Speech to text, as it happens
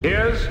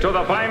Here's to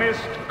the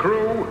finest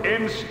crew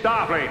in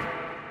Starfleet.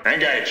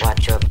 Engage.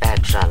 Watch your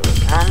back, son.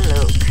 I'm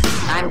Luke.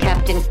 I'm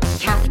Captain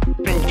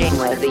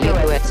Janeway of the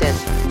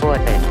USS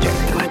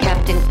Voyager.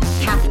 Captain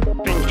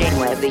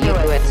Janeway of the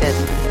USS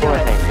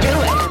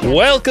Voyager.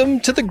 Welcome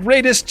to the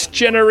greatest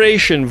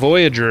generation,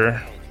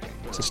 Voyager.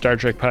 It's a Star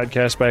Trek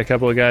podcast by a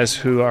couple of guys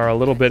who are a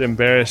little bit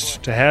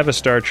embarrassed to have a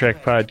Star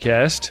Trek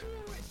podcast.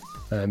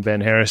 I'm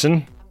Ben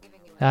Harrison.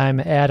 I'm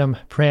Adam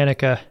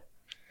Pranica.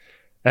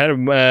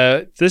 Adam,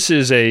 this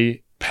is a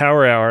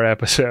Power Hour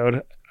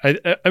episode. I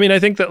mean, I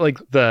think that like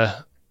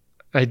the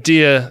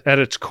idea at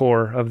its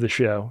core of the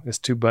show is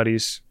two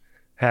buddies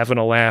having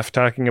a laugh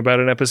talking about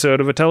an episode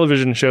of a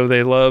television show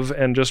they love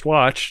and just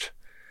watched.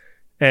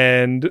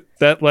 And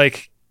that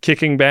like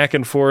kicking back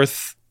and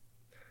forth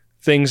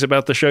things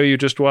about the show you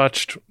just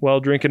watched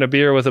while drinking a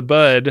beer with a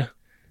bud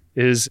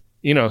is,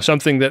 you know,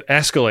 something that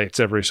escalates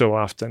every so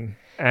often.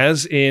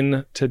 As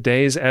in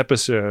today's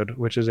episode,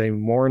 which is a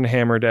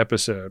Morn-hammered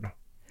episode.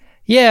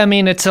 Yeah, I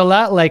mean, it's a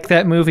lot like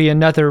that movie,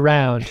 Another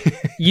Round.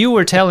 You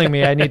were telling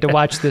me I need to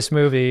watch this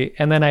movie,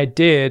 and then I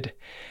did,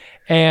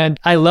 and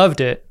I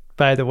loved it,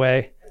 by the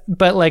way.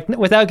 But like,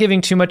 without giving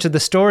too much of the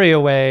story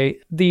away,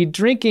 the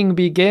drinking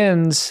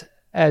begins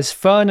as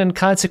fun and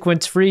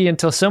consequence-free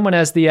until someone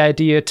has the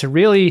idea to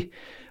really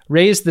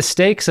raise the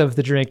stakes of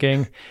the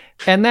drinking,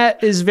 and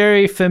that is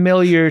very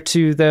familiar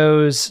to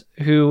those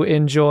who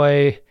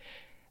enjoy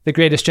The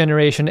Greatest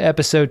Generation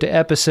episode to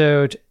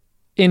episode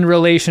in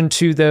relation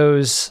to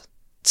those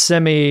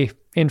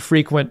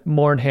semi-infrequent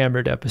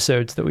Morn-hammered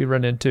episodes that we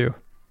run into.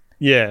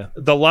 Yeah,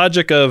 the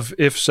logic of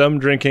if some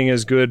drinking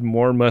is good,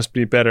 more must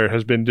be better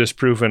has been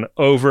disproven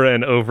over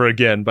and over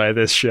again by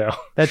this show.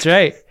 That's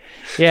right.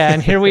 Yeah,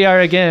 and here we are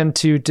again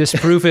to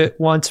disprove it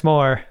once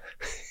more.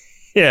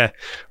 Yeah,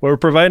 we're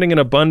providing an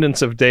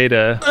abundance of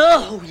data.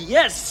 Oh,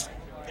 yes!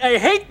 I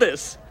hate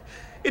this!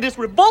 It is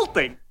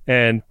revolting!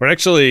 And we're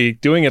actually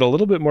doing it a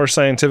little bit more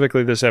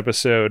scientifically this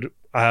episode.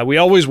 We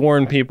always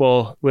warn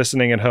people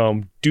listening at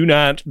home, do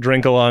not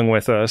drink along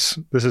with us.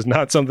 This is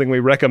not something we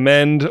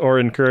recommend or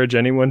encourage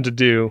anyone to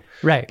do.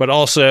 Right. But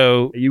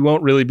also, you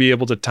won't really be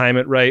able to time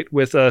it right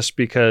with us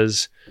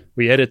because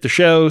we edit the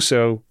show,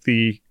 so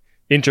the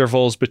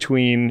intervals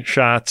between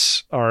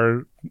shots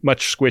are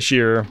much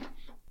squishier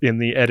in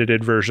the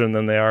edited version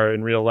than they are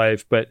in real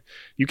life. But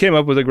you came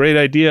up with a great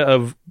idea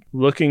of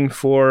looking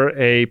for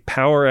a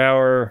Power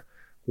Hour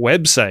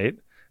website.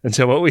 And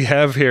so what we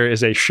have here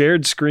is a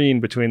shared screen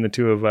between the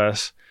two of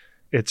us.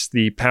 It's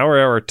the Power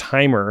Hour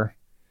timer.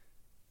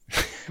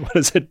 What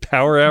is it?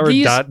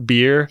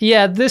 PowerHour.beer?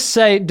 Yeah, this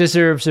site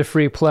deserves a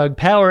free plug.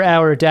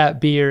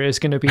 PowerHour.beer is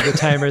going to be the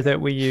timer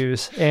that we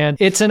use. And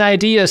it's an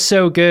idea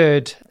so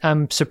good,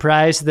 I'm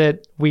surprised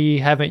that we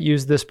haven't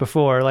used this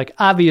before. Like,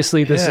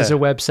 obviously, this is a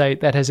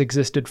website that has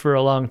existed for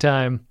a long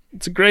time.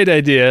 It's a great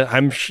idea.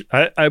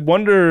 I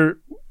wonder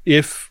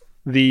if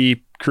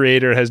the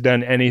creator has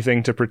done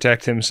anything to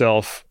protect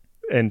himself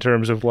in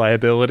terms of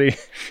liability.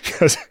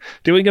 Because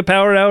doing a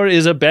Power Hour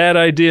is a bad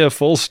idea,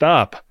 full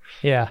stop.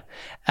 Yeah.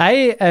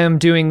 I am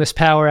doing this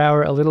Power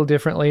Hour a little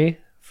differently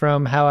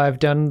from how I've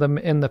done them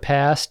in the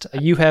past.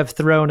 You have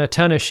thrown a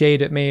ton of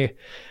shade at me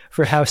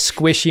for how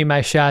squishy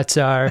my shots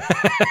are.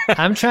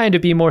 I'm trying to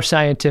be more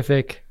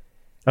scientific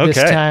this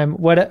time.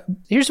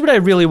 Here's what I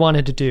really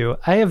wanted to do.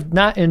 I have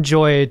not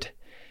enjoyed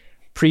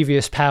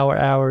previous Power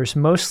Hours,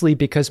 mostly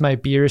because my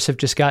beers have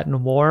just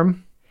gotten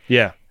warm.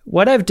 Yeah.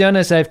 What I've done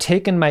is I've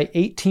taken my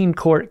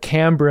 18-quart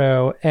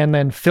Cambro and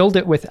then filled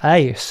it with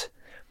ice.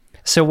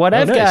 So what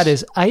I've got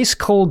is ice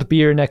cold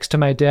beer next to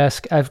my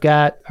desk. I've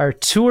got our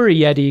Tour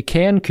Yeti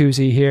can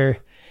koozie here.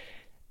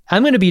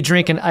 I'm going to be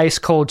drinking ice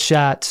cold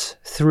shots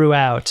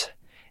throughout.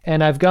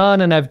 And I've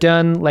gone and I've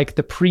done like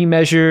the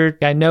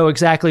pre-measured. I know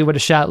exactly what a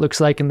shot looks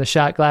like in the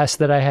shot glass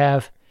that I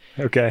have.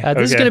 Okay.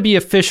 This is going to be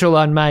official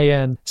on my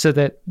end so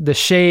that the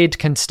shade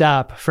can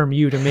stop from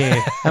you to me.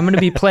 I'm going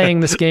to be playing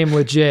this game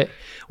legit,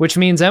 which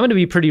means I'm going to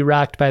be pretty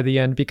rocked by the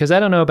end because I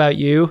don't know about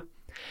you.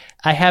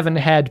 I haven't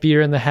had beer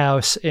in the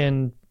house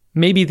in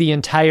maybe the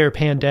entire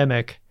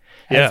pandemic.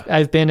 Yeah.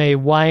 I've been a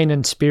wine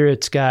and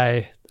spirits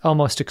guy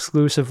almost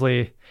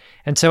exclusively.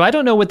 And so I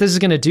don't know what this is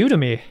going to do to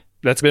me.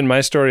 That's been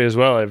my story as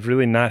well. I've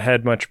really not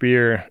had much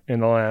beer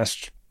in the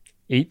last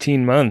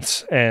 18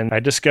 months. And I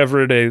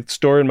discovered a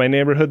store in my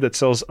neighborhood that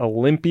sells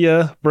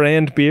Olympia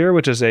brand beer,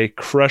 which is a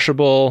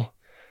crushable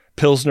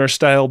Pilsner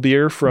style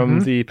beer from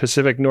the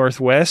Pacific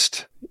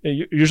Northwest.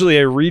 Usually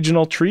a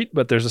regional treat,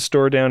 but there's a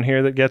store down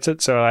here that gets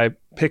it. So I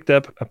picked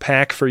up a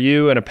pack for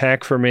you and a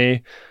pack for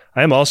me.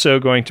 I'm also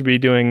going to be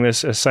doing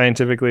this as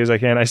scientifically as I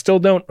can. I still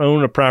don't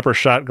own a proper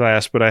shot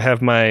glass, but I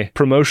have my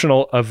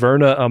promotional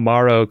Averna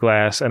Amaro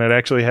glass, and it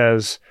actually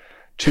has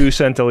 2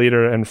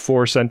 centiliter and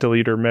 4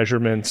 centiliter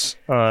measurements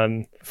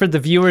on. For the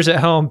viewers at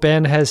home,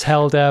 Ben has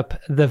held up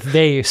the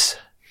vase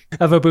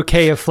of a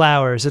bouquet of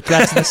flowers.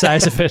 That's the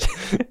size of it.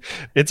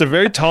 It's a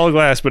very tall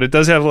glass, but it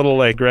does have little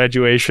like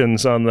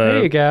graduations on the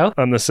there you go.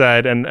 On the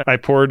side. And I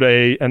poured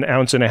an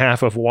ounce and a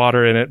half of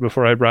water in it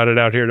before I brought it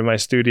out here to my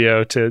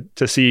studio to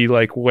see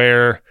like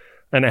where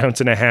an ounce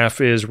and a half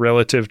is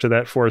relative to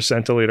that 4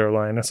 centiliter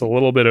line. That's a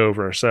little bit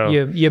over. So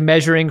you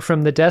measuring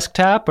from the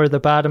desktop or the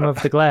bottom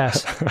of the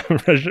glass?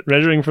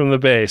 Measuring from the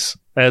base,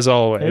 as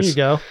always. There you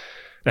go.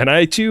 And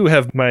I too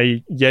have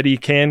my Yeti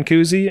can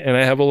koozie, and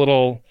I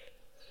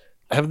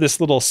have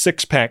this little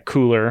 6-pack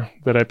cooler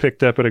that I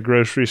picked up at a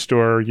grocery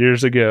store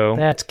years ago.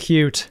 That's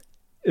cute.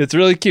 It's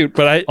really cute,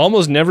 but I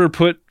almost never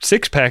put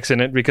 6-packs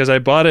in it because I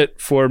bought it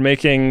for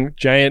making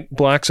giant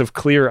blocks of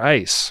clear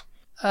ice.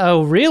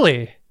 Oh,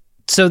 really?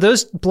 So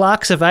those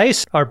blocks of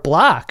ice are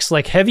blocks,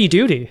 like heavy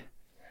duty.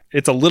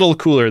 It's a little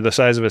cooler, the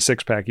size of a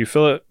 6-pack. You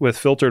fill it with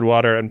filtered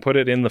water and put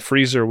it in the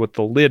freezer with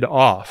the lid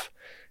off.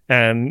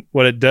 And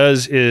what it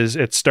does is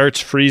it starts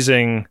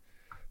freezing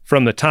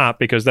from the top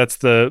because that's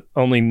the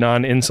only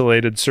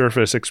non-insulated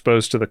surface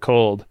exposed to the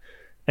cold.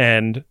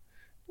 And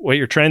what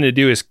you're trying to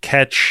do is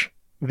catch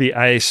the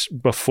ice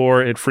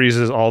before it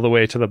freezes all the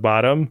way to the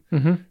bottom.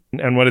 Mm-hmm.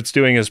 And what it's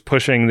doing is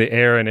pushing the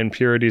air and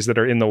impurities that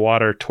are in the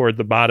water toward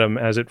the bottom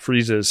as it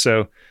freezes.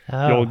 So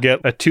you'll get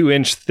a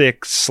 2-inch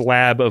thick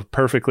slab of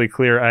perfectly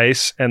clear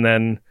ice and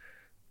then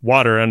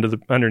water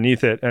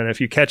underneath it. And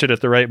if you catch it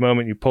at the right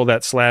moment, you pull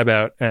that slab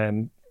out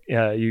and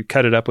you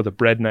cut it up with a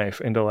bread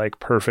knife into like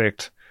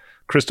perfect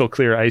crystal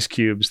clear ice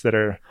cubes that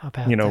are,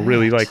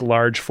 really like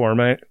large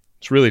format.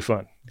 It's really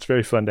fun. It's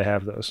very fun to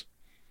have those.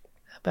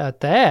 How about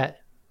that?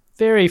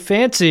 Very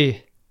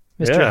fancy,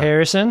 Mr.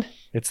 Harrison.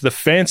 It's the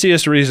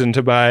fanciest reason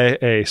to buy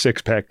a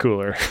 6-pack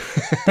cooler.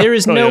 There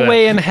is no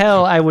way in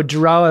hell I would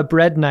draw a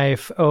bread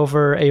knife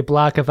over a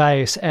block of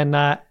ice and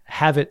not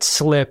have it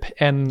slip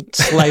and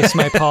slice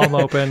my palm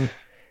open.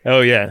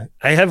 Oh yeah,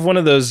 I have one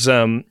of those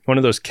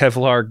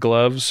Kevlar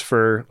gloves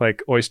for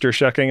like oyster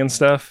shucking and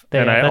stuff,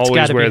 and I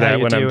always wear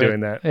that when I'm doing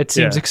that. It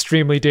seems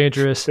extremely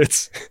dangerous.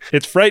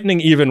 It's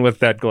frightening even with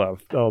that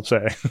glove, I'll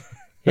say.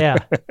 Yeah.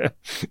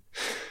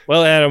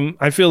 Well, Adam,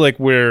 I feel like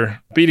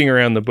we're beating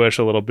around the bush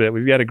a little bit.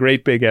 We've got a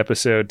great big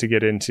episode to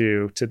get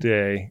into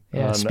today.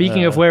 Yeah.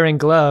 Speaking of wearing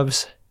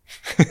gloves.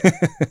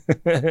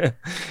 Do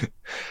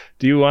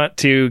you want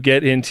to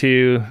get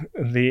into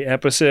the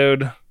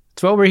episode?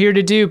 It's what we're here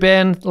to do,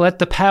 Ben. Let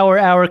the Power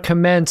Hour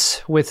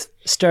commence with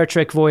Star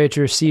Trek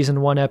Voyager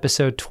Season 1,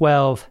 Episode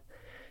 12,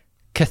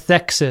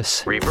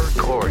 Cathexis. Revert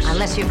course.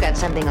 Unless you've got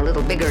something a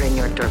little bigger in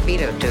your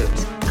torpedo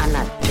tubes, I'm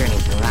not turning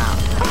around.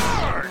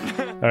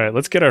 All right,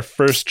 let's get our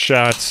first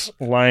shots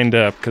lined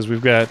up because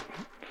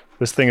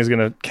this thing is going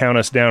to count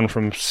us down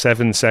from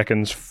 7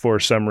 seconds for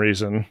some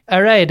reason.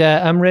 All right,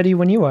 I'm ready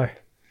when you are.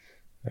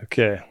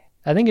 Okay.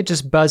 I think it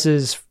just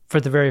buzzes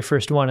for the very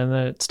first one and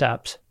then it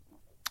stops.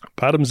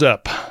 Bottoms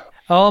up.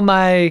 All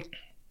my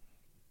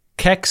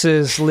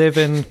kexes live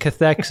in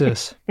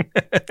cathexis.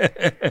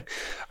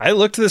 I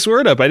looked this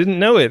word up. I didn't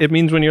know it. It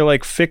means when you're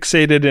like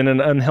fixated in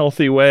an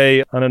unhealthy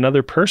way on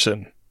another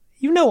person.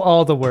 You know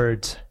all the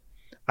words.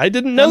 I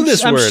didn't know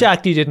this word. I'm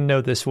shocked you didn't know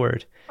this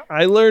word.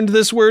 I learned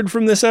this word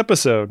from this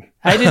episode.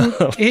 I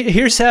didn't.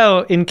 Here's how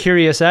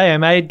incurious I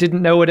am. I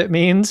didn't know what it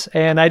means,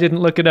 and I didn't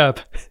look it up.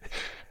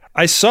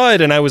 I saw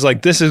it, and I was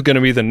like, this is going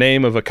to be the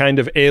name of a kind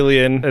of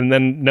alien, and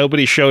then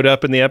nobody showed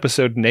up in the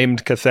episode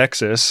named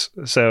Cathexis,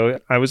 so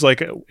I was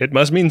like, it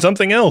must mean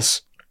something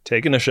else.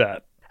 Taking a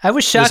shot. I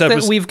was shocked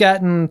that we've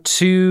gotten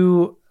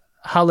 2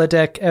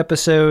 holodeck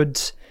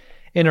episodes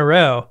in a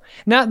row.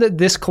 Not that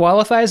this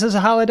qualifies as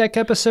a holodeck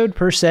episode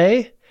per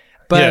se,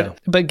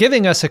 but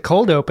giving us a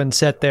cold open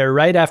set there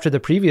right after the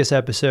previous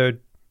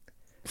episode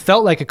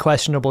felt like a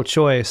questionable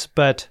choice.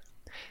 But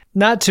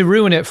not to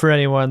ruin it for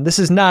anyone, this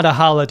is not a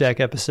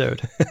holodeck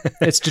episode.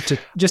 It's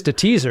just a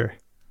teaser.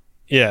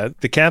 Yeah,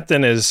 the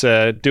captain is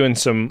doing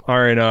some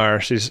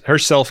R&R. Her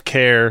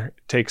self-care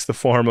takes the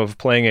form of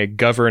playing a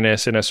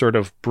governess in a sort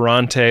of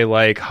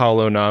Bronte-like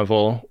holo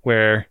novel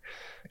where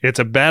it's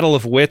a battle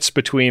of wits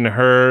between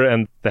her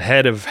and the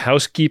head of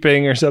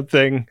housekeeping or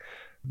something.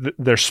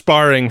 They're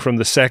sparring from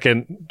the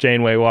second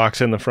Janeway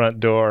walks in the front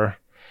door.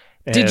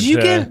 Did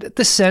you get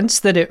the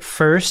sense that at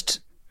first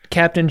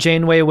Captain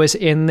Janeway was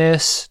in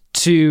this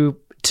to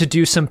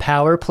do some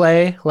power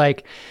play?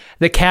 Like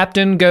the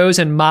captain goes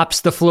and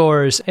mops the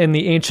floors in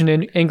the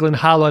Ancient England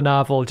holo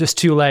novel just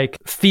to like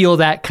feel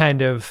that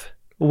kind of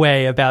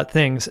way about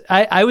things.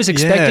 I was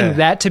expecting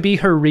that to be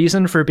her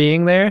reason for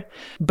being there,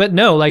 but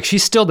no, like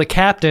she's still the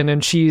captain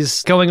and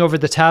she's going over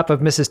the top of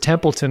Mrs.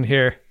 Templeton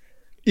here.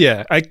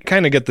 Yeah, I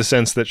kind of get the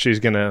sense that she's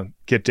going to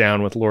get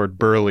down with Lord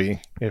Burleigh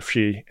if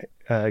she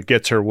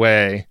gets her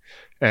way,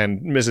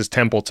 and Mrs.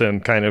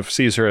 Templeton kind of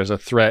sees her as a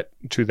threat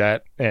to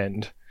that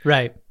end.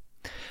 Right.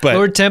 But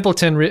Lord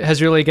Templeton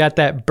has really got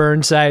that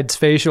Burnside's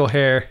facial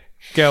hair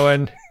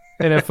going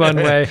in a fun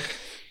way.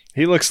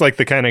 He looks like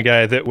the kind of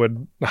guy that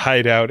would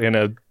hide out in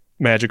a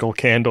magical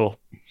candle.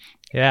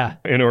 Yeah.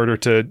 In order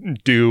to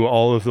do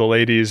all of the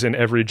ladies in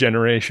every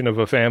generation of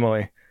a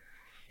family.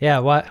 Yeah,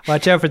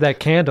 watch out for that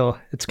candle.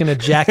 It's going to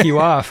jack you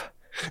off.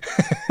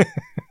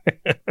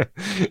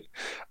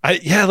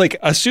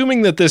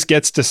 Assuming that this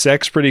gets to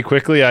sex pretty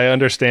quickly, I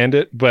understand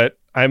it, but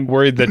I'm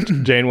worried that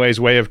Janeway's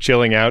way of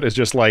chilling out is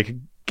just like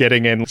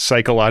getting in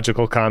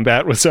psychological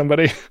combat with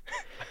somebody.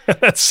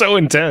 That's so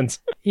intense.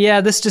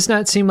 Yeah, this does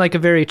not seem like a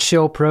very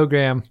chill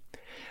program.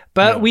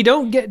 But we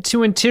don't get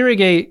to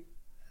interrogate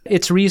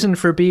its reason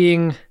for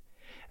being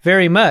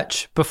very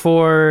much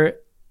before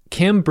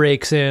Kim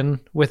breaks in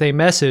with a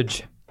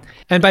message.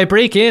 And by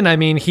break in, I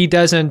mean he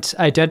doesn't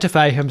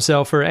identify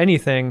himself or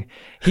anything.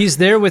 He's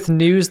there with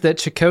news that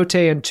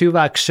Chakotay and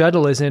Tuvok's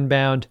shuttle is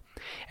inbound,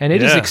 and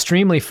it is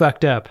extremely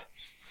fucked up.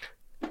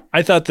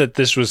 I thought that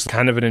this was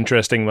kind of an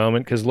interesting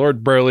moment because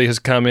Lord Burleigh has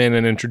come in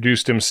and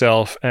introduced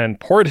himself and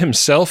poured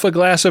himself a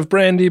glass of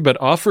brandy, but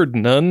offered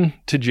none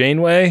to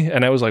Janeway.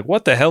 And I was like,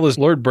 what the hell is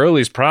Lord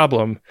Burleigh's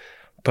problem?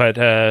 But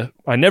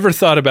I never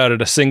thought about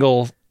it a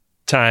single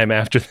time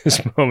after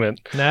this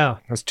moment. No.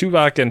 Because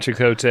Tuvok and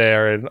Chakotay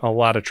are in a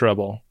lot of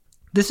trouble.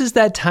 This is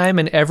that time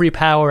in every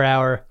power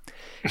hour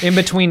in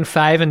between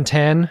 5 and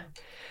 10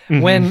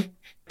 when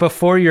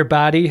before your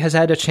body has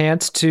had a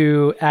chance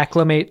to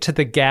acclimate to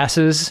the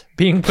gases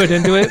being put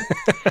into it,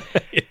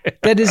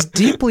 that is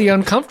deeply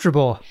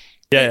uncomfortable.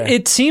 Yeah.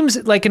 It seems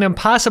like an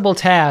impossible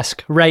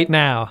task right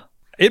now.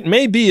 It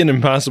may be an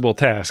impossible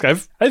task.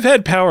 I've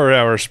had power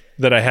hours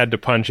that I had to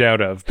punch out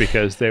of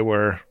because they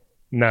were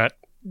not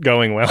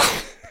going well.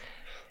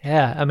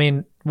 Yeah, I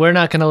mean, we're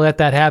not going to let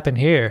that happen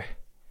here.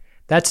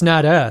 That's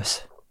not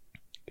us.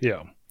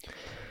 Yeah.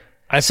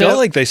 I felt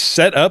like they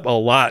set up a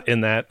lot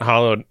in that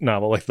Hollow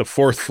novel. Like the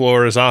fourth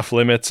floor is off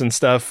limits and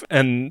stuff.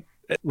 And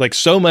like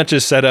so much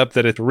is set up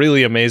that it's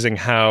really amazing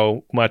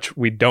how much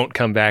we don't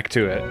come back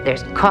to it.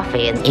 There's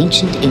coffee in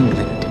ancient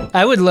England.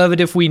 I would love it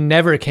if we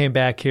never came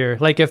back here.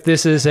 Like if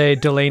this is a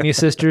Delaney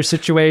Sisters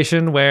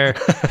situation where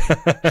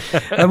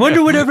I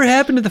wonder whatever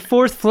happened to the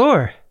fourth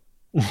floor.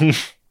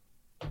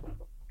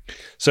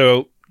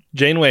 So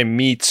Janeway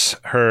meets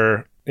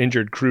her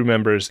injured crew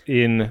members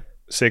in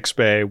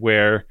sickbay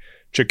where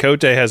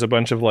Chakotay has a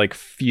bunch of like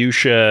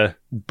fuchsia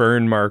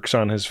burn marks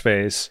on his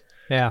face.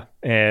 Yeah.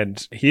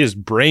 And he is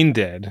brain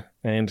dead.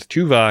 And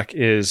Tuvok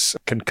is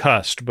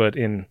concussed, but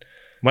in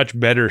much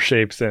better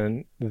shape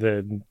than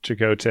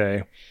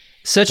Chakotay.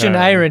 Such an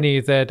irony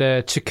that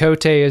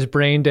Chakotay is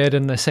brain dead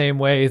in the same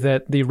way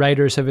that the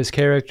writers of his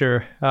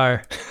character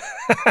are.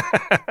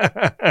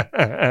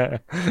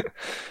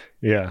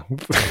 Yeah.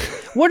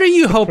 What are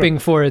you hoping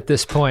for at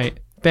this point,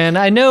 Ben?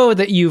 I know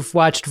that you've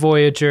watched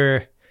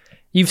Voyager.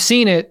 You've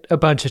seen it a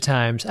bunch of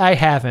times. I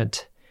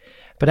haven't.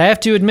 But I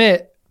have to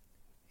admit,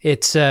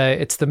 it's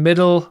the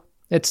middle.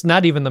 It's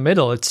not even the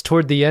middle. It's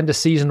toward the end of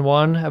season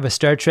 1 of a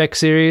Star Trek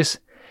series.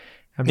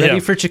 I'm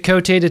ready for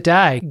Chakotay to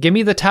die. Give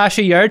me the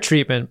Tasha Yar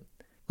treatment.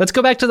 Let's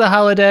go back to the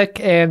holodeck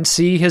and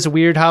see his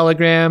weird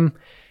hologram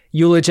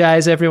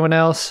eulogize everyone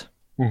else.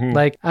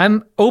 Like,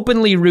 I'm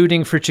openly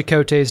rooting for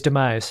Chakotay's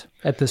demise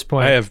at this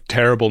point. I have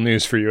terrible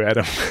news for you,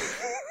 Adam.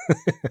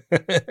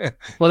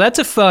 Well, that's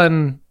a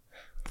fun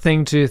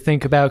thing to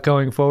think about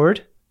going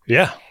forward.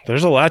 Yeah,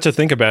 there's a lot to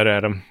think about,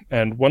 Adam.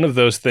 And one of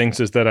those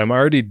things is that I'm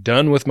already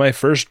done with my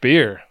first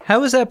beer.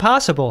 How is that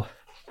possible?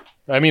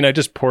 I mean, I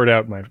just poured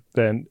out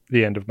the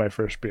end of my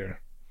first beer.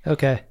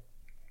 Okay.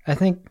 I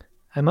think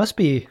I must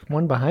be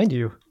one behind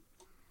you.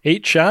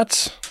 8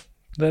 shots?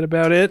 Is that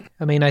about it?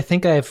 I mean, I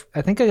think I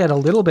got a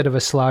little bit of a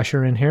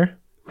slosher in here.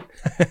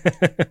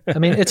 I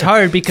mean, it's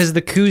hard because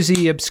the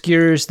koozie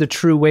obscures the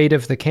true weight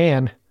of the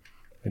can.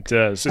 It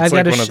does. It's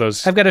like one of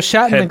those. I've got a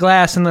shot in the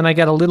glass, and then I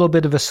got a little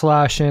bit of a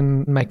slosh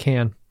in my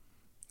can.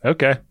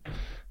 Okay.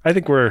 I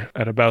think we're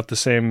at about the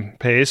same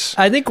pace.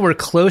 I think we're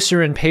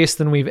closer in pace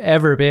than we've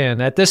ever been.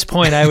 At this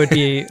point, I would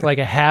be like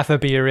a half a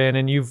beer in,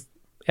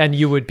 and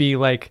you would be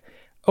like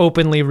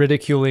openly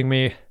ridiculing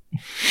me.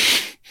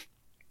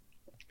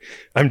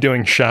 I'm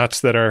doing shots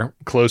that are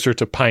closer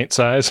to pint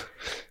size.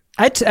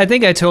 I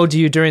think I told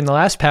you during the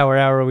last power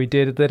hour we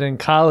did that in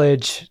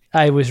college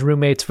I was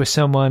roommates with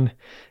someone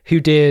who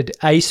did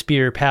ice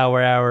beer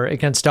power hour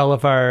against all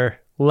of our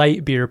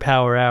light beer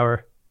power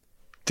hour.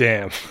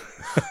 Damn.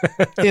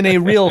 In a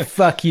real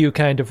fuck you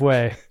kind of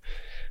way.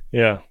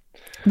 Yeah.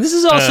 This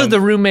is also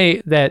the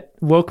roommate that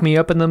woke me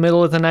up in the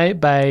middle of the night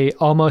by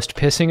almost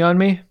pissing on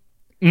me.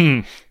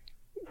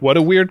 What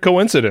a weird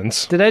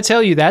coincidence. Did I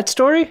tell you that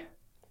story?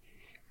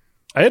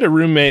 I had a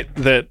roommate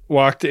that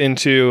walked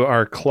into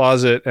our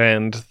closet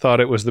and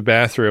thought it was the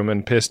bathroom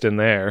and pissed in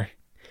there.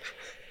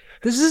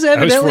 This is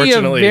evidently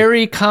a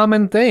very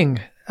common thing.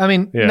 I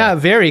mean, not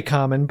very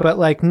common, but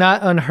like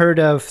not unheard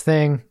of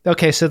thing.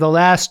 Okay, so the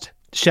last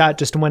shot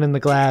just went in the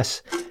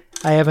glass.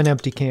 I have an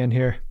empty can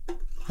here.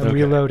 I'm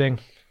reloading.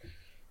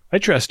 I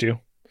trust you.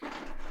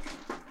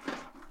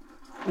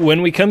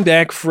 When we come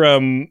back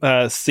from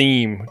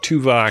theme,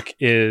 Tuvok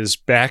is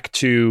back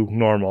to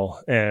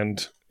normal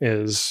and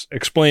is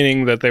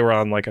explaining that they were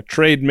on like a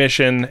trade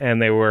mission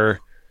and they were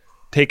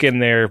taking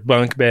their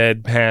bunk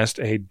bed past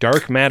a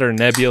dark matter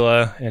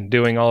nebula and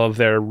doing all of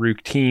their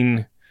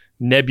routine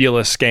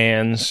nebula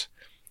scans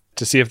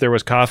to see if there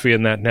was coffee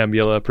in that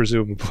nebula,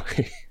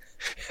 presumably.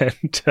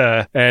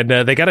 and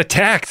they got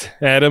attacked,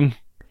 Adam.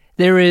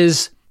 There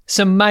is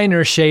some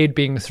minor shade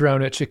being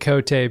thrown at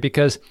Chakotay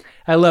because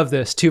I love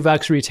this.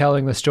 Tuvok's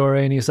retelling the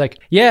story and he's like,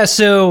 yeah,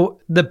 so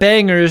the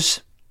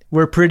bangers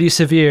were pretty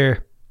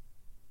severe.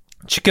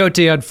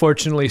 Chakotay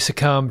unfortunately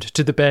succumbed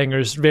to the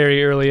bangers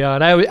very early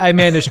on. I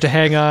managed to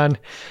hang on,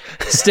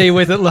 stay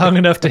with it long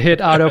enough to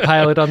hit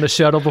autopilot on the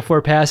shuttle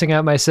before passing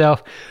out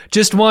myself.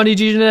 Just wanted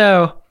you to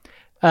know,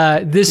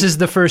 this is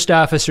the first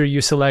officer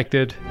you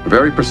selected.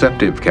 Very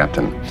perceptive,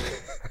 Captain.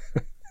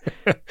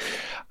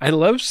 I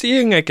love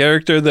seeing a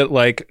character that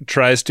like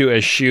tries to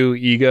eschew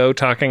ego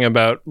talking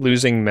about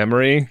losing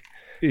memory.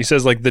 He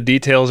says like the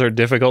details are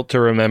difficult to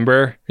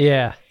remember.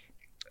 Yeah.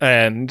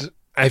 And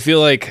I feel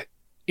like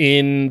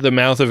in the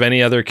mouth of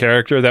any other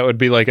character, that would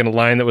be like a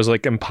line that was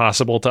like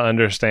impossible to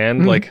understand.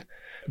 Mm-hmm. Like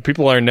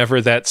people are never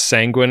that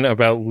sanguine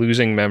about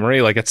losing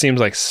memory. Like it seems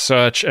like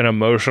such an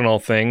emotional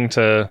thing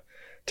to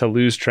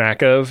lose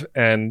track of.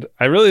 And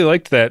I really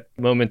liked that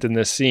moment in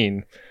this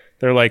scene.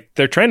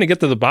 They're trying to get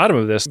to the bottom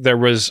of this. There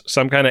was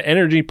some kind of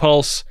energy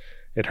pulse.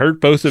 It hurt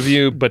both of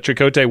you, but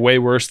Chakotay way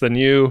worse than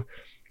you.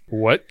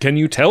 What can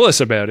you tell us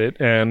about it?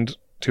 And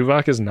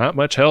Tuvok is not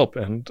much help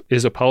and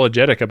is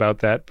apologetic about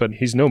that, but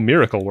he's no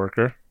miracle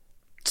worker.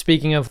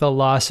 Speaking of the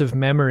loss of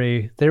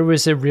memory, there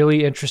was a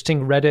really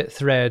interesting Reddit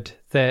thread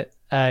that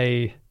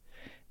I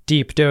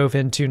deep dove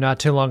into not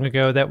too long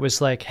ago that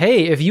was like,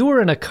 hey, if you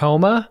were in a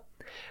coma,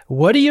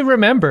 what do you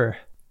remember?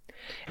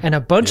 And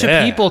a bunch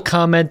of people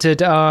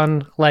commented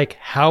on like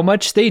how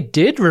much they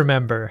did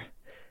remember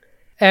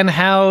and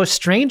how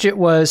strange it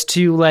was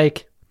to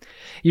like,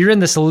 you're in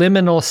this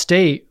liminal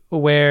state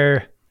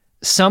where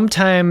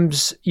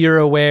sometimes you're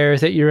aware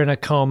that you're in a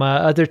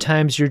coma. Other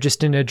times you're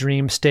just in a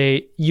dream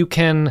state. You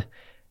can,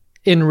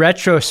 in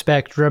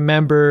retrospect,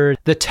 remember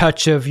the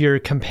touch of your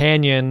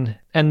companion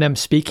and them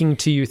speaking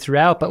to you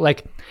throughout. But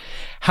like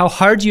how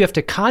hard you have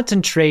to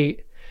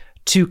concentrate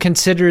to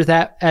consider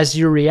that as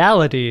your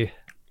reality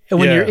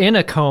when you're in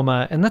a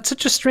coma. And that's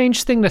such a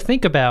strange thing to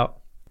think about.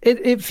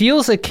 It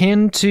feels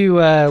akin to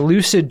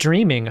lucid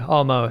dreaming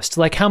almost,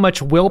 like how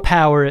much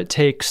willpower it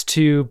takes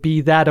to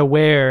be that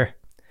aware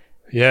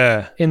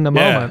in the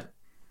moment.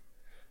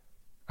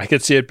 I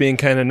could see it being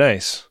kind of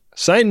nice.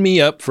 Sign me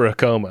up for a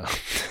coma.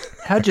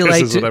 How'd you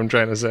like this is what I'm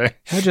trying to say.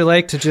 How'd you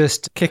like to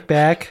just kick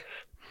back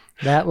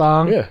that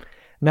long? Yeah.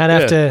 Not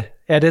have to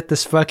edit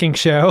this fucking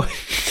show?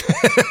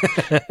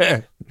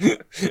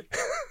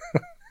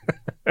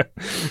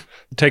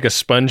 Take a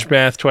sponge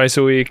bath twice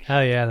a week.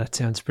 Oh yeah, that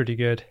sounds pretty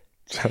good.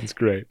 Sounds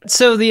great.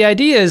 So the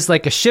idea is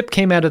like a ship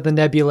came out of the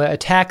nebula,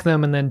 attacked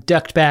them, and then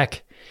ducked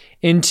back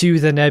into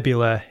the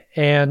nebula.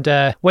 And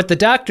what the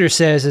doctor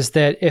says is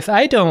that if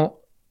I don't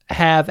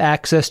have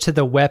access to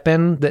the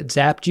weapon that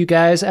zapped you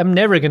guys, I'm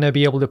never going to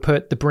be able to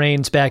put the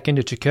brains back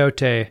into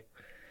Chakotay.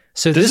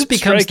 So this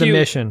becomes the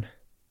mission.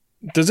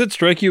 Does it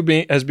strike you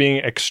as being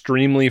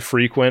extremely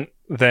frequent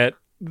that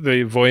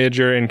the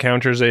Voyager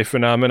encounters a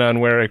phenomenon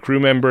where a crew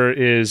member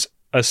is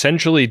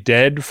essentially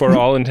dead for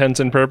all intents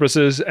and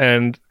purposes,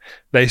 and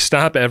they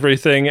stop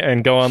everything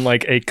and go on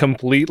like a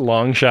complete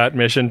long shot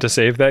mission to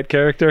save that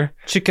character?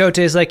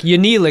 Chakotay's like, you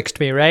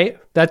knee-licked me, right?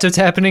 That's what's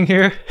happening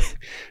here?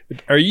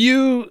 Are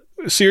you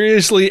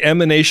seriously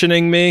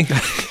emanationing me?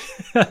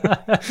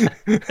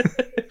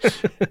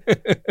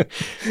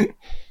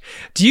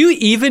 Do you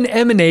even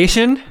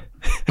emanation?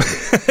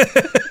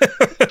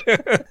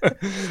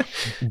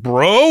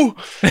 Bro?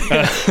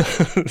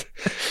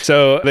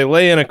 So they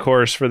lay in a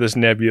course for this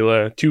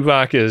nebula.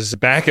 Tuvok is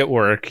back at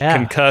work,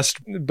 concussed,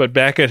 but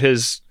back at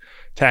his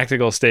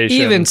tactical station.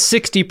 Even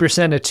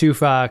 60% of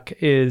Tuvok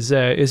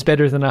is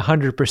better than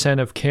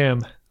 100% of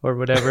Kim or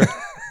whatever.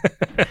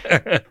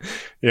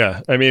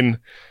 Yeah, I mean,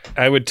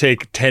 I would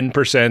take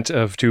 10%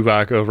 of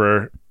Tuvok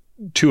over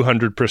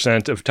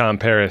 200% of Tom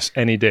Paris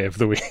any day of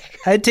the week.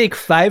 I'd take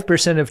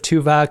 5% of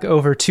Tuvok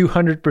over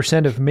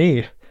 200% of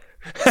me.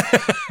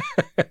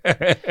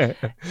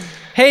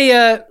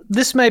 Hey,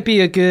 this might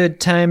be a good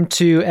time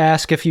to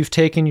ask if you've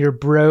taken your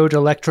Broad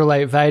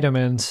electrolyte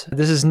vitamins.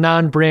 This is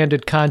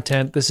non-branded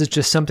content. This is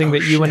just something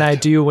that you and I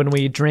do when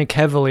we drink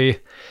heavily.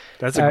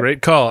 That's a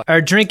great call.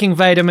 Our drinking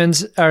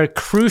vitamins are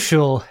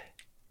crucial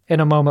in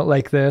a moment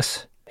like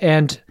this.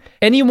 And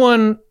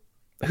anyone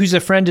who's a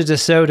friend of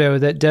DeSoto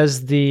that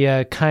does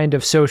the kind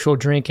of social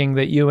drinking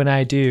that you and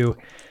I do,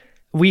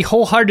 we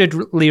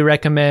wholeheartedly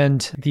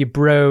recommend the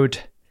Broad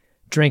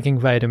drinking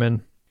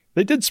vitamin.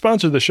 They did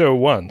sponsor the show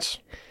once.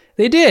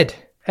 They did.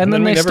 And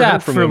then they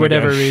stopped for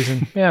whatever again.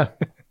 reason. Yeah.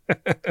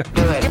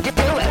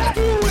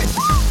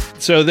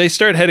 So they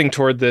start heading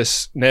toward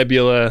this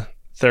nebula.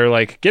 They're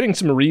like getting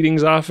some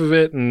readings off of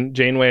it. And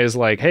Janeway is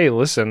like, hey,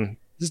 listen,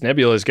 this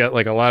nebula's got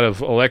like a lot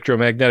of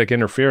electromagnetic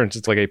interference.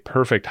 It's like a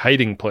perfect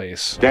hiding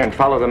place. Can't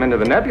follow them into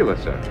the nebula,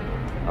 sir.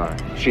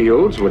 Our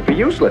shields would be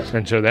useless.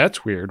 And so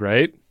that's weird,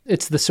 right?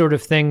 It's the sort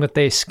of thing that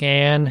they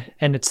scan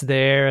and it's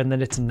there and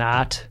then it's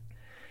not.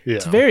 Yeah.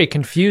 It's very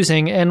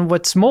confusing. And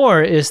what's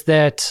more is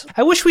that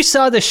I wish we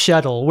saw the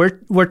shuttle.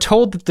 We're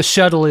told that the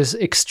shuttle is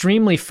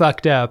extremely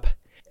fucked up.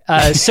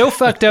 So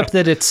fucked up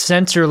that its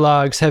sensor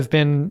logs have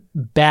been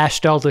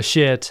bashed all to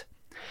shit.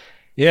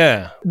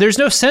 Yeah. There's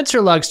no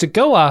sensor logs to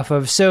go off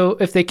of, so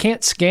if they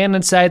can't scan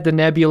inside the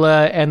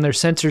nebula and their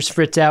sensors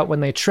fritz out when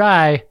they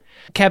try,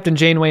 Captain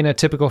Janeway, in a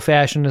typical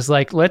fashion, is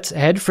like, let's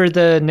head for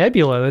the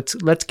nebula.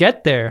 Let's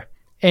get there.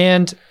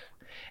 And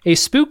a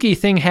spooky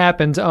thing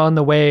happens on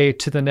the way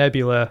to the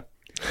nebula.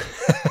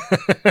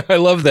 I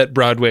love that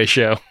Broadway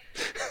show.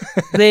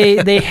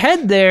 They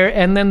head there,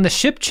 and then the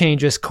ship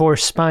changes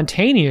course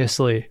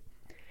spontaneously.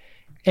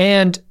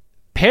 And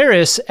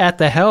Paris at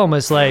the helm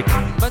is like,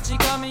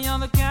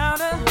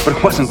 But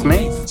it wasn't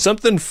me.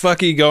 Something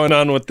fucky going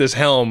on with this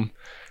helm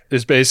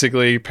is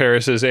basically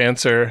Paris's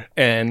answer.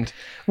 And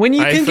when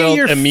you I can get felt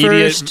your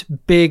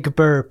first big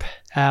burp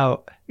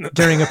out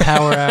during a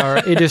power hour,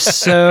 it is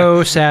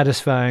so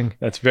satisfying.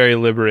 That's very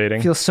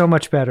liberating. Feels so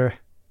much better.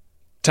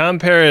 Tom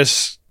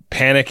Paris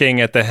panicking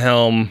at the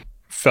helm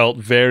felt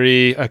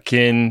very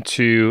akin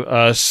to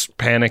us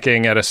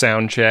panicking at a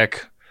sound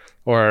check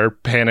or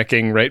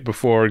panicking right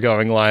before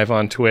going live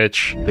on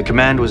Twitch. The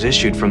command was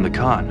issued from the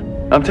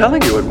Khan. I'm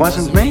telling you, it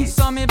wasn't me.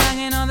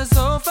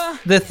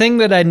 The thing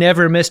that I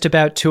never missed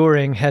about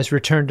touring has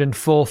returned in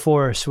full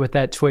force with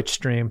that Twitch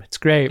stream. It's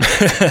great.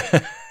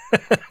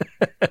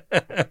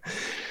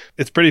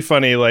 It's pretty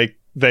funny, like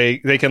they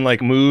can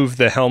like move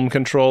the helm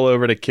control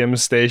over to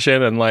Kim's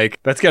station, and like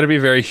that's got to be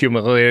very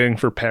humiliating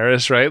for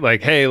Paris, right?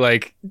 Like, hey,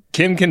 like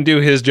Kim can do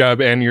his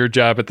job and your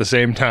job at the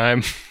same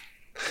time.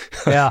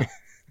 Yeah.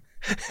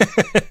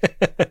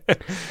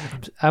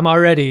 I'm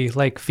already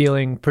like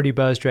feeling pretty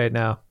buzzed right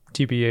now,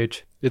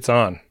 TBH. It's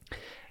on.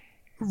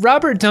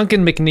 Robert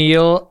Duncan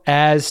McNeil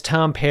as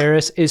Tom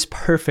Paris is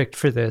perfect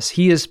for this.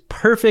 He is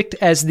perfect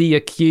as the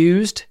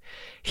accused.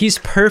 He's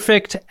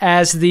perfect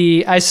as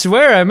the, I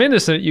swear I'm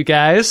innocent, you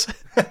guys.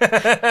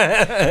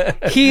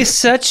 He's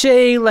such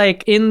a,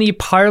 like, in the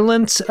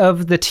parlance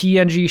of the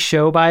TNG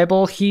show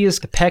Bible, he is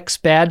the Peck's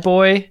bad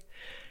boy.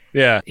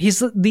 Yeah.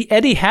 He's the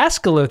Eddie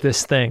Haskell of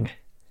this thing.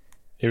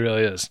 He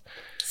really is.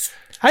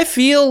 I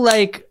feel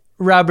like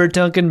Robert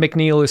Duncan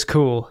McNeil is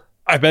cool.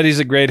 I bet he's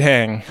a great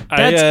hang.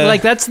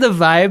 That's the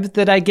vibe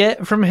that I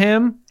get from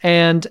him.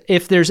 And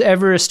if there's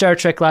ever a Star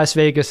Trek Las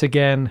Vegas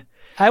again,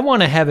 I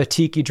want to have a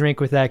tiki drink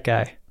with that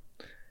guy.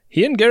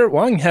 He and Garrett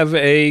Wang have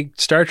a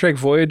Star Trek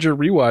Voyager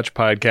rewatch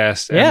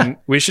podcast. Yeah. And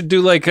we should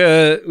do like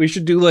a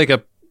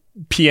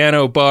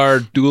piano bar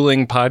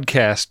dueling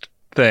podcast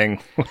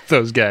thing with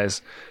those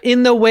guys.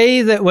 In the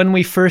way that when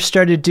we first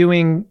started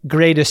doing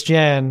Greatest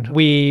Gen,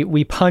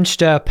 we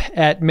punched up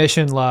at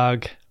Mission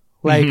Log.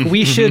 Like,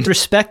 we should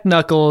respect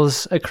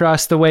Knuckles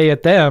across the way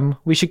at them.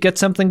 We should get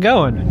something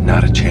going.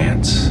 Not a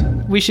chance.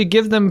 We should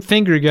give them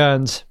finger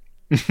guns.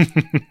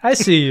 I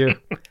see you.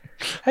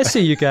 I see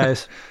you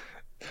guys.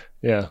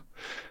 Yeah.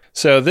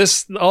 So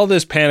all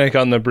this panic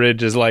on the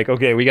bridge is like,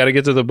 okay, we got to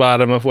get to the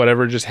bottom of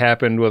whatever just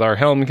happened with our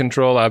helm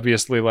control.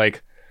 Obviously,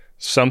 like,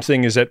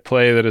 something is at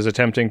play that is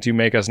attempting to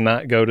make us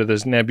not go to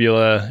this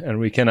nebula, and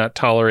we cannot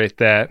tolerate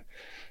that.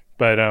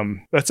 But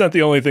that's not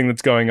the only thing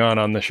that's going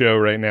on the show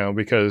right now,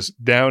 because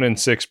down in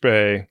Six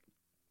Bay,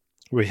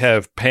 we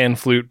have pan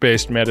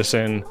flute-based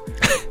medicine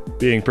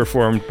being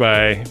performed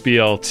by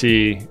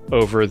BLT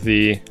over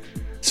the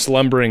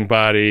slumbering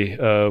body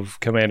of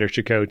Commander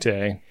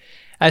Chakotay.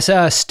 I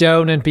saw a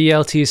stone in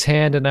BLT's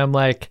hand, and I'm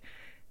like,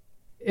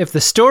 if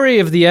the story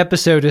of the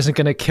episode isn't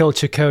going to kill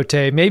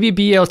Chakotay, maybe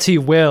BLT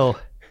will.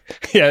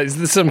 Yeah, is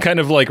this some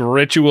kind of like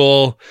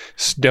ritual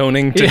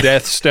stoning to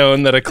death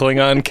stone that a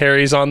Klingon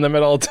carries on them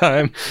at all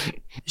time?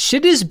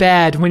 Shit is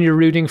bad when you're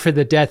rooting for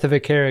the death of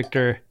a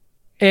character.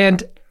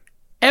 And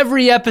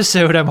every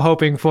episode I'm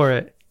hoping for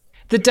it.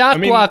 The doc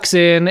walks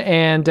in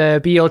and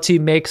BLT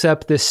makes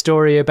up this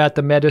story about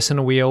the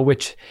medicine wheel,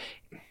 which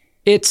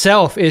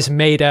itself is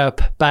made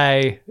up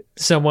by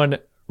someone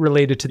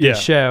related to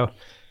this show.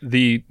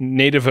 The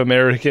Native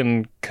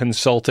American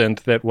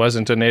consultant that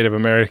wasn't a Native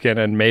American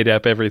and made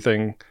up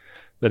everything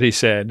that he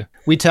said.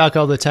 We talk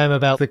all the time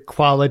about the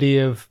quality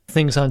of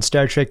things on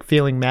Star Trek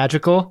feeling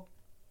magical.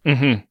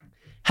 Mm-hmm.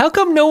 How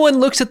come no one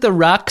looks at the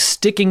rocks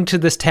sticking to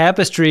this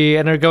tapestry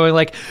and are going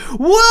like,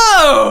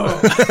 whoa!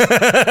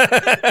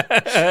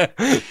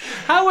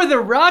 How are the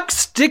rocks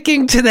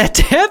sticking to that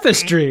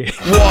tapestry?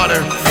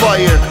 Water,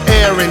 fire,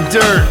 air, and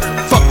dirt.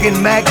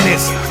 Fucking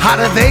magnets. How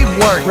do they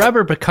work?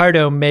 Robert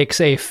Picardo makes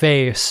a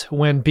face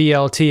when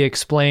BLT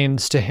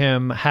explains to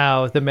him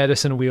how the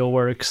medicine wheel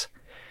works.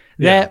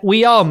 That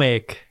we all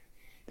make,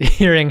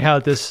 hearing how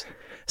this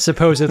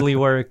supposedly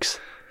works.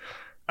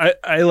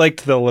 I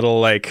liked the little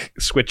like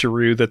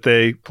switcheroo that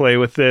they play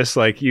with this.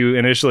 Like, you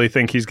initially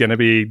think he's going to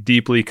be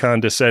deeply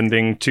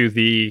condescending to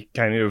the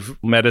kind of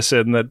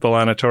medicine that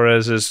B'Elanna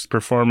Torres is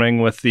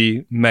performing with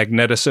the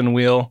magneticin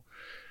wheel.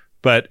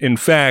 But in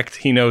fact,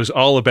 he knows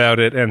all about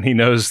it, and he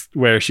knows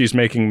where she's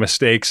making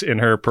mistakes in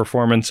her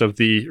performance of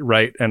the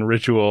rite and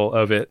ritual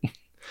of it.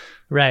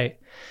 Right.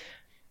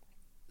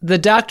 The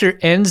doctor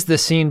ends the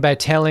scene by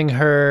telling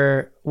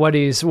her what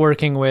he's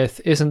working with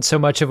isn't so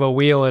much of a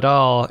wheel at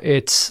all.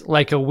 It's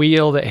like a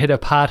wheel that hit a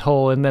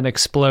pothole and then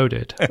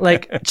exploded.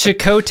 Like,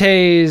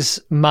 Chakotay's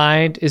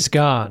mind is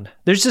gone.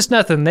 There's just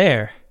nothing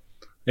there.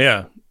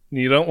 Yeah.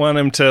 You don't want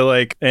him to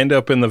like end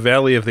up in the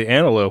Valley of the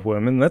Antelope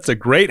Women. That's a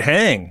great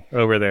hang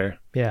over there.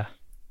 Yeah.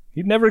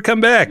 he'd never come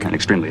back. An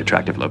extremely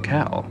attractive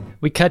locale.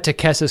 We cut to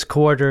Kessa's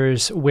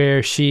quarters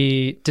where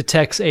she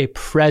detects a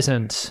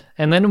presence.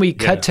 And then we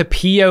cut to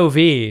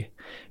POV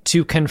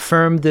to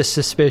confirm this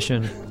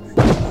suspicion.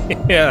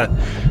 Yeah,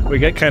 we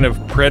get kind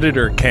of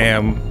predator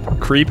cam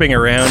creeping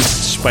around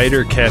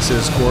Spider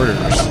Kessa's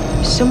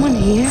quarters. Someone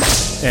here?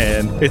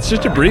 And it's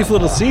just a brief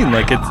little scene.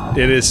 Like,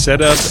 it is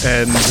set up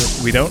and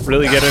we don't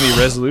really get any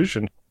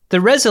resolution. The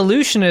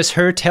resolution is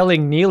her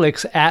telling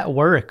Neelix at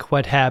work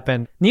what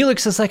happened.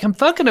 Neelix is like, I'm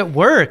fucking at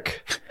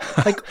work.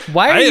 Like,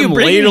 why are you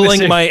bringing this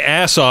ladling my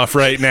ass off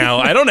right now.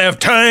 I don't have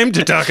time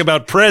to talk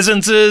about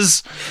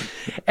presences.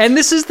 And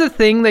this is the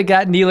thing that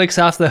got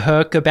Neelix off the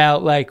hook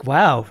about, like,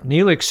 wow,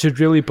 Neelix should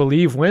really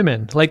believe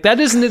women. Like, that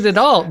isn't it at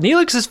all.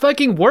 Neelix is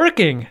fucking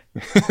working.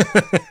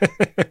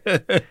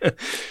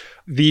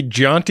 The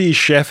jaunty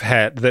chef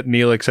hat that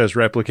Neelix has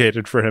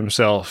replicated for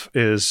himself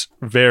is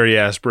very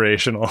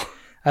aspirational.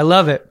 I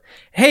love it.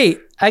 Hey,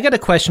 I got a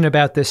question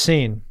about this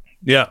scene.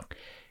 Yeah.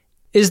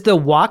 Is the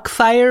walk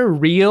fire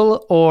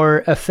real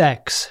or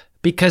effects?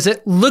 Because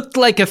it looked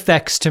like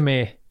effects to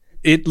me.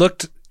 It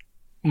looked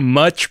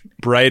much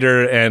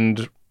brighter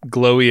and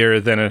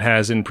glowier than it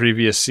has in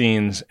previous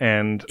scenes.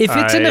 And if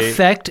it's an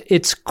effect,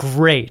 it's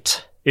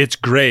great. It's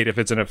great if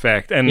it's an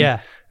effect. And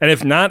and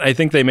if not, I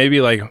think they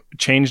maybe like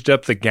changed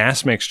up the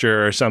gas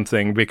mixture or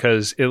something,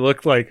 because it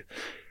looked like,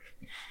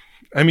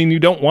 I mean, you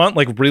don't want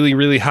like really,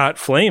 really hot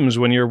flames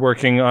when you're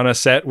working on a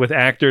set with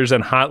actors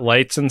and hot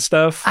lights and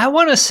stuff. I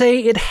want to say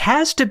it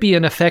has to be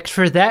an effect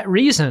for that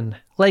reason.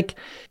 Like,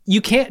 you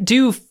can't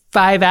do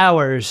 5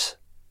 hours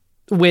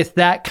with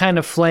that kind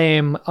of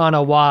flame on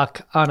a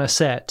walk on a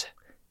set.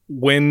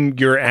 When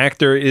your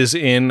actor is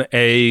in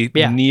a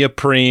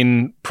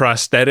neoprene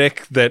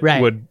prosthetic that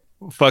would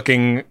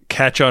fucking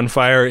catch on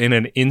fire in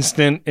an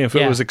instant if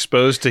it was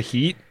exposed to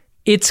heat.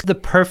 It's the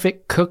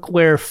perfect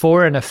cookware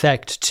for an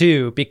effect,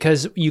 too,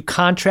 because you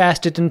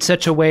contrast it in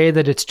such a way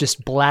that it's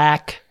just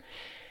black.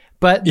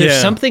 But there's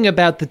something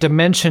about the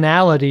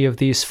dimensionality of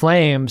these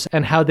flames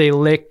and how they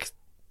lick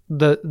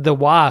the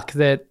wok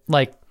that,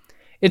 like,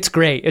 it's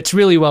great. It's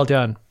really well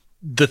done.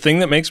 The thing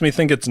that makes me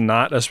think it's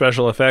not a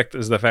special effect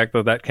is the fact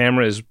that that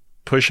camera is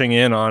pushing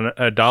in on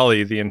a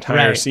dolly the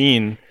entire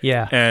scene.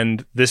 Yeah.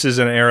 And this is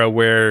an era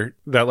where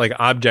that, like,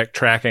 object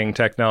tracking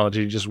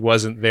technology just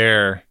wasn't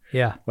there.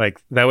 Yeah. Like,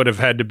 that would have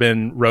had to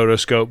been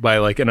rotoscoped by,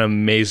 like, an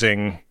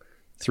amazing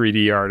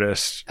 3D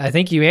artist. I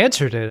think you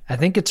answered it. I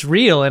think it's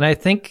real, and I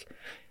think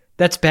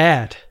that's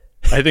bad.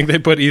 I think they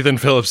put Ethan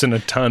Phillips in a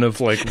ton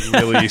of, like,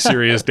 really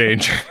serious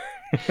danger.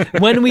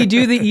 When we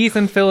do the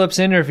Ethan Phillips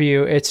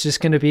interview, it's just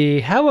going to be,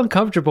 how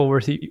uncomfortable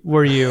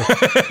were you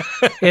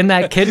in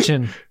that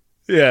kitchen?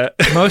 Yeah.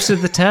 Most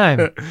of the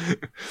time.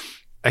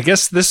 I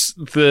guess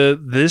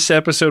this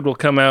episode will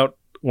come out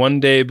one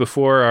day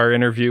before our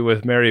interview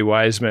with Mary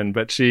Wiseman,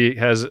 but she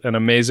has an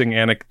amazing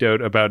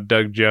anecdote about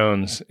Doug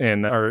Jones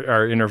in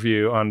our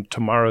interview on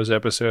tomorrow's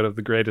episode of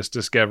The Greatest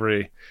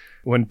Discovery,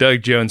 when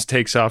Doug Jones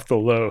takes off the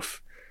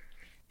loaf.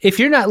 If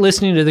you're not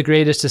listening to The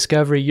Greatest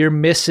Discovery, you're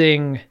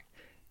missing...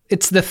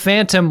 It's the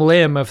phantom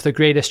limb of The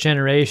Greatest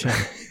Generation.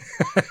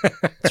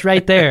 It's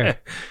right there.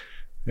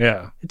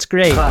 Yeah. It's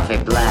great. Coffee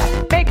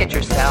black. Make it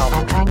yourself.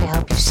 I'm trying to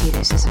help you see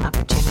this as an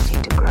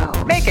opportunity to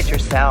grow. Make it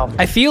yourself.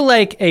 I feel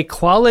like a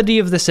quality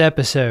of this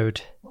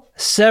episode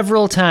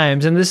several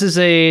times, and this is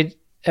a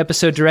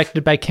episode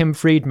directed by Kim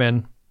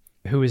Friedman,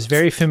 who is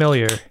very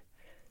familiar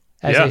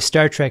as a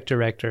Star Trek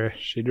director.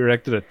 She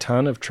directed a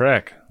ton of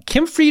Trek.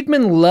 Kim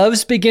Friedman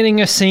loves beginning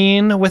a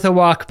scene with a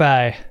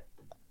walk-by.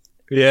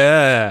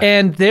 Yeah.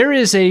 And there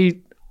is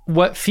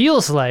what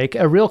feels like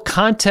a real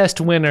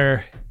contest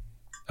winner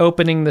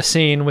opening the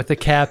scene with the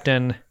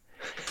captain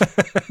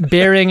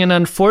bearing an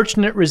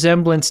unfortunate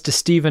resemblance to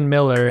Stephen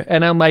Miller.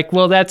 And I'm like,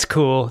 well, that's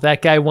cool.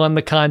 That guy won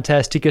the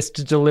contest. He gets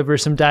to deliver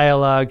some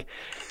dialogue.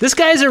 This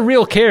guy's a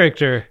real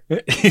character.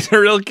 He's a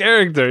real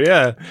character,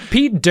 yeah.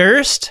 Pete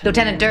Durst.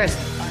 Lieutenant Durst.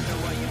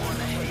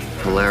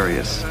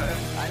 Hilarious.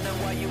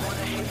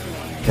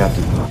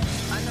 Captain.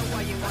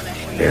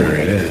 There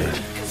it is.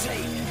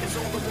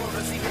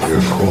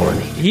 You're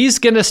corny. He's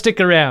going to stick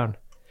around.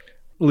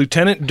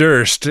 Lieutenant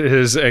Durst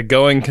is a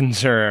going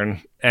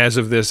concern as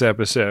of this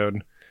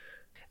episode.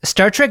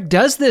 Star Trek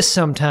does this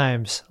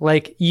sometimes.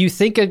 Like, you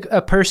think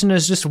a person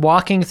is just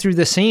walking through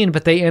the scene,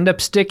 but they end up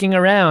sticking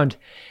around.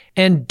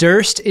 And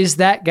Durst is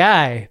that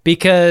guy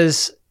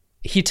because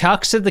he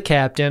talks to the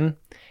captain,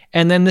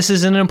 and then this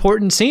is an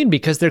important scene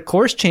because their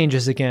course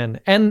changes again.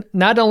 And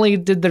not only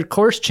did their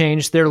course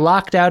change, they're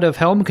locked out of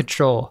helm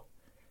control.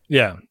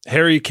 Yeah.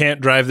 Harry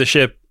can't drive the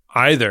ship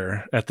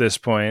either at this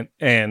point,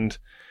 and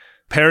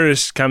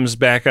Paris comes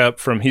back up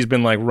from, he's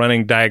been like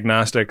running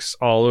diagnostics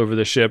all over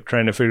the ship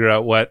trying to figure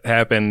out what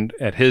happened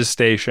at his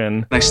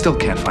station. I still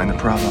can't find the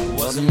problem.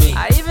 Wasn't me.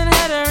 I even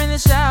had her in the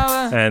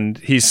shower. And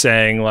he's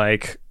saying,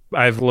 like,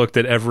 I've looked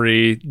at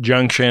every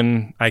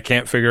junction. I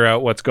can't figure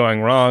out what's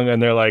going wrong.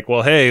 And they're like,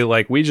 well, hey,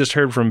 like, we just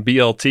heard from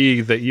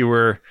BLT that you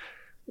were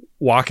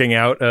walking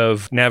out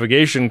of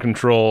navigation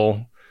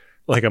control.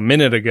 like a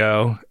minute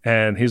ago.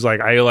 And he's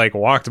like, I like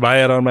walked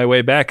by it on my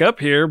way back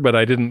up here, but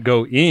I didn't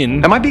go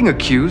in. Am I being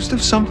accused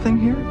of something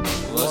here?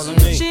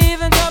 She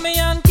even caught me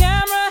on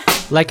camera.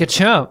 Like a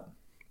chump.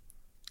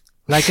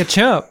 Like a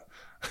chump.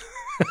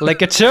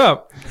 Like a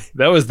chump.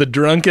 That was the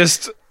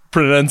drunkest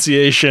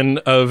pronunciation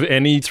of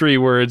any 3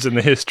 words in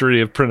the history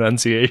of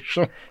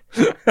pronunciation.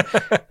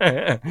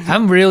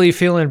 I'm really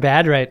feeling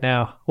bad right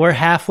now. We're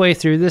halfway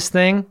through this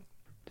thing.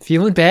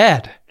 Feeling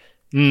bad.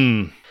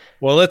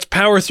 Well, let's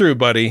power through,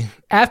 buddy.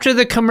 After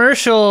the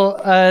commercial,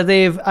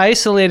 they've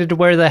isolated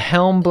where the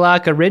helm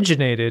block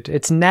originated.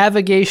 It's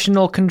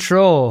navigational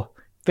control.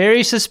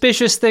 Very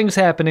suspicious things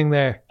happening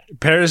there.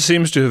 Paris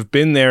seems to have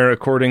been there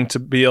according to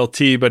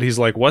BLT, but he's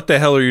like, what the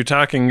hell are you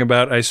talking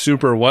about? I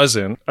super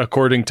wasn't,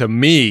 according to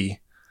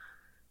me.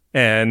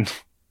 And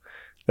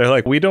they're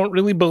like, we don't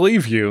really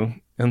believe you.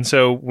 And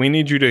so we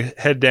need you to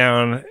head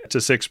down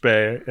to 6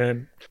 Bay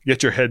and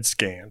get your head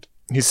scanned.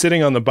 He's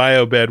sitting on the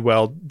bio bed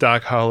while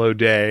Doc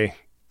Holliday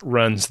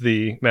runs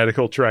the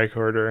medical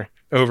tricorder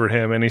over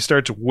him, and he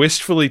starts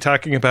wistfully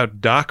talking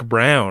about Doc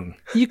Brown.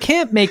 You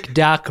can't make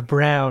Doc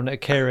Brown a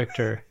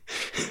character.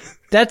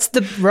 That's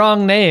the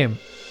wrong name.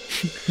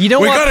 You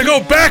don't. We gotta go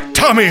back,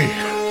 Tommy.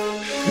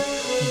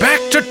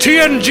 Back to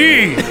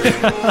TNG.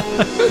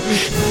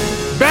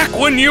 Back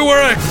when you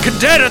were a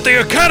cadet at the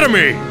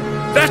academy.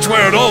 That's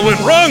where it all went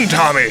wrong,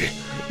 Tommy.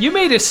 You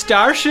made a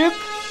starship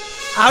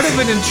out of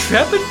an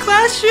Intrepid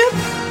class ship?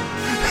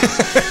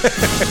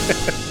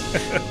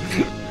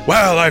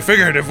 Well, I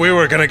figured if we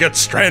were gonna get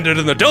stranded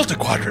in the Delta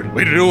Quadrant,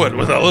 we'd do it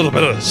with a little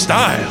bit of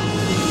style.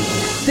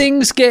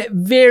 Things get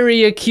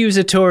very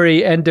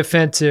accusatory and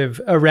defensive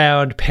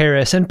around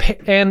Paris.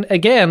 And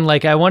again,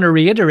 like I want to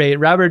reiterate,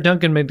 Robert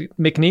Duncan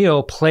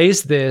McNeil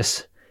plays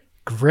this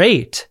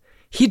great.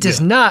 He does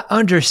not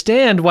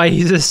understand why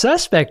he's a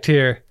suspect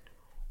here.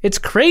 It's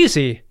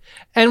crazy.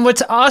 And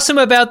what's awesome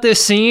about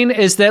this scene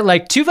is that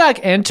like Tuvok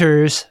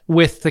enters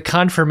with the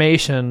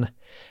confirmation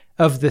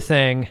of the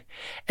thing.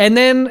 And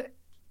then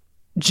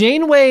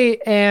Janeway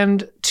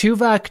and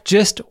Tuvok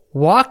just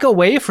walk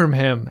away from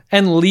him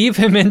and leave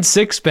him in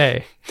 6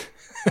 Bay.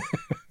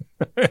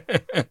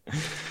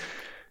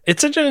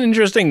 It's such an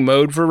interesting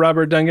mode for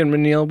Robert Duncan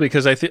McNeil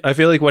because I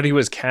feel like what he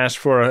was cast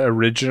for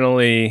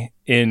originally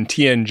in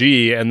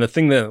TNG, and the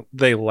thing that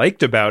they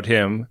liked about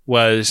him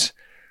was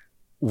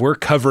we're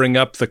covering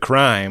up the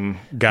crime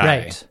guy.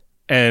 Right.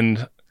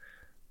 And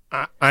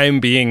I'm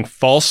being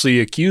falsely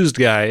accused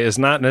guy is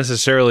not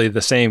necessarily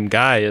the same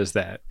guy as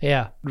that.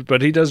 Yeah.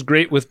 But he does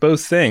great with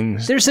both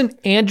things. There's an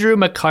Andrew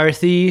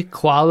McCarthy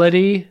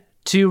quality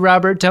to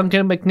Robert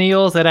Duncan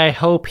McNeil that I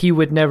hope he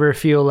would never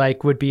feel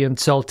like would be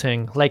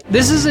insulting. Like,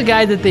 this is a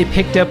guy that they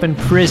picked up in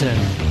prison,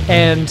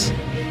 and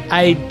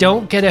I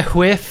don't get a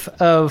whiff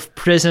of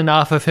prison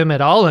off of him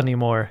at all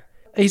anymore.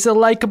 He's a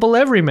likable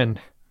everyman.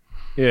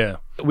 Yeah.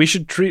 We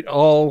should treat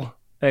all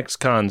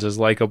ex-cons as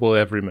likable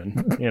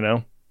everymen, you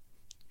know?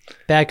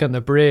 Back on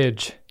the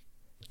bridge,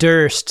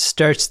 Durst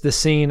starts the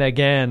scene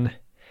again,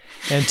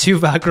 and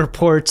Tuvok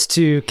reports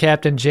to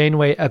Captain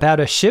Janeway about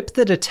a ship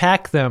that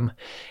attacked them.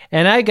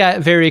 And I got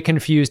very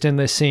confused in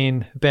this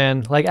scene,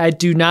 Ben. Like, I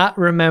do not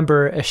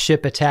remember a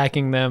ship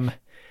attacking them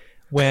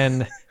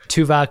when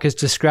Tuvok is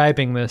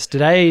describing this.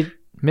 Did I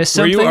miss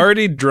something? Were you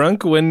already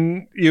drunk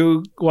when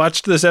you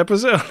watched this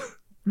episode?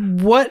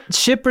 What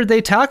ship are they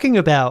talking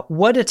about?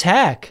 What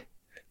attack?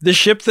 The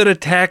ship that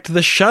attacked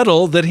the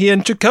shuttle that he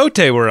and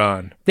Chakotay were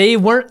on. They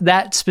weren't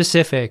that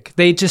specific.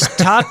 They just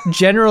talked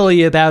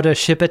generally about a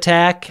ship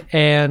attack,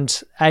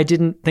 and I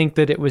didn't think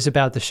that it was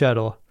about the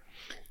shuttle.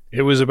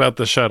 It was about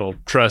the shuttle,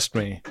 trust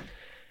me.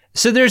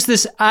 So there's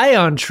this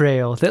ion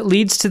trail that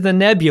leads to the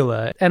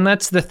nebula, and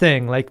that's the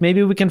thing. Like,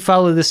 maybe we can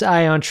follow this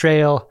ion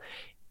trail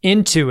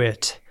into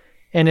it,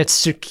 and it's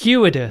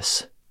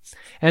circuitous.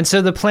 And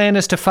so the plan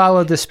is to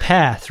follow this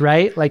path,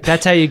 right? Like,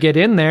 that's how you get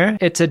in there.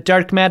 It's a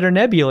dark matter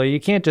nebula. You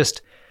can't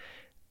just...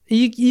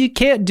 You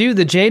can't do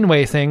the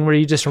Janeway thing where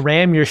you just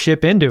ram your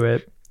ship into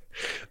it.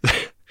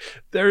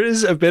 There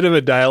is a bit of a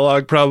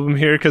dialogue problem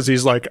here because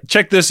he's like,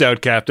 check this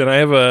out, Captain. I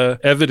have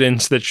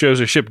evidence that shows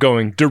a ship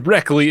going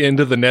directly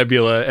into the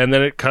nebula. And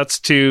then it cuts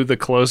to the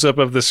close-up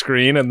of the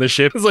screen and the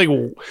ship is like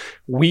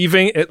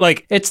weaving it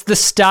like... It's the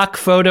stock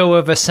photo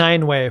of a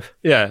sine wave.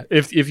 Yeah.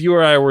 If you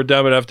or I were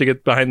dumb enough to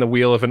get behind the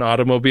wheel of an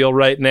automobile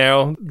right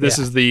now, this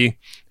is the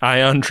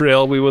ion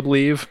trail we would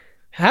leave.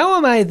 How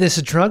am I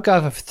this drunk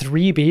off of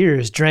 3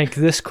 beers drank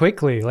this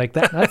quickly? Like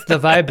that's the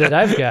vibe that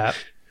I've got.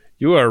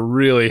 You are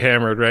really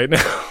hammered right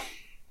now.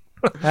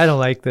 I don't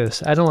like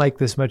this. I don't like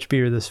this much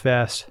beer this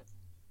fast.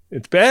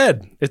 It's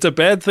bad. It's a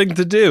bad thing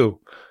to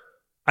do.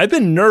 I've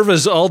been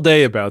nervous all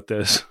day about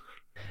this.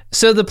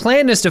 So the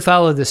plan is to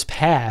follow this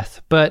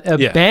path, but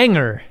a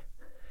banger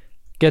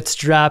gets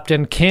dropped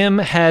and Kim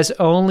has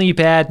only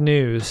bad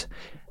news.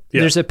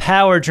 Yeah. There's a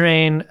power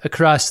drain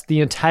across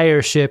the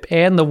entire ship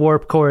and the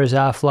warp core is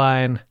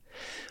offline.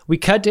 We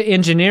cut to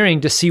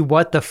engineering to see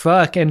what the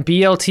fuck, and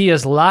BLT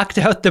has locked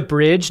out the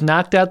bridge,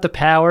 knocked out the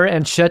power,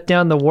 and shut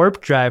down the warp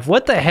drive.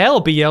 What the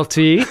hell,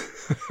 BLT?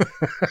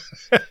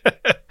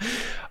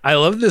 I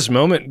love this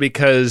moment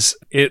because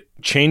it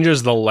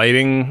changes the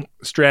lighting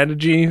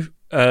strategy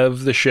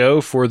of the show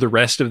for the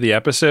rest of the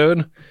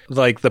episode.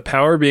 Like the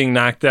power being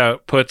knocked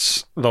out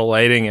puts the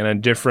lighting in a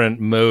different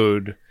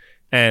mode,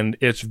 and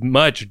it's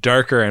much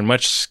darker and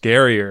much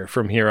scarier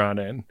from here on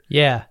in.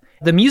 Yeah.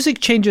 The music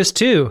changes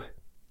too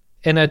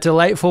in a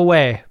delightful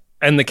way.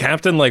 And the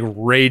captain like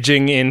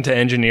raging into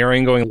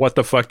engineering going, what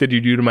the fuck did you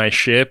do to my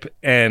ship?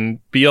 And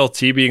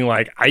BLT being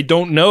like, I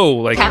don't know.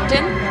 Like,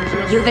 Captain,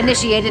 you've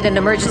initiated an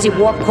emergency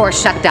warp core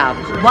shutdown.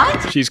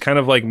 What? She's kind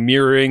of like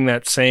mirroring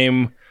that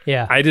same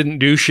I didn't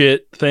do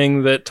shit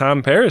thing that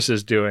Tom Paris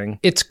is doing.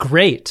 It's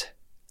great.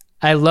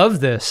 I love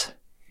this.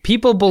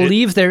 People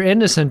believe they're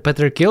innocent, but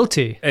they're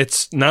guilty.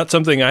 It's not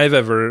something I've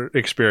ever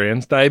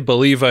experienced. I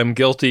believe I'm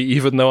guilty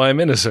even though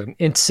I'm innocent.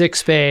 In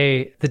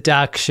Sickbay, the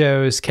doc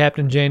shows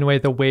Captain Janeway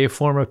the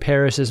waveform of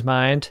Paris's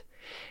mind.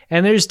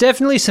 And there's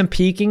definitely some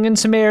peaking in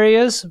some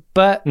areas,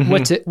 but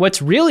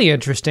what's really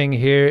interesting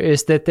here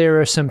is that there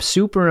are some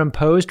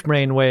superimposed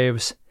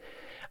brainwaves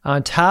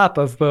on top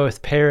of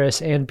both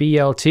Paris and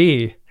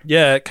BLT.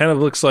 Yeah, it kind of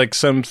looks like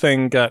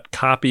something got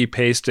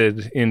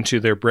copy-pasted into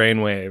their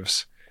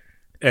brainwaves.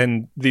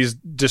 And these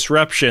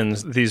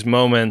disruptions, these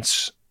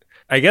moments,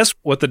 I guess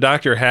what the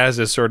Doctor has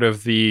is sort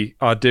of the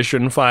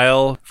audition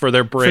file for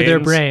their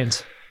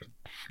brains.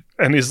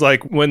 And he's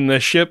like, when the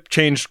ship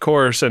changed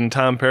course and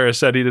Tom Paris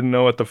said he didn't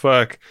know what the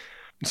fuck,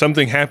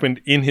 something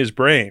happened in his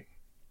brain.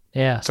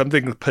 Yeah.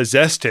 Something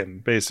possessed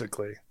him,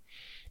 basically.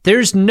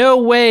 There's no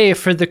way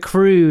for the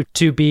crew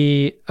to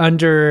be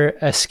under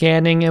a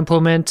scanning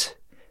implement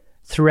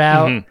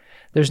throughout.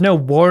 There's no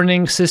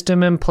warning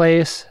system in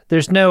place.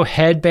 There's no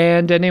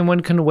headband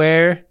anyone can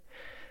wear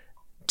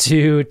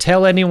to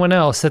tell anyone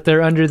else that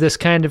they're under this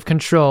kind of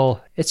control.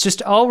 It's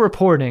just all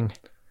reporting.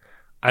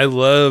 I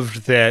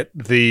loved that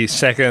the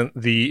second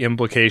the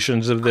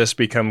implications of this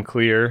become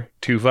clear,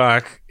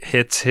 Tuvok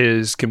hits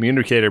his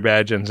communicator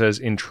badge and says,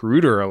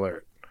 "Intruder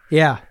alert."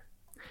 Yeah.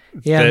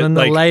 Yeah, and then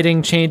the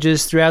lighting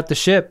changes throughout the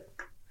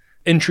ship.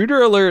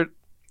 Intruder alert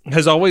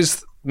has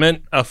always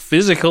meant a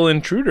physical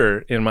intruder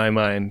in my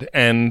mind,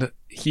 and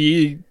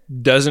he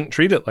doesn't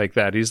treat it like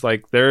that. He's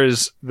like,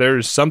 there's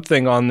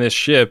something on this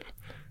ship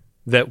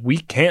that we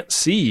can't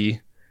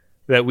see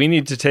that we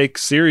need to take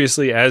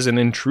seriously as an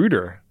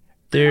intruder.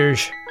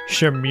 There's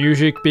some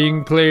music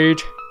being played,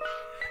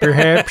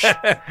 perhaps,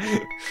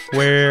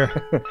 where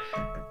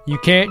you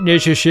can't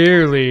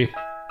necessarily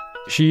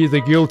see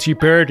the guilty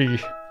party,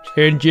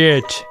 and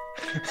yet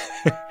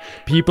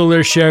people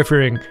are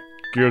suffering.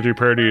 Guilty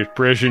party is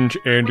present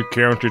and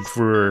accounted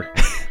for.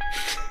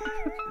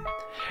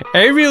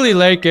 I really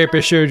like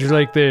episodes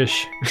like this,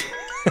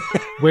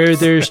 where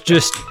there's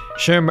just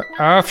some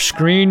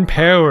off-screen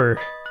power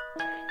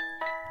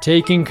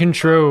taking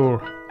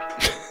control.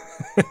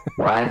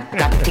 Well, I've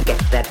got to get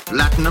that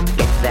platinum,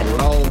 get that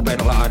lobe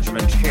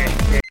enlargement.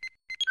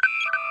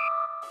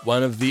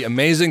 One of the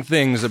amazing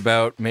things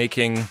about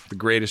making The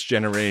Greatest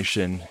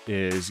Generation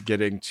is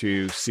getting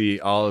to see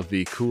all of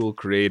the cool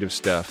creative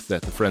stuff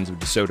that the Friends of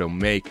DeSoto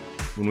make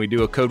when we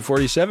do a Code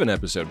 47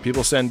 episode.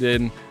 People send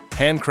in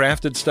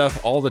handcrafted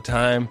stuff all the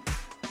time,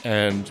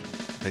 and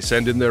they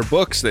send in their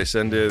books, they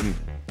send in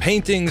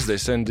paintings, they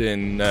send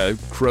in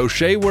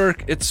crochet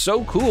work. It's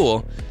so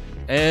cool.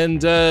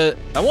 And I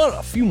want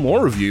a few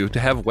more of you to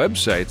have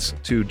websites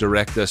to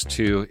direct us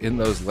to in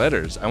those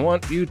letters. I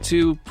want you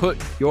to put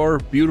your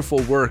beautiful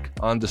work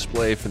on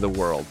display for the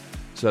world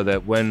so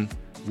that when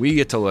we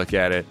get to look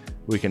at it,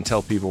 we can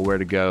tell people where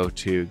to go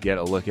to get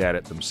a look at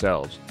it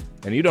themselves.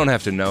 And you don't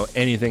have to know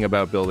anything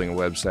about building a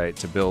website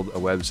to build a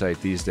website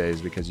these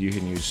days, because you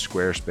can use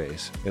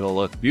Squarespace. It'll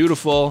look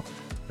beautiful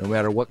no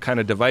matter what kind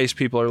of device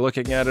people are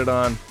looking at it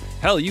on.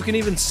 Hell, you can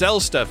even sell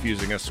stuff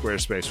using a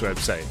Squarespace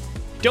website.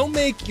 Don't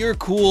make your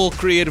cool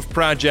creative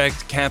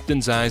project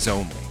Captain's Eyes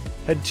only.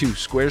 Head to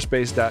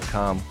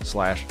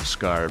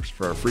squarespace.com/scarves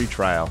for a free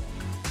trial.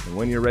 And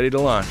when you're ready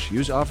to launch,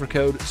 use offer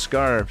code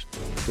SCARVES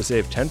to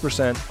save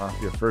 10% off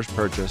your first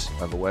purchase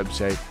of a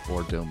website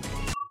or domain.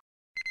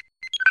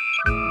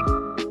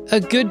 A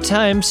good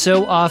time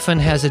so often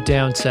has a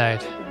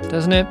downside,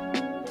 doesn't it?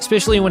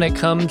 Especially when it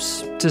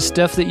comes to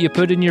stuff that you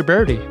put in your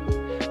birdie.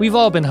 We've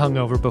all been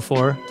hungover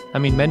before. I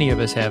mean, many of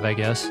us have, I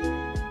guess.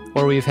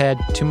 Or we've had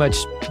too much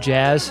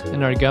jazz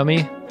in our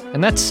gummy.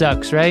 And that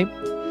sucks, right?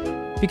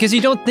 Because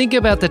you don't think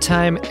about the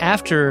time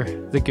after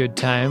the good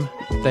time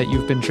that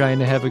you've been trying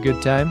to have a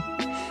good time.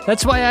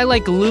 That's why I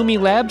like Lumi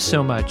Labs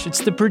so much.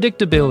 It's the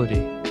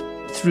predictability.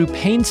 Through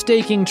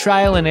painstaking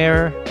trial and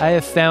error, I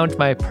have found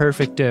my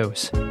perfect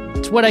dose.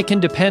 It's what I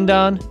can depend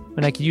on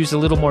when I could use a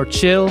little more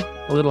chill,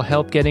 a little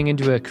help getting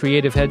into a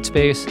creative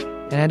headspace,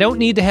 and I don't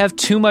need to have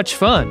too much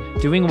fun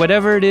doing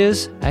whatever it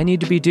is I need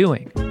to be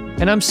doing.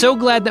 And I'm so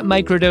glad that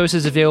Microdose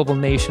is available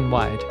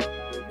nationwide.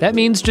 That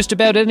means just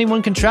about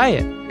anyone can try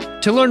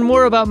it. To learn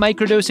more about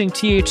microdosing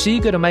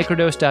THC, go to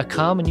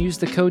microdose.com and use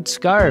the code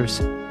SCARVES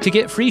to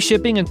get free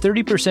shipping and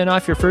 30%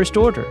 off your first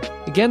order.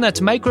 Again,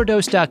 that's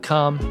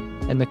microdose.com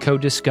and the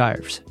code is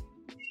SCARVES.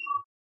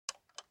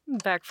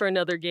 Back for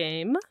another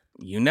game.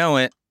 You know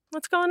it.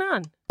 What's going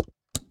on?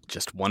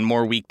 Just one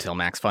more week till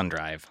Max Fun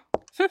Drive.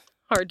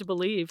 Hard to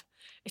believe.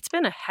 It's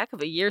been a heck of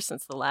a year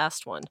since the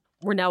last one.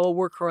 We're now a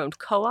worker-owned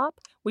co-op.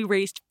 We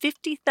raised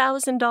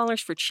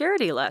 $50,000 for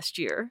charity last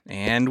year.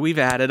 And we've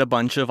added a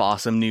bunch of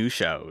awesome new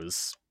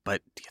shows.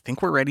 But do you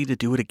think we're ready to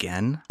do it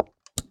again?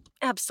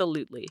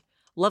 Absolutely.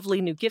 Lovely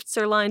new gifts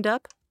are lined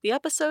up. The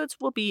episodes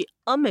will be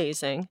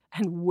amazing.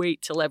 And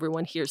wait till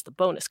everyone hears the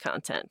bonus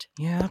content.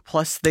 Yeah,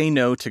 plus they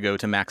know to go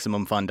to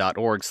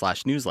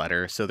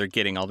MaximumFun.org/newsletter, so they're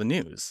getting all the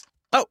news.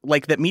 Oh,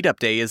 like that meetup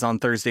day is on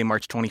Thursday,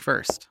 March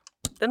 21st.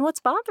 Then what's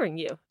bothering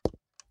you?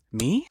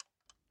 Me?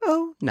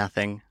 Oh,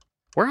 nothing.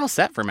 We're all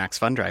set for Max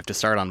Fun Drive to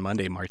start on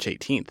Monday, March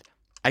 18th.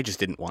 I just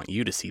didn't want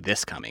you to see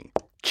this coming.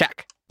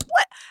 Check.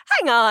 What?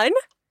 Hang on.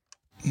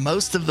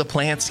 Most of the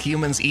plants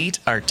humans eat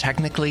are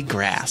technically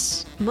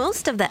grass.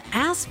 Most of the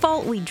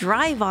asphalt we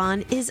drive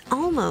on is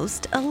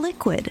almost a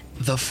liquid.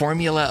 The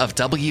formula of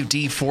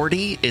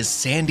WD-40 is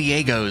San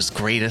Diego's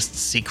greatest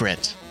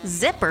secret.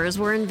 Zippers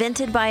were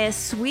invented by a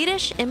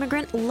Swedish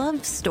immigrant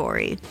love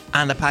story.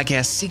 On the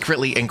podcast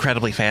Secretly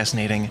Incredibly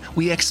Fascinating,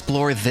 we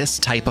explore this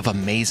type of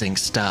amazing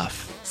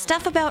stuff.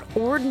 Stuff about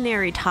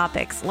ordinary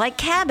topics like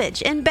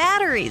cabbage and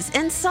batteries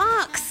and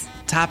socks.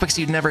 Topics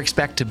you'd never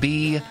expect to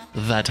be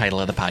the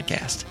title of the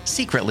podcast.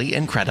 Secretly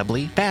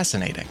Incredibly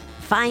Fascinating.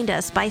 Find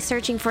us by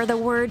searching for the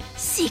word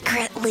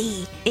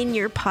secretly in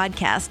your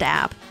podcast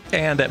app.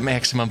 And at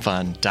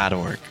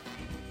MaximumFun.org.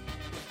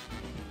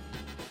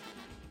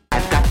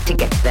 I've got to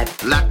get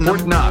that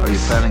Latin not. Are you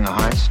planning a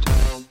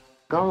heist?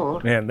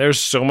 gold. Man, there's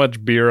so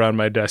much beer on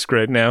my desk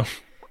right now.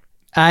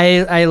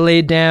 I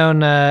laid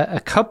down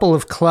a couple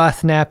of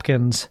cloth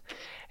napkins,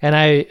 and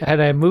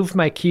I moved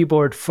my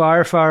keyboard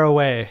far, far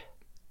away.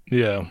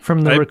 Yeah,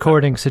 from the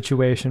recording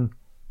situation.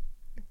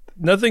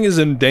 Nothing is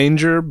in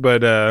danger,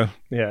 but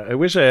yeah, I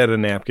wish I had a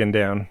napkin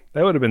down.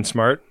 That would have been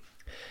smart.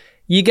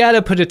 You got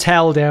to put a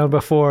towel down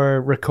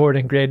before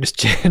recording Greatest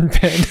Gen,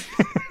 Ben.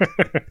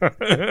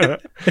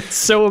 It's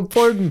so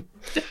important.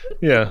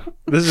 Yeah,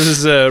 this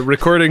is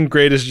recording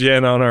Greatest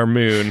Gen on our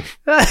moon.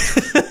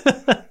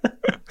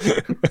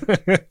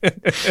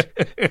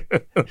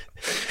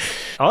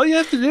 All you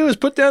have to do is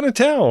put down a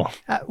towel.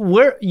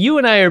 You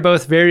and I are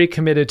both very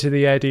committed to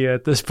the idea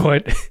at this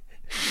point.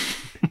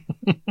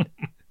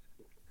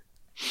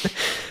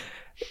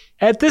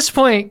 At this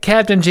point,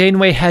 Captain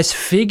Janeway has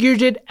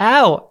figured it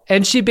out,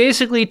 and she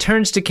basically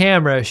turns to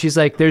camera. She's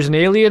like, there's an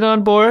alien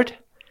on board.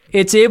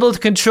 It's able to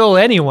control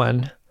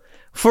anyone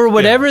for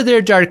whatever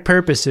their dark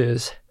purpose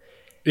is.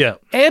 Yeah.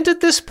 And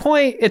at this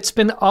point, it's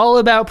been all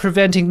about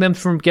preventing them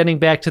from getting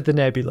back to the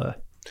nebula.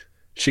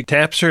 She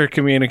taps her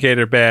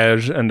communicator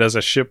badge and does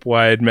a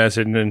ship-wide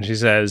message, and she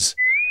says,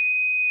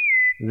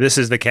 "This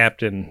is the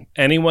captain.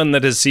 Anyone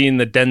that has seen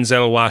the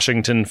Denzel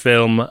Washington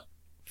film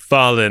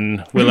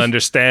Fallen will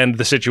understand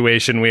the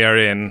situation we are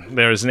in.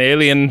 There is an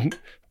alien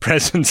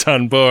presence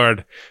on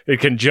board. It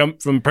can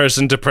jump from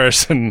person to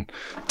person.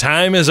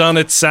 Time is on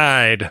its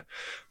side."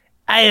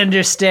 I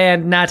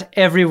understand not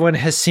everyone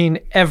has seen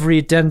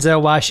every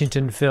Denzel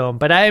Washington film,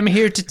 but I am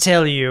here to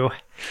tell you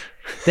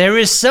there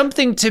is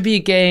something to be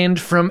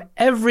gained from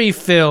every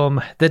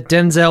film that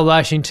Denzel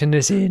Washington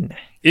is in.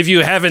 If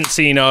you haven't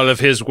seen all of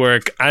his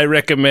work, I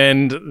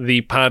recommend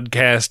the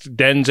podcast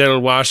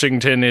Denzel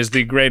Washington is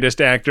the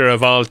Greatest Actor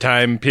of All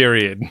Time,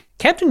 period.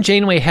 Captain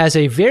Janeway has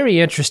a very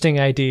interesting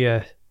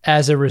idea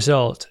as a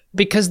result.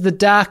 Because the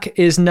doc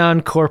is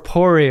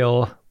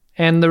non-corporeal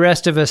and the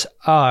rest of us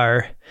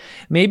are,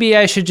 maybe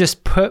I should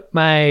just put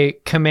my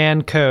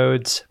command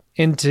codes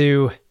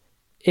into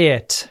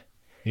it.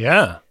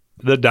 Yeah.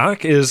 The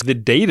doc is the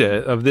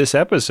data of this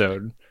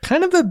episode.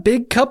 Kind of a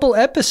big couple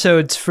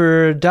episodes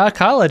for Doc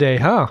Holliday,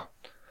 huh?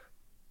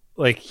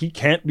 Like, he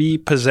can't be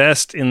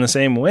possessed in the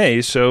same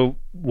way, so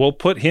we'll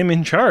put him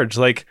in charge.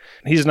 Like,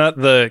 he's not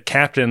the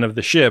captain of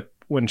the ship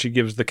when she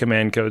gives the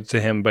command codes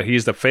to him, but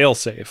he's the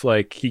failsafe.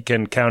 Like, he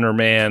can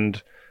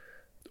countermand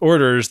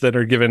orders that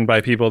are given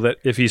by people that,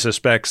 if he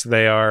suspects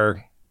they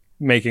are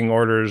making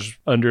orders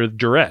under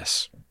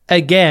duress.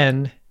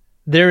 Again,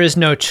 there is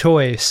no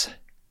choice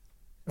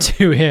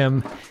to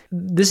him.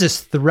 This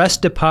is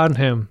thrust upon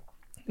him.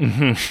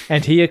 Mm-hmm.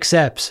 And he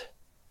accepts.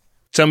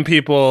 Some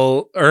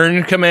people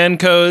earn command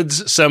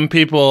codes, some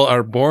people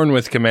are born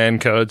with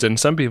command codes, and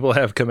some people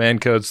have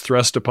command codes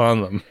thrust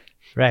upon them.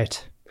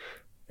 Right.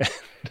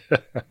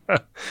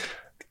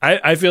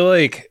 I feel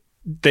like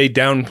they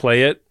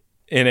downplay it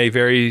in a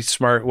very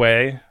smart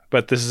way,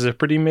 but this is a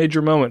pretty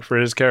major moment for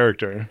his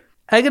character.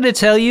 I gotta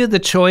tell you, the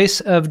choice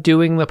of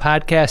doing the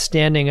podcast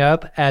standing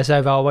up, as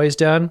I've always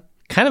done,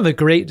 kind of a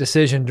great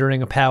decision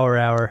during a power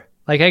hour.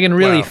 Like, I can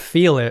really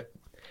feel it.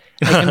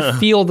 I can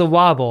feel the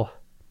wobble.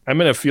 I'm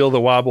going to feel the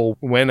wobble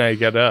when I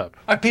get up.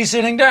 I pee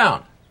sitting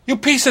down. You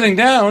pee sitting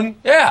down?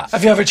 Yeah.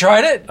 Have you ever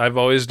tried it? I've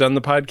always done the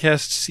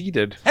podcast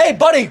seated. Hey,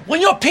 buddy, when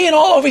you're peeing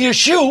all over your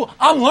shoe,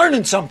 I'm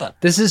learning something.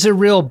 This is a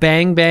real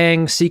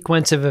bang-bang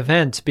sequence of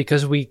events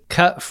because we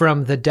cut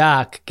from the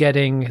doc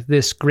getting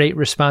this great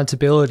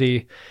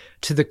responsibility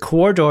to the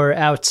corridor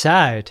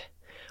outside,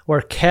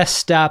 where Kes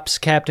stops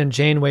Captain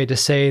Janeway to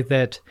say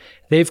that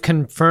they've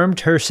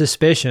confirmed her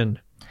suspicion.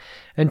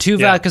 And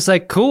Tuvok is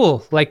like,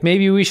 cool, like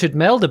maybe we should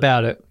meld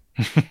about it.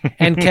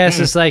 And Kes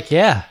is like,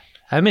 yeah,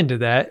 I'm into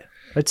that.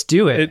 Let's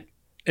do it.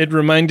 It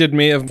reminded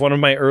me of one of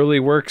my early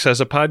works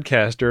as a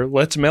podcaster.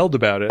 Let's meld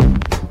about it.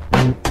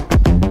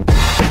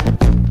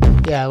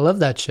 Yeah, I love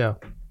that show.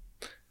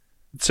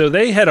 So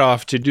they head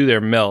off to do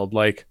their meld.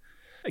 Like,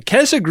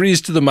 Kes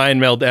agrees to the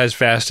mind meld as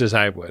fast as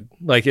I would.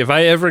 Like, if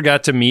I ever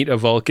got to meet a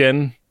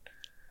Vulcan,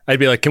 I'd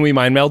be like, can we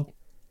mind meld?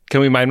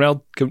 Can we mind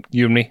meld?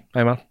 You and me,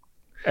 mind meld?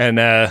 And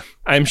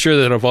I'm sure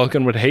that a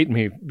Vulcan would hate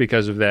me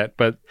because of that.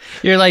 But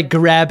you're like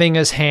grabbing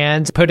his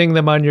hands, putting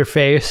them on your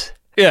face.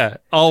 Yeah,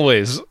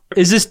 always.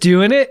 Is this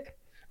doing it?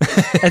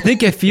 I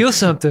think I feel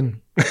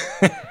something.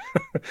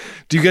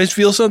 Do you guys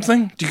feel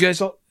something? Do you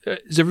guys all,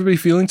 is everybody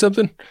feeling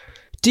something?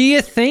 Do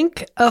you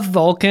think a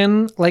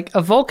Vulcan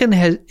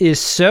is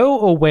so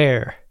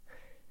aware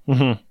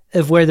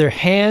of where their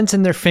hands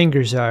and their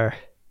fingers are?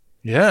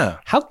 Yeah.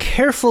 How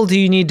careful do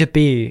you need to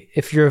be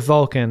if you're a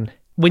Vulcan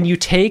when you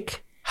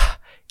take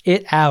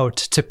it out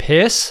to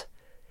piss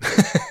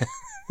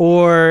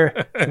or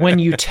when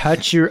you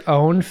touch your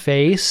own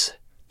face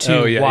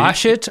to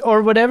wash it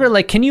or whatever?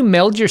 Like, can you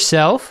meld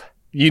yourself?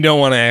 You don't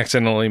want to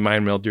accidentally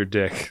mind meld your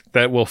dick.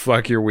 That will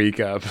fuck your week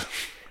up.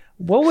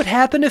 What would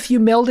happen if you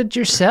melded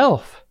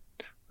yourself?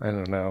 I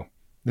don't know.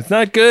 It's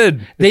not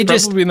good.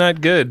 It's probably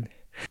not good.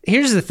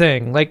 Here's the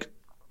thing. Like,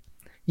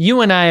 you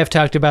and I have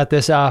talked about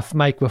this off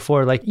mic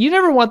before. Like, you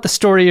never want the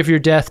story of your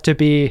death to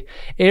be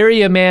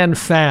area man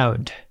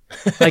found.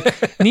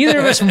 Like, neither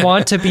of us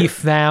want to be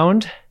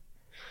found.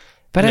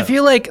 But no. I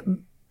feel like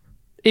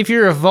if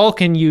you're a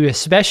Vulcan, you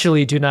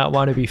especially do not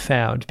want to be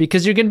found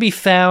because you're going to be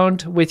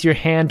found with your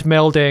hand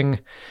melding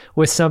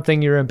with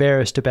something you're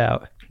embarrassed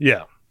about.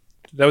 Yeah,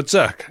 that would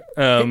suck.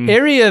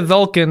 Area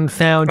Vulcan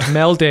found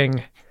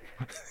melding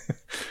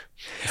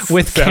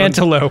with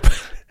cantaloupe.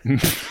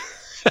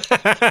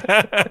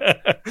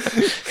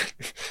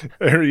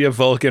 Area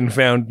Vulcan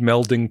found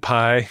melding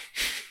pie.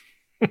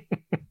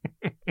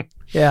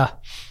 Yeah.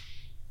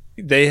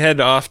 They head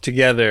off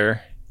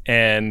together,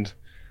 and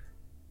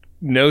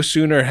no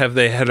sooner have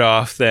they head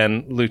off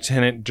than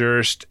Lieutenant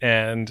Durst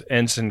and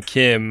Ensign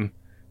Kim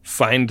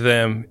find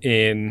them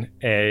in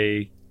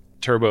a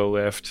turbo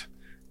lift,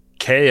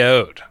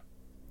 KO'd.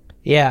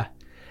 Yeah.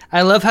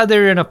 I love how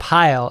they're in a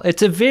pile.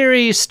 It's a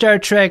very Star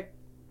Trek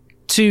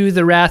to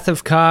the Wrath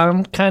of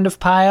Khan kind of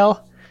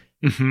pile,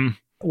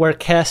 where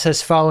Kes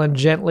has fallen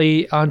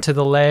gently onto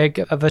the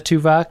leg of a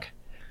Tuvok.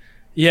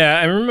 Yeah,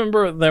 I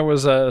remember there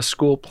was a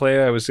school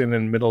play I was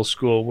in middle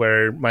school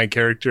where my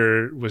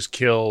character was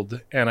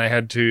killed, and I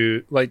had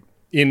to, like,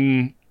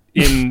 in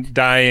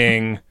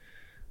dying,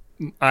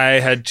 I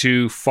had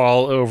to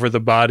fall over the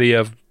body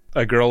of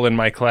a girl in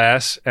my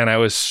class, and I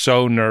was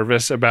so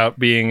nervous about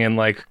being in,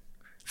 like,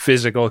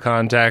 physical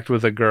contact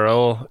with a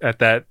girl at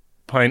that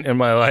point in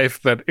my life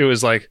that it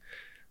was like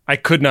I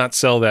could not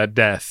sell that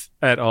death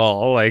at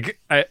all. Like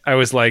I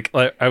was like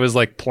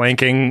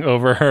planking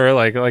over her,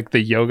 like the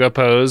yoga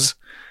pose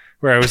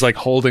where I was like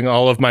holding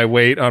all of my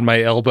weight on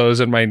my elbows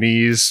and my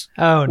knees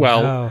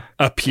while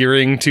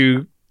appearing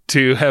to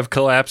have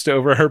collapsed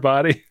over her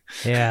body.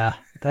 Yeah,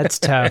 that's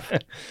tough.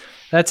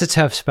 That's a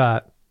tough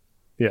spot.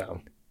 Yeah.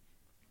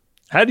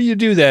 How do you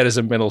do that as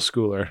a middle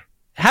schooler?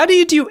 How do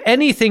you do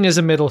anything as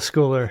a middle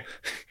schooler?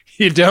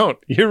 You don't.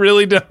 You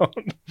really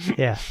don't.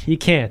 Yeah, you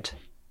can't.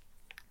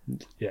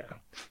 Yeah,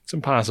 it's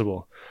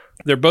impossible.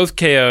 They're both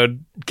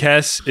KO'd.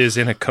 Kes is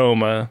in a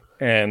coma,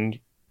 and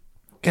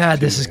God,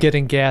 this is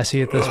getting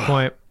gassy at this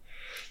point.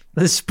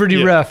 This is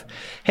pretty rough.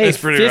 Hey,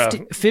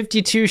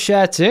 52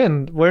 shots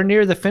in. We're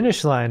near the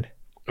finish line.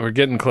 We're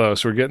getting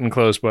close. We're getting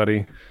close,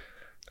 buddy.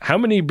 How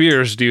many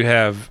beers do you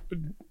have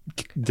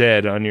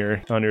dead on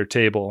your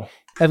table?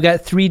 I've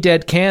got 3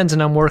 dead cans,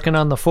 and I'm working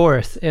on the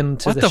 4th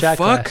into the shot glass.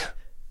 What the fuck?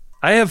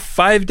 I have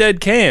 5 dead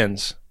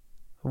cans.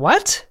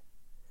 What?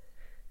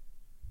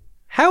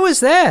 How is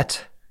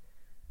that?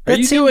 Are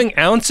you doing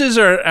ounces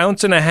or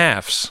ounce and a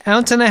halves?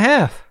 Ounce and a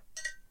half.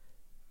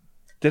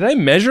 Did I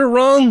measure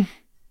wrong?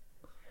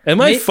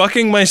 Am I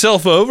fucking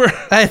myself over?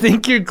 I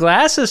think your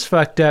glass is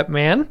fucked up,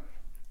 man.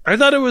 I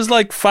thought it was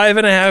like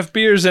 5.5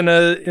 beers in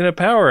a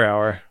power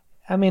hour.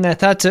 I mean,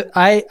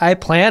 I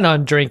plan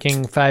on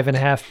drinking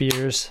 5.5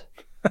 beers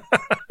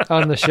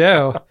on the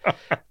show,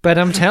 but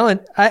I'm telling,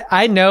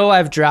 I know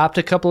I've dropped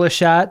a couple of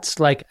shots.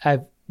 Like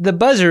the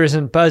buzzer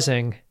isn't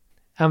buzzing.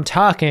 I'm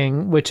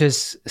talking, which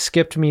has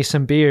skipped me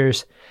some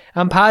beers.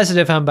 I'm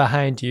positive I'm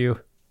behind you.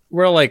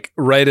 We're like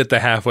right at the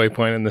halfway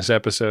point in this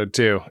episode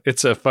too.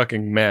 It's a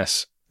fucking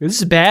mess. This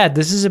is bad.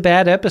 This is a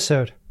bad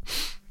episode.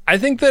 I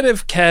think that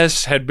if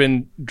Kes had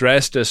been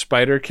dressed as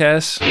Spider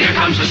Kes, here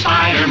comes the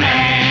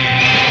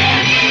Spider-Man,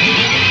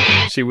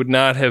 she would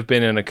not have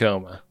been in a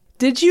coma.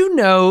 Did you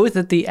know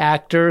that the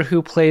actor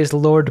who plays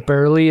Lord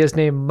Burleigh is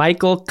named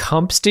Michael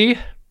Cumpsty?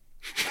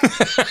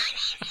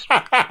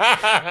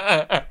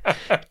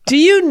 Do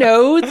you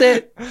know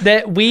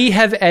that we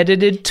have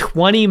edited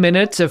 20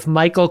 minutes of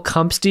Michael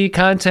Cumpsty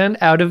content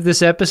out of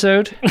this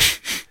episode?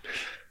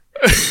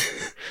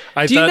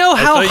 Do you know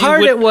how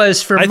hard it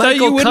was for Michael Cumpsty? I thought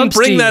you wouldn't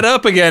bring that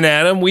up again,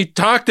 Adam. We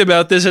talked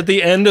about this at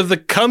the end of the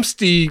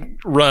Cumpsty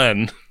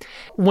run.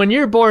 When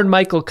you're born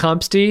Michael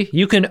Cumpsty,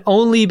 you can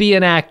only be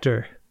an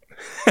actor.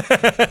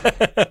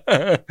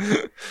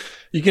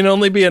 You can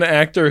only be an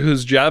actor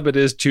whose job it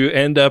is to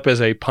end up as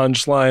a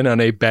punchline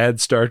on a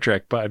bad Star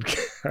Trek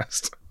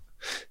podcast.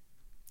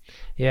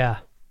 Yeah.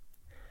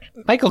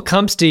 Michael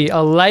Cumpsty,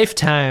 a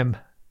lifetime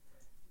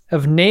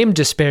of name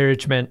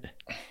disparagement.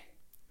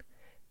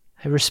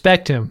 I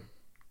respect him.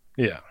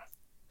 Yeah.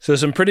 So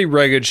some pretty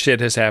rugged shit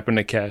has happened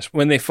to Cass.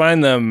 When they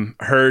find them,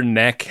 her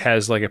neck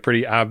has like a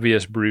pretty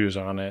obvious bruise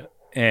on it.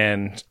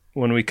 And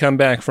when we come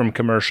back from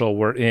commercial,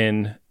 we're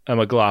in a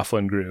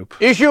McLaughlin group.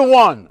 Issue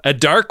 1. A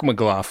dark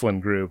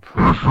McLaughlin group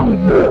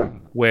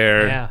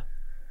where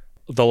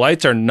the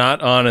lights are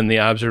not on in the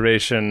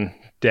observation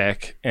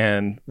deck,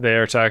 and they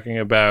are talking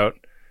about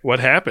what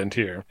happened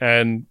here.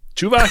 And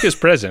Tuvok is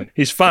present.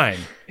 He's fine.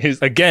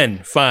 He's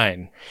again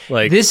fine.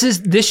 Like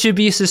this should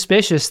be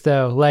suspicious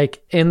though.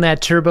 Like in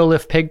that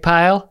turbolift pig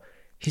pile,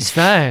 he's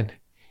fine.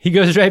 He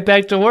goes right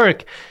back to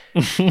work.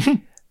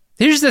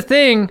 Here's the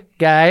thing,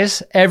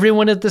 guys.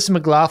 Everyone at this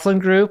McLaughlin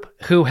group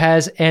who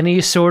has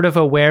any sort of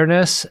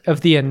awareness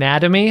of the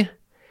anatomy,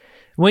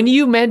 when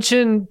you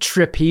mention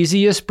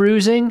trapezius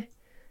bruising,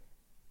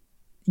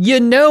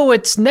 you know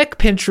it's neck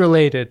pinch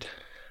related.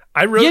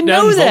 I wrote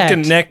down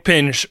Vulcan neck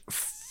pinch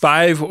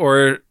 5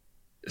 or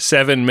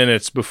 7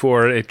 minutes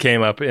before it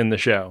came up in the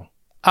show.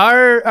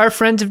 Our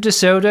friends of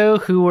DeSoto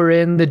who were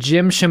in the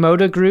Jim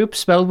Shimoda group,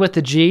 spelled with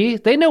a G,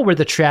 they know where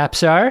the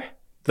traps are.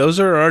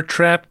 Those are our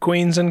trap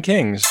queens and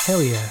kings.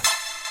 Hell yeah.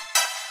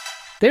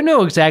 They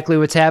know exactly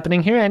what's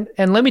happening here.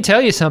 And let me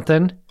tell you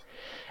something.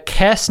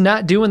 Cass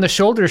not doing the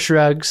shoulder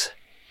shrugs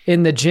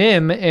in the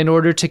gym in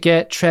order to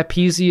get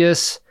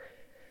trapezius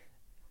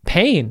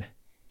pain.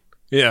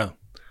 Yeah.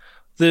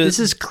 This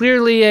is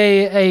clearly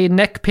a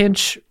neck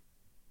pinch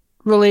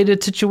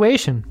related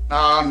situation.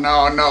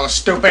 Oh, no,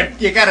 stupid.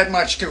 You got it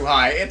much too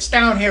high. It's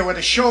down here where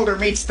the shoulder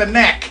meets the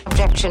neck.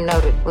 Objection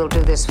noted. We'll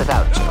do this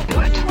without you.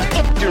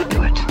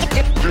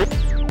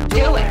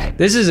 Do it.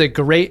 This is a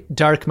great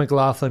Dark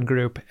McLaughlin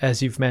group,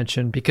 as you've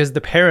mentioned, because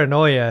the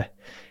paranoia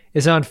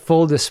is on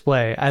full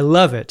display. I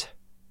love it.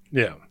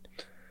 Yeah.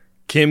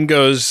 Kim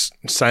goes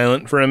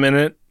silent for a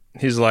minute.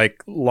 He's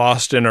like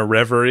lost in a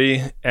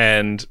reverie,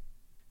 and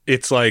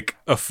it's like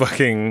a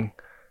fucking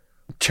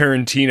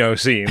Tarantino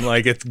scene.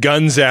 Like it's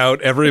guns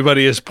out,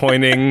 everybody is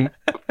pointing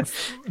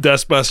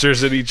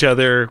dustbusters at each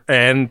other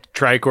and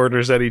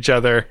tricorders at each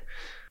other.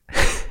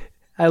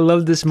 I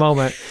love this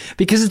moment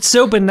because it's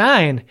so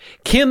benign.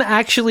 Kim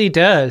actually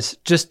does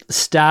just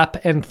stop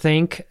and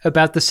think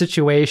about the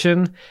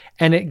situation,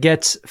 and it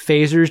gets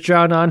phasers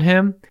drawn on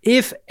him.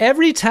 If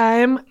every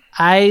time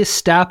I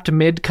stopped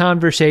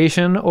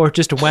mid-conversation or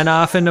just went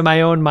off into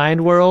my own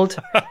mind world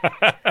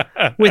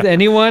with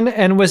anyone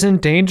and was in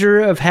danger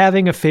of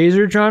having a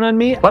phaser drawn on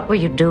me, what were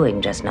you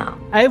doing just now?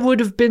 I would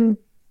have been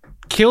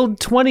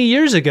killed 20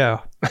 years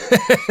ago.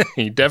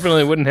 You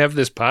definitely wouldn't have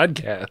this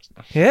podcast.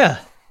 Yeah.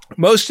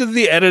 Most of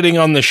the editing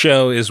on the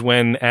show is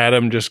when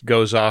Adam just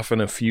goes off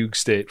in a fugue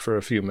state for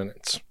a few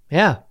minutes.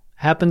 Yeah,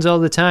 happens all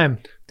the time.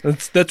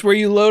 That's where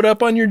you load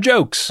up on your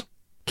jokes.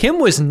 Kim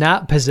was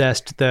not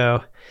possessed,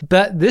 though,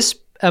 but this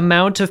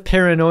amount of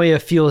paranoia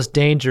feels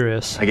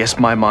dangerous. I guess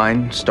my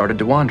mind started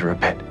to wander a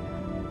bit.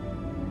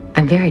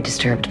 I'm very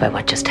disturbed by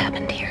what just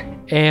happened here.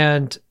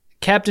 And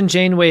Captain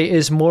Janeway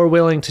is more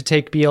willing to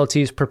take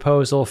BLT's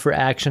proposal for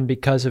action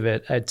because of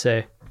it, I'd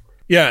say.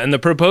 Yeah, and the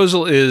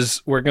proposal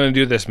is we're going to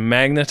do this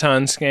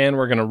magneton scan.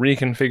 We're going to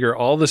reconfigure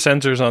all the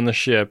sensors on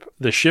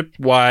the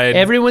ship-wide.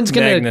 Everyone's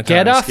going to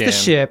get off the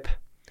ship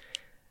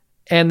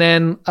and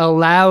then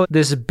allow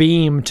this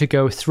beam to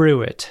go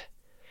through it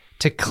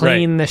to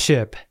clean the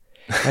ship.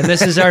 And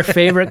this is our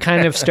favorite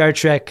kind of Star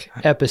Trek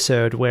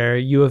episode where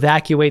you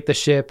evacuate the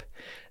ship,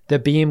 the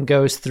beam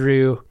goes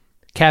through,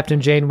 Captain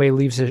Janeway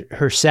leaves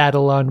her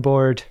saddle on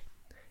board,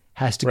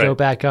 has to go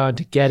back on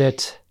to get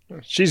it.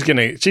 She's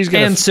gonna get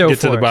to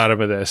the bottom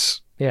of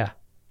this. Yeah.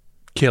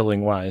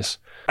 Killing wise.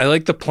 I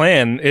like the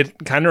plan.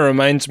 It kind of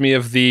reminds me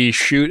of the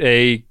shoot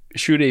a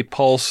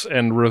pulse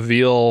and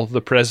reveal the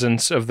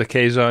presence of the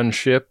Kazon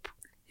ship.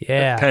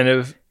 Yeah. Kind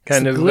of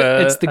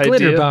it's the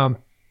glitter idea. bomb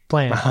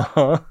plan.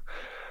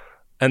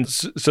 And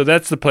so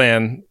that's the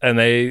plan. And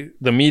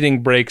the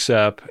meeting breaks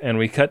up, and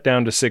we cut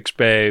down to 6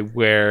 Bay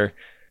where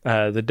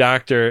the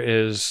doctor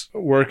is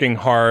working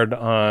hard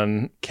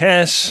on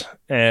Cass,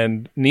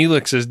 and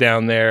Neelix is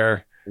down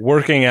there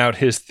working out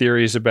his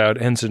theories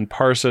about Ensign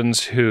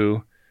Parsons,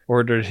 who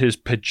ordered his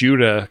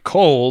Pajuda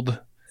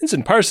cold.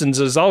 Ensign Parsons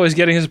is always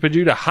getting his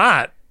Pajuda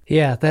hot.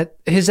 Yeah, that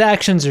his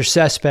actions are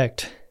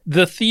suspect.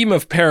 The theme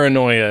of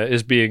paranoia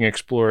is being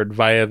explored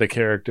via the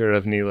character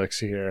of Neelix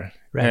here.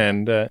 Right.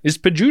 And is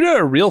Pajuda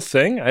a real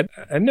thing? I'd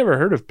never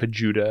heard of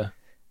Pajuda.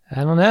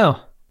 I don't know.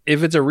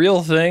 If it's a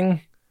real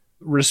thing,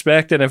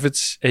 respect, and if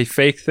it's a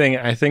fake thing,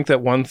 I think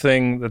that one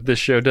thing that this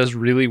show does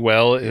really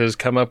well is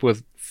come up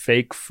with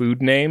fake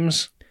food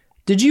names.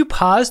 Did you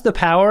pause the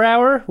Power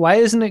Hour? Why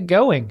isn't it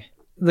going?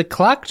 The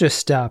clock just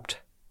stopped.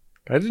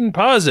 I didn't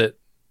pause it.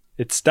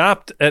 It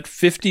stopped at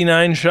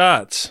 59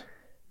 shots.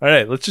 All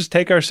right, let's just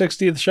take our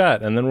 60th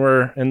shot, and then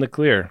we're in the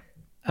clear.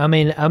 I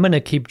mean, I'm going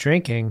to keep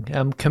drinking.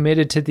 I'm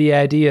committed to the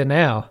idea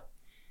now.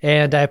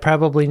 And I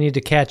probably need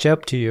to catch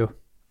up to you,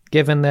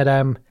 given that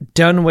I'm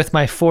done with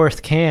my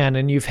 4th can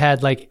and you've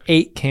had like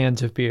 8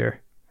 cans of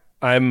beer.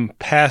 I'm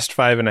past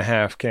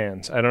 5.5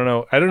 cans. I don't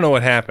know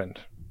what happened.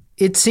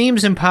 It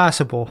seems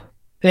impossible.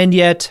 And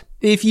yet,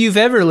 if you've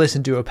ever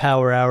listened to a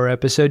Power Hour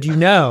episode, you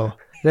know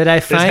that I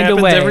find a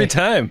way. Every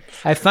time.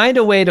 I find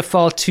a way to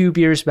fall 2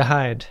 beers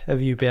behind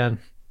of you, Ben.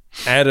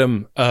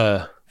 Adam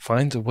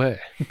finds a way.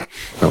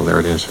 Well, there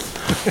it is.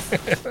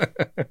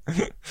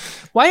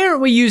 Why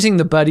aren't we using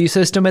the buddy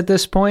system at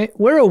this point?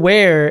 We're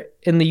aware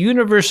in the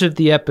universe of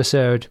the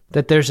episode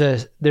that there's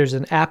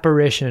an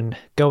apparition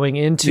going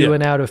into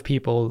and out of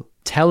people,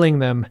 telling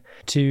them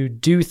to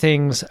do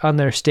things on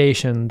their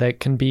station that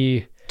can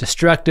be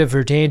destructive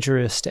or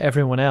dangerous to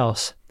everyone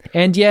else.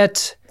 And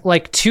yet,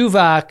 like,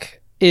 Tuvok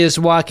is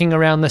walking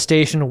around the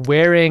station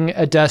wearing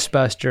a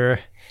dustbuster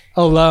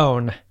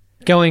alone,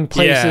 going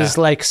places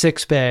like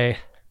Six Bay.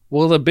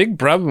 Well, the big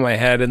problem I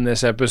had in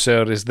this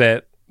episode is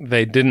that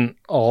they didn't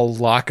all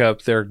lock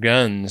up their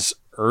guns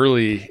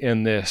early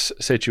in this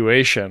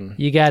situation.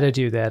 You got to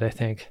do that, I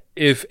think.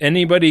 If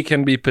anybody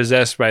can be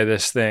possessed by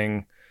this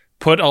thing,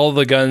 put all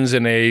the guns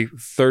in a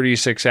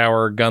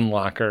 36-hour gun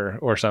locker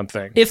or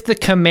something. If the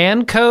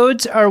command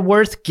codes are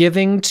worth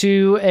giving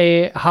to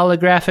a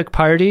holographic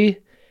party,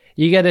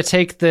 you got to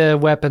take the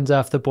weapons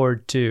off the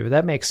board too.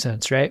 That makes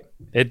sense, right?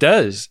 It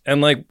does. And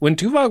like when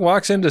Tuvok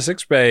walks into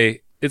Six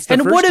Bay, it's the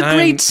first time. And what a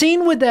great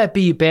scene would that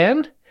be,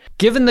 Ben?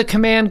 Giving the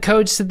command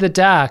codes to the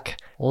doc,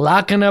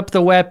 locking up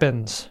the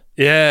weapons.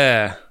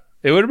 Yeah.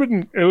 It would have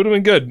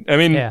been good. I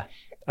mean,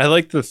 I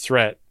like the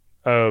threat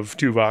of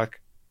Tuvok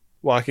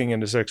walking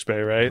into Six Bay,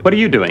 right? What are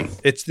you doing?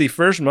 It's the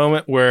first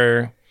moment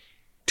where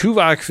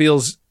Tuvok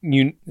feels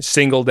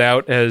singled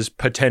out as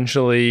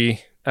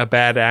potentially a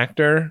bad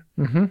actor,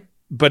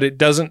 but it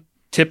doesn't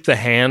tip the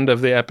hand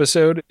of the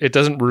episode. It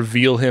doesn't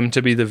reveal him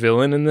to be the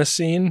villain in this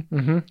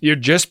scene. You're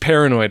just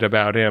paranoid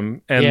about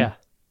him. And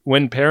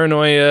when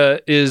paranoia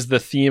is the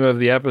theme of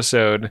the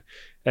episode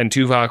and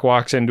Tuvok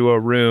walks into a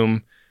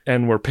room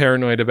and we're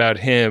paranoid about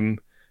him,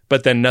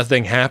 but then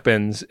nothing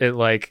happens,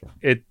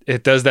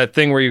 it does that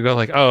thing where you go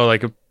like, oh,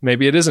 like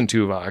maybe it isn't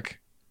Tuvok.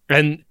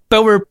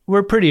 But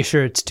we're pretty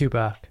sure it's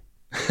Tuvok.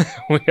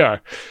 We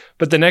are.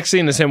 But the next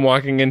scene is him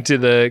walking into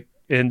the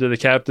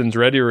captain's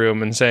ready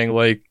room and saying,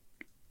 like,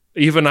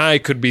 even I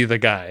could be the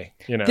guy.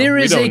 You know, there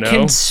is a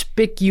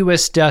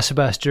conspicuous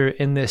dustbuster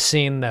in this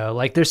scene, though.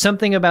 Like, there's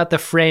something about the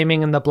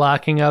framing and the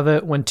blocking of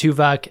it when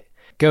Tuvok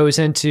goes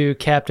into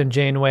Captain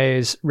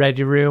Janeway's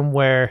ready room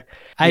where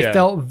I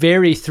felt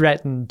very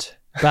threatened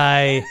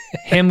by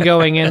him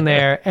going in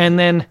there. And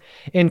then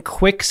in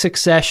quick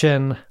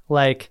succession,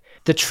 like,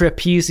 the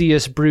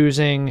trapezius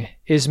bruising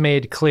is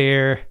made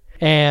clear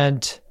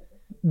and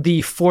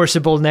the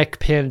forcible neck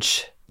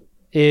pinch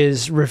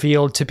is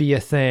revealed to be a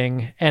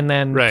thing. And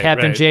then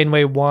Captain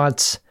Janeway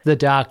wants the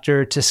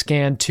doctor to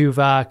scan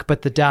Tuvok,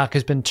 but the doc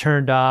has been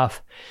turned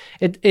off.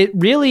 It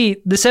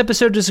really, this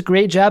episode does a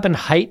great job in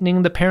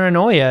heightening the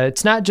paranoia.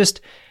 It's not just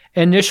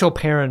initial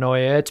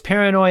paranoia, it's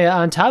paranoia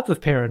on top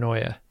of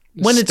paranoia.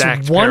 When it's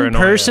one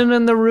person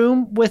in the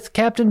room with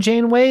Captain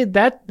Janeway,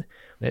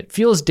 it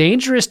feels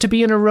dangerous to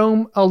be in a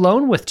room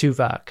alone with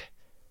Tuvok.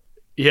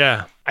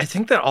 Yeah. I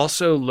think that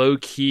also low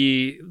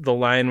key, the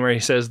line where he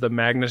says the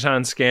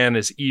magneton scan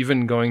is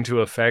even going to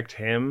affect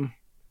him.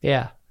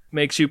 Yeah.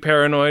 Makes you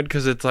paranoid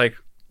because it's like,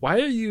 why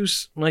are you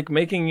like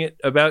making it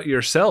about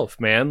yourself,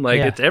 man?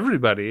 Like it's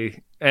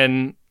everybody.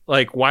 And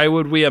like, why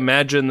would we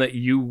imagine that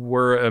you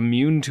were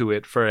immune to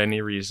it for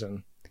any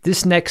reason?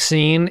 This next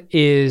scene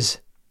is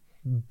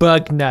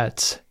bug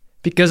nuts.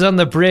 Because on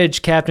the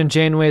bridge, Captain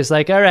Janeway is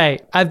like, all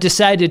right, I've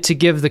decided to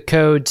give the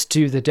codes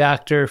to the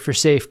doctor for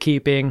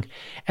safekeeping.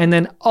 And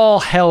then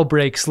all hell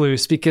breaks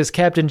loose because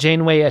Captain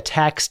Janeway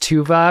attacks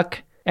Tuvok.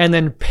 And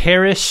then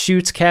Paris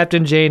shoots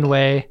Captain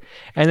Janeway.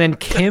 And then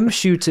Kim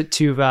shoots at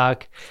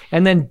Tuvok.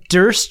 And then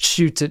Durst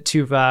shoots at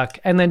Tuvok.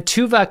 And then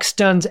Tuvok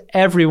stuns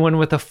everyone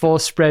with a full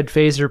spread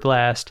phaser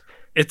blast.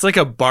 It's like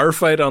a bar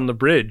fight on the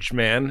bridge,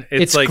 man.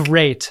 It's like,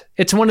 great.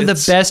 It's one of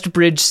the best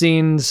bridge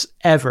scenes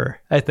ever,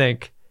 I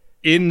think.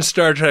 In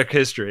Star Trek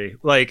history,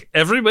 like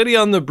everybody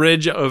on the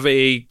bridge of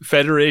a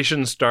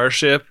Federation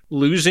starship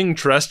losing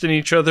trust in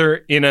each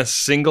other in a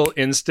single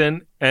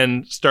instant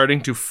and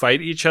starting to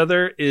fight each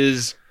other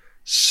is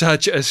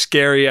such a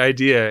scary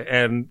idea.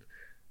 And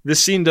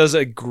this scene does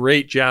a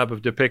great job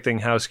of depicting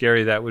how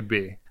scary that would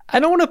be. I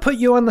don't want to put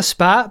you on the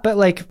spot, but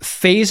like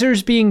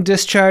phasers being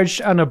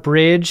discharged on a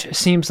bridge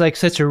seems like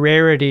such a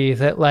rarity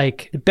that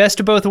like Best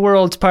of Both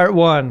Worlds Part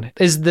 1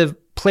 is the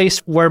place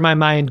where my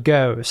mind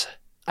goes.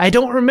 I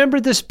don't remember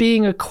this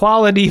being a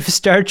quality of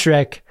Star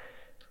Trek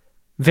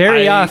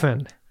very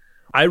often.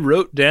 I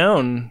wrote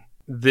down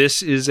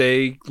this is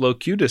a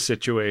Locutus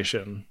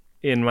situation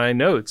in my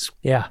notes.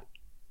 Yeah.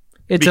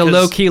 It's a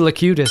Low Key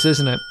Locutus,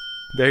 isn't it?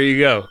 There you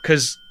go.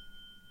 Because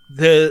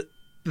the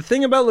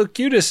thing about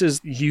Locutus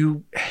is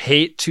you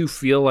hate to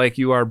feel like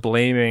you are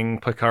blaming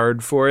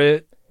Picard for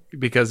it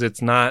because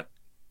it's not.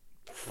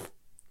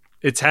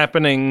 It's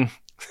happening.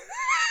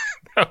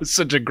 That was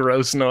such a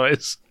gross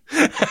noise.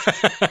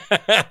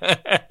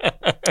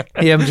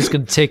 Yeah, I'm just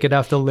going to take it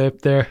off the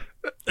lip there.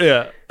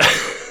 Yeah.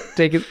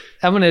 Take it.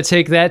 I'm going to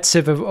take that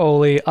sip of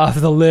Oli off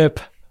the lip.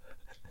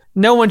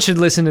 No one should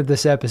listen to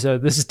this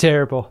episode. This is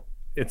terrible.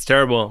 It's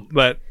terrible,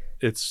 but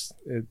it's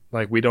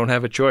like we don't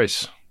have a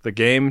choice. The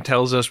game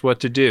tells us what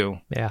to do.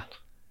 Yeah.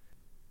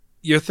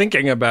 You're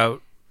thinking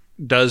about,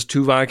 does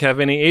Tuvok have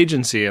any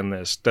agency in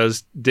this?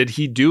 Did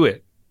he do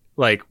it?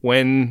 Like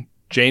when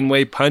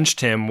Janeway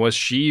punched him, was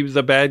she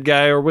the bad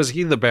guy or was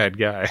he the bad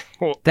guy?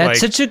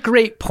 That's such a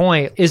great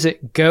point. Is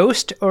it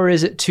Ghost or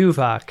is it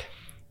Tuvok?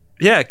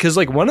 Yeah, because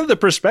like one of the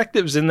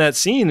perspectives in that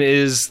scene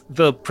is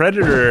the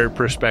Predator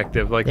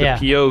perspective, like the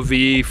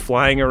POV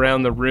flying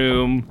around the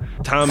room,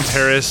 Tom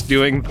Paris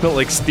doing the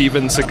like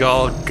Steven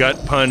Seagal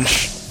gut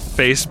punch,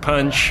 face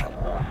punch,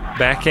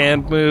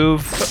 backhand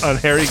move on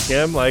Harry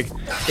Kim. Like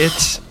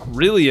it's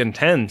really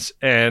intense,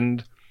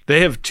 and they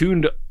have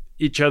tuned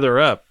each other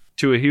up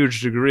to a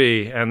huge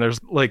degree. And there's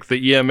like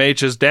the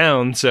EMH is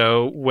down,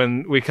 so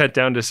when we cut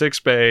down to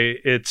sickbay,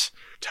 it's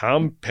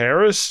Tom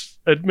Paris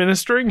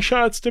administering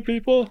shots to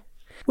people.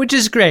 Which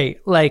is great.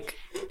 Like,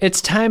 it's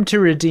time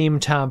to redeem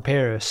Tom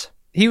Paris.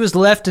 He was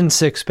left in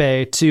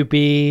sickbay to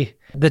be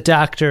the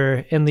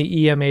doctor in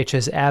the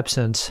EMH's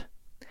absence.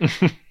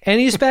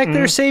 And he's back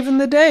there saving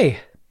the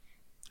day.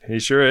 He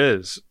sure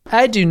is.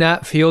 I do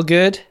not feel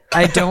good.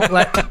 I don't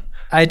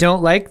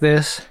like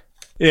this.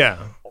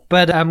 Yeah.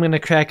 But I'm going to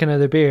crack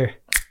another beer.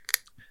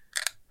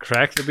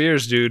 Crack the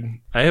beers, dude.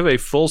 I have a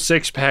full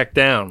 6-pack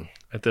down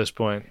at this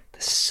point.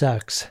 This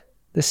sucks.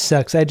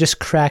 I just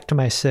cracked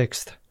my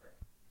 6th.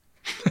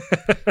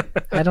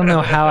 I don't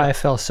know how I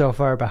fell so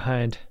far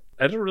behind.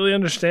 I don't really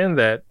understand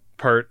that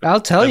part.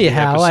 I'll tell you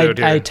how.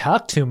 I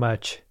talk too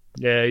much.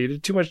 Yeah, you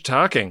did too much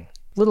talking.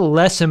 A little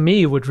less of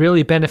me would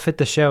really benefit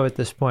the show at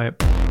this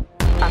point.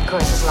 Our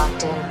course is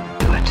locked in.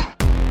 Good.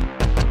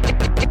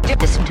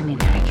 Listen to me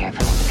very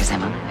carefully, because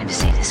I'm only going to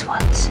say this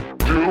once.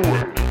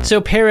 So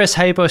Paris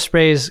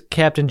hyposprays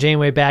Captain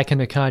Janeway back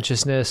into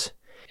consciousness,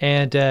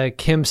 and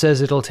Kim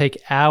says it'll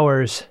take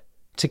hours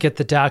to get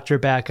the doctor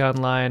back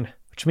online.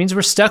 Which means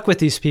we're stuck with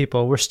these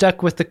people. We're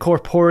stuck with the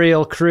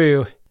corporeal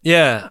crew.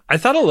 Yeah, I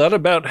thought a lot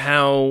about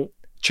how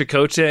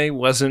Chakotay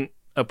wasn't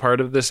a part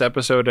of this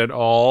episode at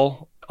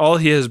all. All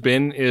he has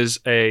been is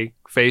a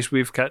face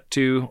we've cut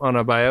to on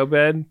a bio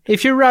bed.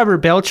 If you're Robert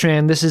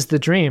Beltran, this is the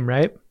dream,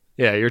 right?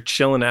 Yeah, you're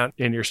chilling out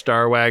in your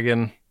Star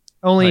Wagon.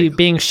 Only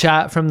being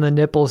shot from the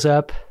nipples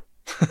up.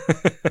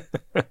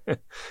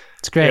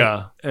 It's great.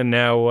 Yeah, and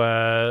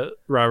now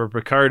Robert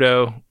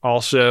Picardo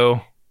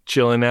also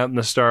chilling out in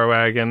the Star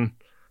Wagon.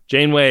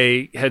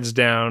 Janeway heads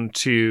down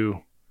to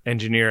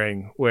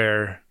engineering,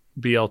 where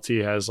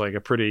BLT has like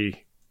a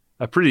pretty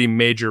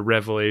major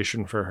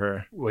revelation for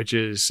her, which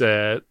is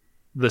the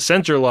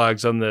sensor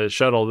logs on the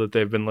shuttle that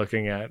they've been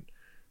looking at.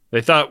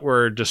 They thought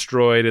were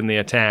destroyed in the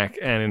attack,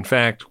 and in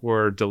fact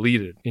were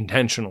deleted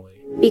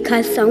intentionally.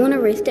 Because someone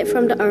erased it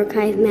from the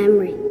archive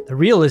memory. The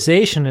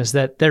realization is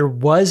that there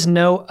was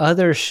no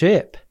other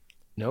ship.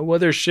 No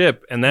other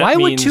ship, and that Why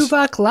means... would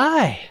Tuvok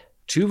lie?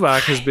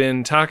 Tuvok has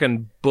been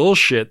talking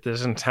bullshit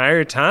this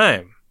entire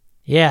time.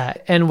 Yeah,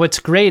 and what's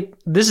great,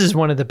 this is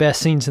one of the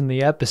best scenes in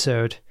the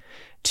episode.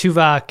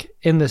 Tuvok,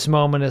 in this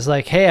moment, is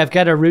like, hey, I've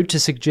got a route to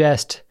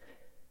suggest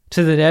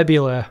to the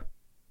nebula.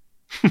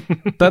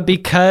 But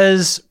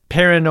because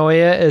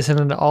paranoia is at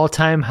an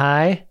all-time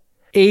high,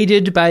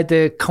 aided by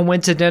the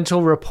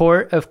coincidental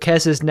report of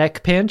Kes's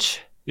neck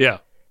pinch,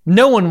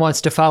 no one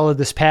wants to follow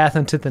this path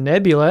into the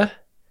nebula.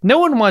 No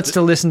one wants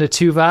to listen to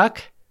Tuvok.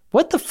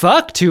 What the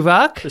fuck,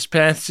 Tuvok? This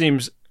path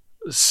seems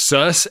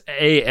sus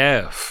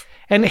AF.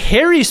 And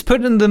Harry's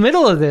put in the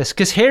middle of this,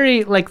 because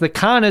Harry, like, the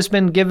con has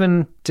been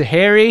given to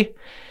Harry.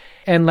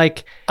 And,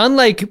 like,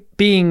 unlike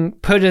being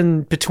put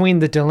in between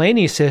the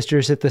Delaney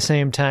sisters at the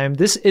same time,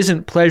 this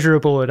isn't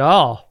pleasurable at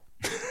all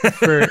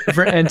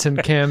for Ensign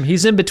Kim.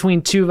 He's in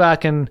between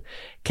Tuvok and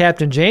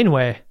Captain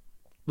Janeway.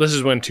 This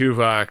is when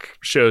Tuvok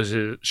shows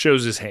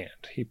his hand.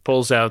 He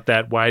pulls out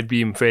that wide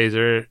beam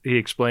phaser. He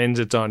explains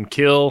it's on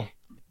kill.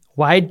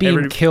 Wide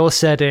beam kill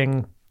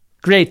setting.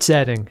 Great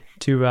setting,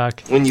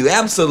 Tuvok. When you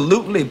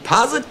absolutely,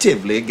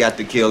 positively got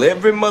to kill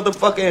every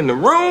motherfucker in the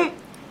room,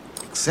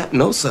 except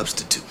no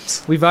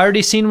substitutes. We've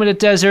already seen what it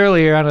does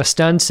earlier on a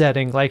stun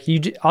setting. Like,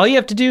 all you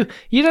have to do,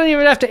 you don't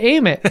even have to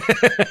aim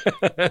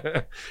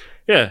it.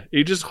 Yeah,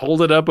 you just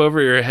hold it up over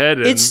your head.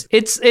 And... It's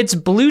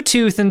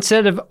Bluetooth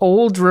instead of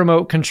old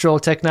remote control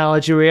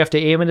technology where you have to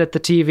aim it at the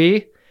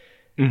TV.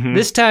 Mm-hmm.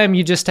 This time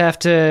you just have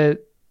to,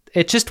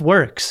 it just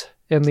works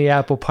in the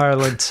Apple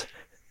parlance.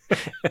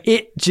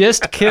 It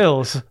just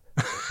kills.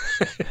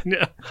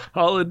 Yeah,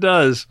 all it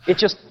does. It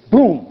just,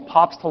 boom,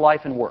 pops to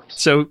life and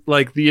works. So,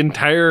 like, the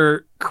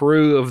entire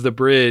crew of the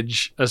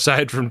bridge,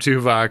 aside from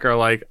Tuvok, are,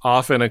 like,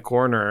 off in a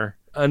corner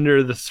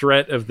under the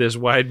threat of this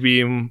wide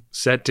beam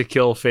set to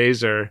kill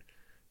phaser.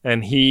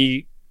 And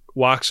he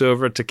walks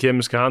over to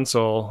Kim's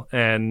console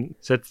and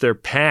sets their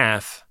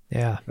path.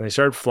 Yeah. And they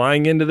start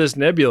flying into this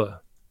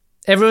nebula.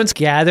 Everyone's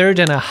gathered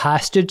in a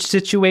hostage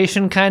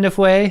situation kind of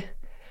way,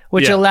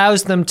 which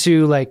allows them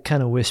to, like,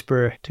 kind of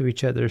whisper to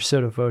each other,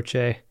 sotto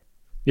voce.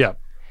 Yeah.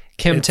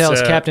 Kim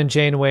tells Captain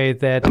Janeway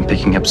that I'm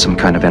picking up some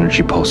kind of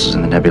energy pulses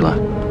in the nebula,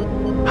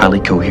 highly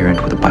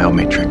coherent with a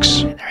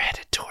biomatrix. And they're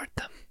headed toward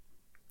them.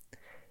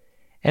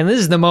 And this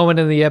is the moment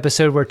in the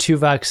episode where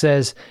Tuvok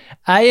says,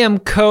 I am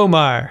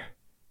Komar.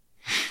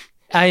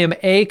 I am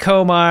a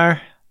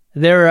Komar.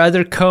 There are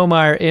other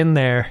Komar in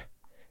there.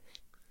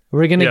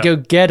 We're going to go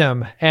get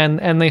them.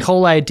 And the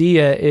whole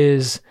idea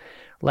is,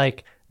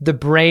 like, the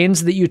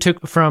brains that you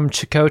took from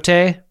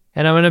Chakotay,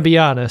 and I'm going to be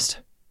honest,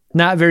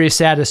 not very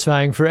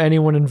satisfying for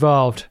anyone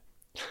involved.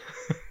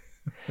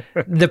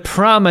 The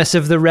promise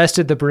of the rest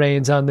of the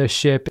brains on this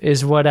ship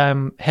is what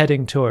I'm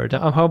heading toward.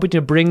 I'm hoping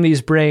to bring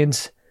these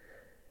brains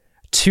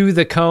to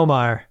the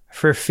Komar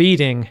for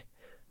feeding.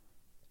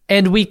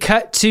 And we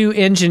cut to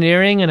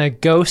engineering, and a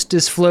ghost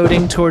is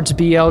floating towards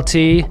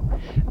BLT.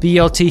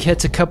 BLT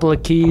hits a couple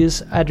of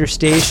keys at her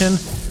station.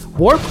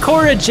 Warp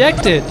core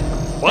ejected.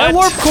 What? My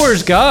warp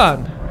core's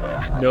gone.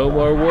 No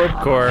more warp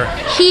core.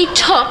 He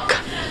took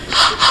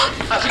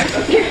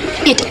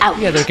it out.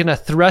 Yeah, they're going to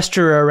thrust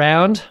her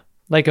around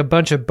like a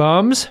bunch of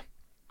bums.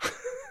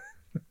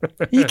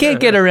 You can't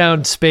get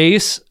around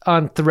space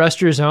on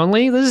thrusters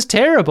only. This is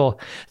terrible.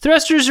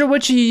 Thrusters are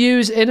what you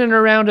use in and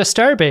around a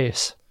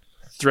starbase.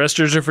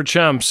 Thrusters are for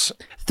chumps.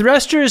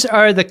 Thrusters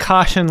are the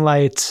caution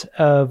lights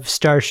of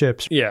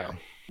starships. Yeah.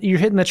 You're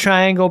hitting the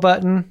triangle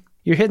button.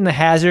 You're hitting the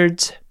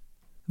hazards.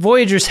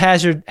 Voyager's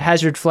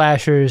hazard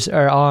flashers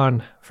are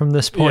on from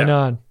this point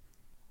on.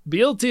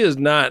 BLT is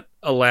not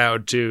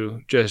allowed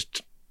to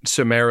just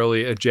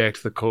summarily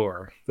eject the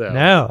core, though.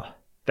 No.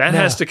 That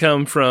has to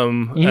come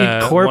from you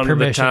need core one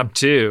permission. of the top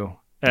two.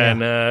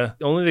 And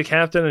only the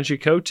captain and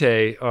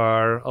Chakotay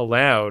are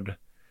allowed.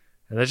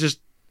 And that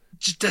just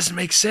doesn't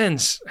make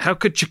sense. How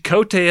could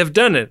Chakotay have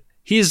done it?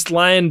 He's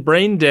lying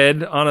brain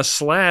dead on a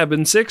slab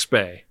in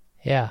sickbay.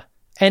 Yeah.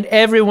 And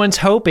everyone's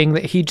hoping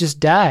that he just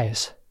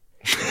dies.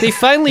 They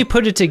finally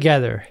put it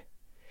together.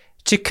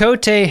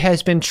 Chakotay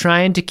has been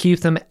trying to keep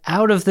them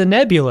out of the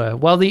nebula,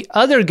 while the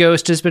other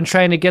ghost has been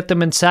trying to get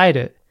them inside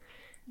it.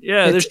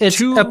 Yeah, it's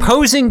two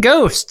opposing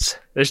ghosts.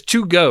 There's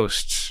two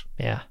ghosts.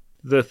 Yeah.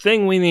 The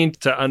thing we need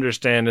to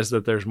understand is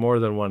that there's more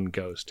than one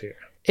ghost here.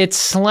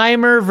 It's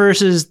Slimer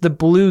versus the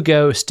blue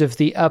ghost of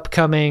the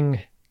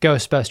upcoming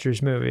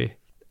Ghostbusters movie.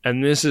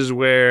 And this is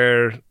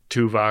where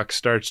Tuvok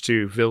starts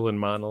to villain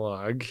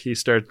monologue. He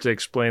starts to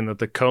explain that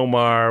the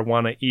Komar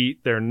want to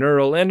eat their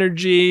neural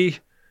energy.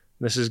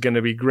 This is going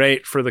to be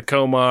great for the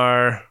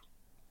Komar.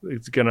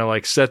 It's going to,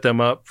 like, set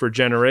them up for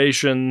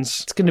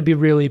generations. It's going to be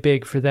really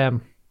big for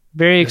them.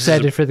 Very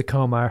excited for the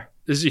Komar.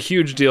 This is a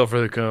huge deal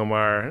for the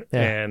Komar.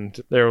 Yeah. And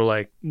they were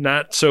like,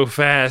 not so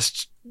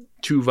fast,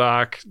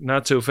 Tuvok,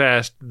 not so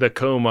fast, the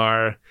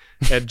Komar.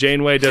 And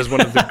Janeway does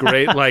one of the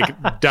great,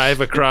 like, dive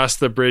across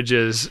the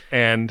bridges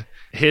and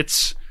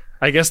hits...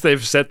 I guess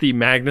they've set the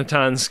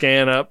magneton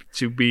scan up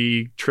to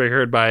be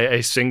triggered by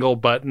a single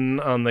button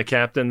on the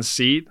captain's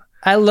seat.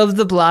 I love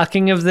the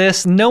blocking of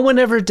this. No one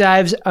ever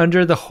dives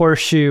under the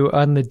horseshoe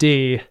on the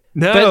D.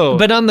 No.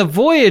 But on the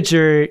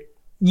Voyager,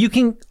 you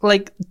can,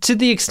 like, to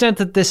the extent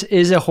that this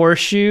is a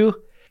horseshoe,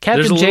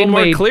 Captain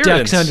Janeway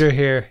ducks under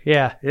here.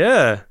 Yeah.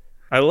 Yeah.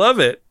 I love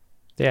it.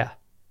 Yeah.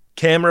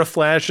 Camera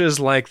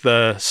flashes like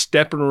the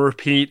step and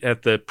repeat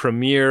at the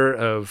premiere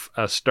of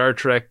a Star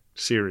Trek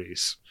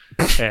series.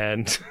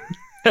 And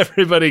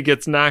everybody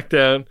gets knocked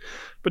out,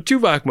 but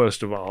Tuvok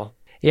most of all.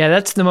 Yeah,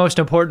 that's the most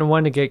important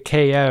one to get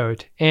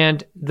KO'd.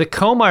 And the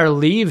Komar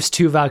leaves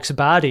Tuvok's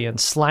body and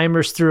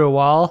Slimers through a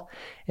wall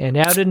and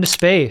out into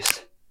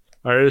space.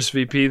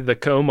 RSVP the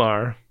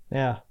Komar.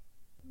 Yeah.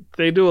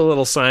 They do a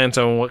little science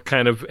on what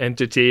kind of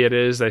entity it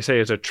is. They say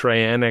it's a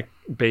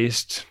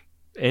trianic-based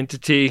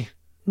entity.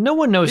 No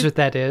one knows what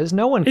that is.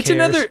 No one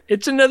cares.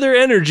 It's another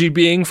energy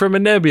being from a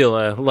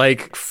nebula,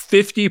 like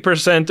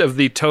 50% of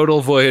the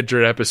total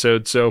Voyager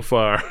episode so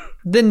far.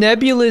 The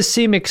nebulas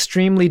seem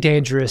extremely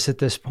dangerous at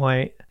this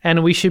point,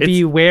 and we should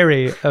be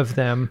wary of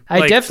them.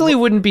 I definitely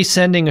wouldn't be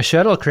sending a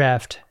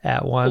shuttlecraft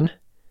at one.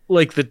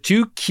 Like, the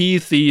two key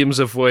themes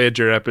of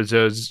Voyager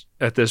episodes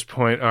at this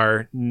point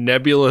are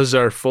nebulas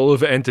are full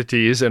of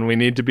entities and we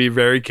need to be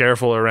very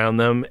careful around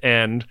them,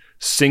 and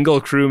single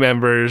crew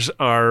members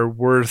are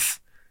worth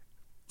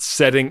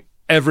setting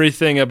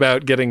everything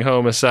about getting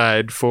home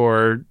aside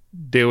for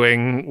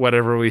doing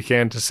whatever we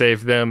can to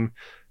save them,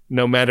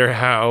 no matter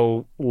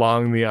how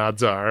long the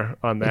odds are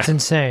on that. It's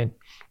insane.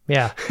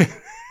 Yeah.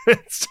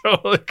 It's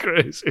totally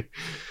crazy.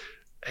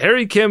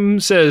 Harry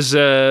Kim says,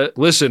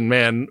 listen,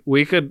 man,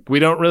 we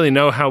don't really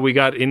know how we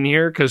got in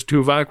here because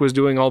Tuvok was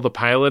doing all the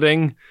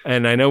piloting,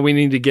 and I know we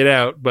need to get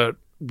out, but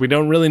we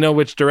don't really know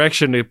which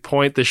direction to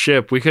point the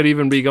ship. We could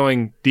even be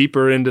going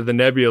deeper into the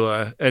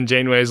nebula. And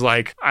Janeway's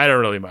like, I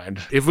don't really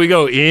mind. If we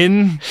go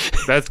in,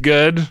 that's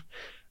good.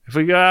 If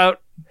we go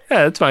out,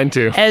 yeah, that's fine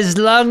too. As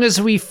long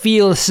as we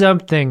feel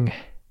something,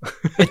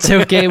 it's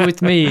okay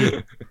with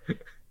me.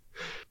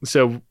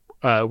 So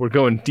we're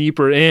going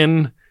deeper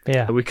in.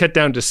 Yeah. We cut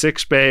down to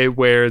Six Bay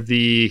where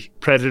the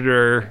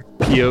Predator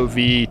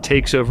POV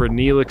takes over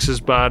Neelix's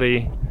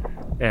body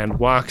and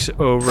walks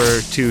over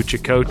to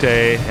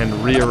Chakotay and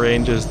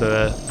rearranges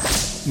the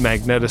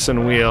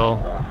magnetison wheel.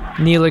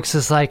 Neelix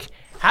is like,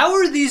 how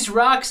are these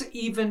rocks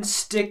even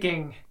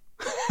sticking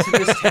to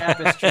this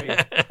tapestry?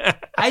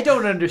 I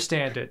don't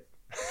understand it.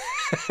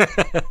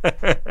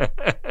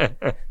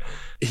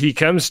 He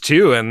comes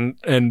to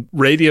and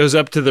radios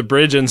up to the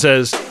bridge and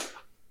says,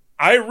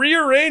 I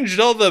rearranged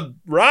all the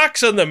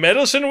rocks on the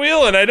medicine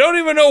wheel, and I don't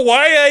even know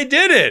why I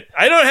did it.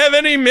 I don't have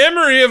any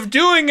memory of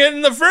doing it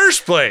in the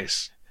first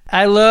place.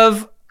 I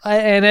love,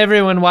 and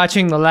everyone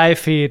watching the live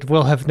feed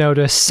will have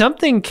noticed,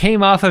 something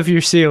came off of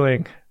your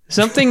ceiling.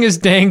 Something is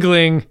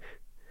dangling.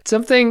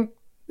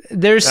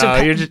 There's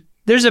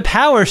a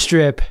power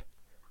strip.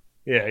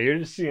 Yeah, you're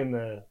just seeing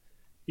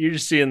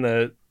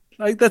the,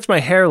 like, that's my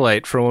hair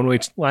light for when we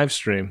live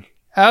stream.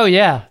 Oh,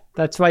 yeah.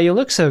 That's why you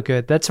look so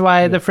good. That's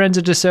why the Friends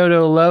of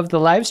DeSoto love the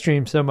live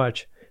stream so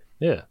much.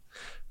 Yeah.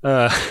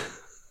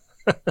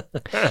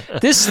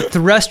 This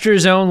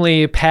thrusters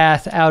only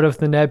path out of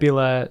the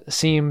nebula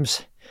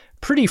seems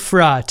pretty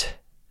fraught.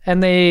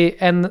 And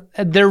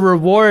their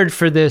reward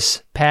for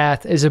this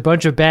path is a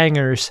bunch of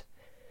bangers.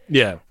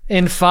 Yeah.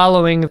 In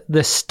following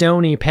the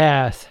stony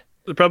path.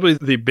 Probably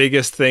the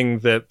biggest thing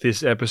that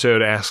this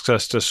episode asks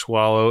us to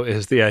swallow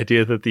is the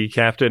idea that the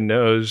captain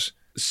knows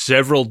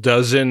several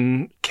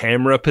dozen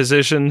camera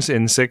positions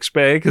in Six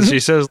Bay, because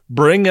she says,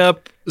 bring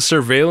up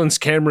surveillance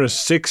camera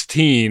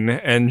 16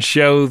 and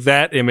show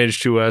that image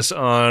to us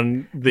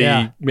on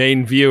the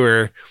main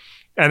viewer.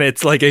 And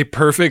it's like a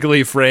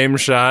perfectly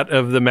framed shot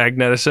of the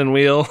magnetison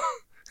wheel.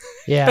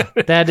 Yeah,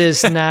 that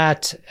is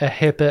not a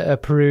HIPAA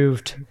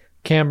approved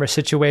camera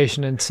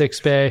situation in Six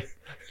Bay.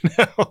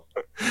 No.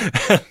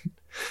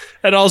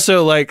 And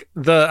also, like,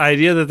 the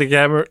idea that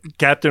the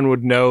captain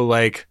would know,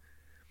 like,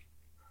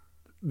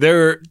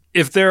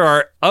 if there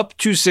are up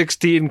to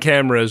 16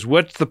 cameras,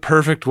 what's the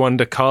perfect one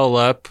to call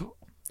up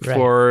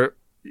for?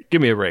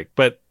 Give me a break.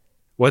 But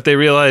what they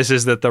realize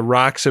is that the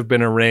rocks have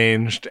been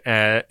arranged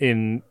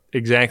in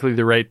exactly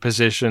the right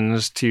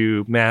positions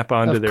to map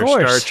onto their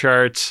star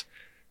charts,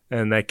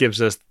 and that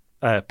gives us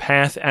a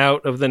path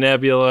out of the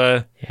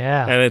nebula.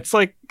 Yeah, and it's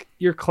like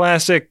your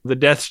classic: the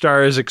Death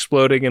Star is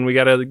exploding, and we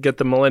got to get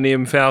the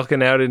Millennium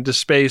Falcon out into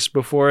space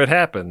before it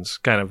happens,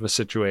 kind of a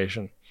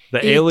situation.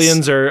 The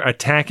aliens are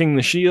attacking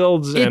the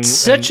shields. It's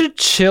such a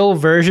chill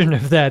version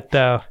of that,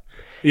 though.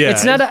 Yeah.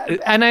 It's not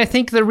and I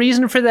think the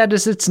reason for that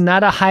is it's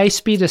not a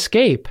high-speed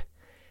escape.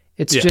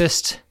 It's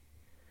just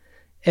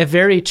a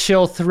very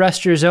chill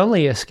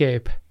thrusters-only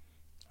escape.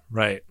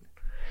 Right.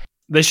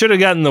 They should have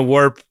gotten the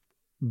warp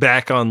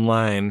back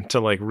online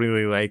to, like,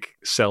 really, like,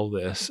 sell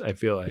this, I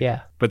feel like.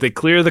 Yeah. But they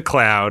clear the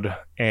cloud,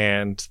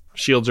 and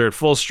shields are at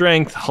full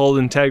strength, hull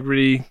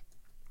integrity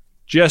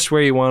just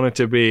where you want it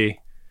to be.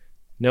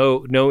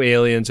 No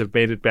aliens have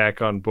made it back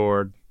on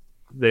board.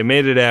 They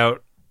made it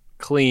out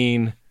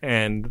clean,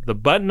 and the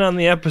button on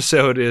the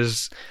episode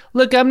is...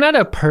 Look, I'm not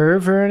a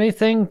perv or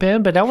anything,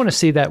 Ben, but I want to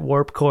see that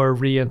warp core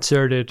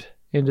reinserted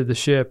into the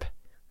ship.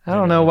 I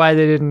don't know why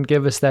they didn't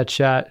give us that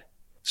shot.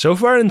 So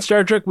far in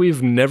Star Trek,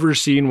 we've never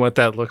seen what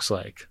that looks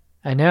like.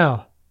 I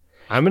know.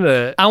 I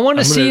want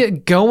to see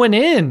it going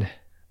in.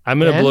 I'm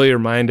going to blow your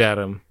mind,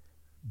 Adam.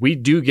 We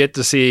do get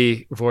to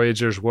see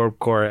Voyager's warp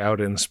core out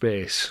in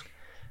space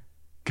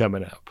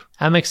coming up.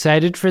 I'm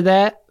excited for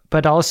that,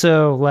 but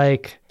also,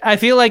 like, I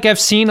feel like I've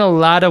seen a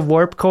lot of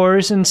warp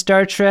cores in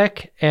Star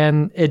Trek,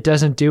 and it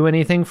doesn't do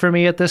anything for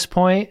me at this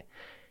point.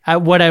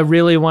 What I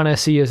really want to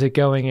see is it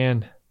going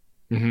in.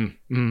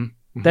 Mm-hmm.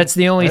 Mm-hmm. That's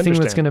the only thing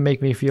that's going to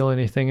make me feel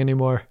anything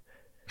anymore.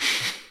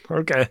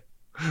 Okay.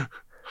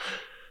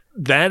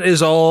 That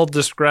is all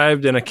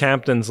described in a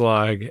captain's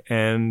log,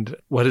 and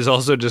what is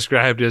also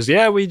described is,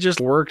 we just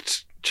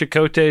worked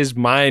Chakotay's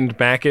mind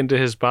back into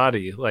his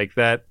body. Like,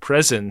 that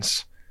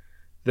presence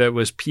that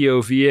was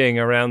POVing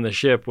around the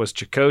ship was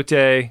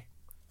Chakotay,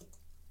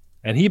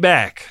 and he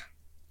back.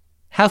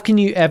 How can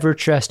you ever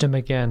trust him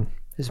again,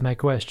 is my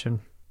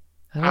question.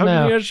 I don't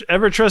know. How can you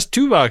ever trust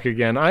Tuvok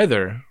again,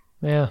 either?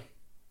 Yeah.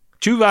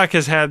 Tuvok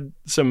has had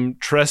some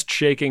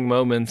trust-shaking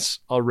moments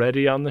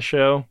already on the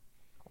show.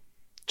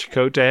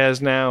 Chakotay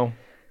has now.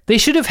 They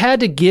should have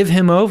had to give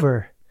him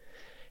over.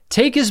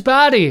 Take his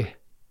body.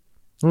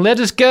 Let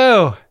us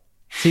go.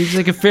 Seems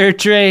like a fair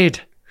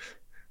trade.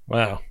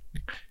 Wow.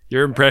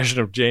 Your impression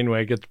of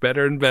Janeway gets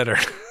better and better.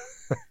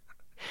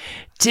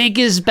 Take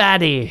his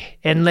body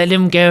and let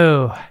him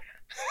go.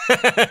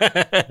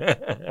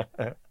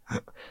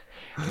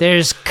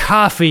 There's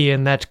coffee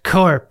in that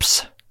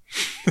corpse.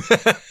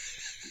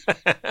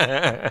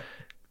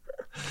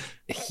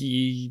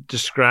 He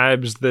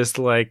describes this,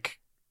 like,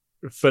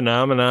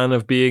 phenomenon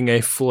of being a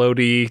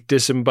floaty,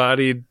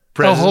 disembodied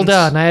presence. Oh, hold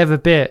on. I have a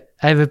bit.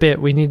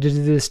 We need to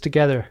do this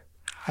together.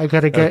 I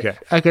gotta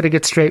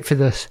get straight for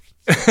this.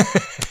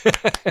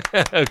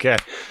 Okay.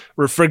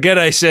 Forget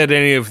I said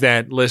any of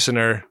that,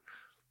 listener.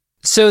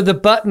 So the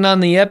button on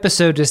the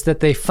episode is that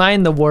they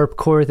find the warp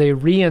core, they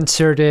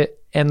reinsert it,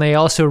 and they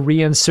also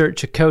reinsert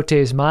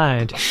Chakotay's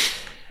mind.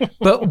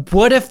 But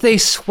what if they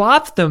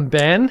swap them,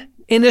 Ben,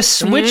 in a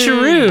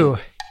switcheroo?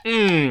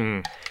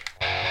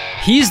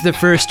 He's the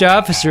first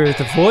officer of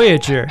the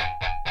Voyager.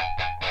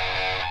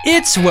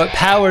 It's what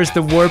powers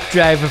the warp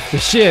drive of the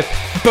ship.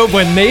 But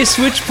when they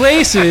switch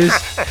places,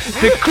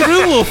 the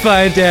crew will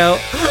find out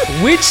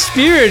which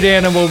spirit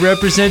animal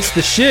represents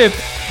the ship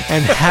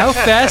and how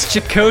fast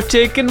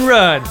Chakotay can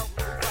run.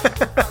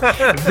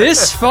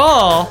 This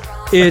fall,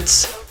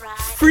 it's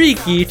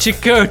Freaky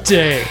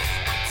Chakotay.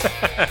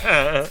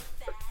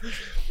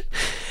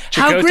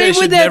 How great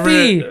would that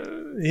be?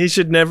 He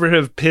should never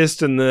have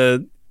pissed in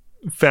the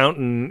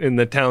fountain in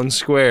the town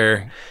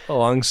square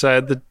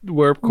alongside the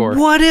warp core.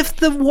 What if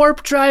the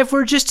warp drive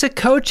were just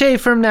Chakotay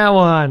from now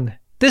on?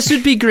 This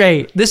would be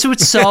great. This would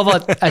solve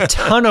a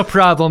ton of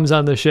problems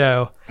on the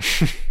show.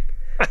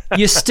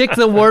 You stick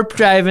the warp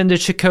drive into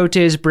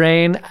Chakotay's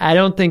brain, I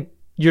don't think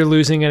you're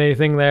losing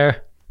anything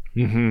there.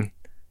 Mm-hmm.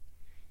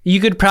 You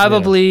could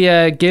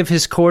probably give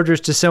his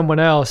quarters to someone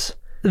else.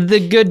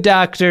 The good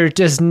doctor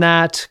does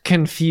not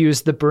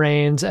confuse the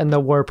brains and the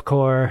warp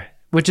core,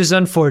 which is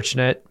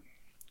unfortunate.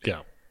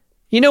 Yeah.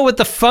 You know what?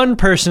 The fun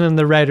person in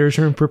the writer's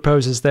room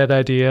proposes that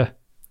idea.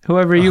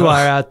 Whoever you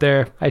are out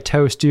there, I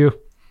toast you.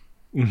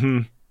 Mm-hmm.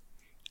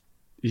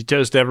 You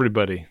toast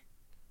everybody.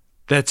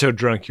 That's how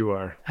drunk you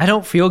are. I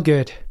don't feel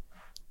good.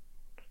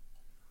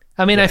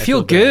 I mean, I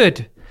feel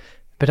good,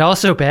 but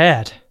also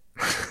bad.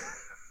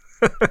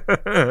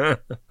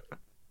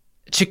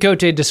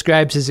 Chakotay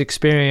describes his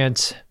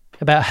experience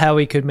about how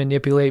he could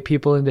manipulate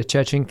people into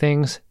touching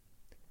things,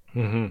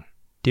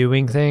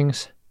 doing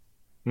things,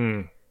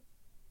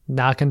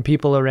 knocking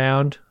people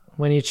around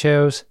when he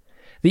chose.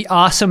 The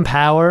awesome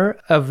power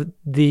of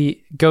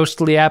the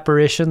ghostly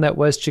apparition that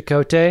was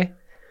Chakotay.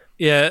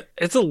 Yeah,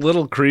 it's a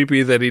little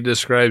creepy that he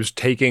describes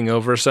taking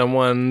over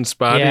someone's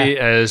body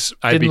as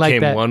I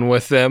became one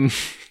with them.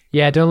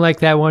 Yeah, I don't like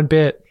that one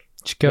bit,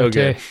 Chakotay.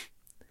 Okay.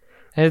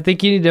 I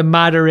think you need to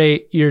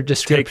moderate your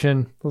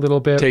description a little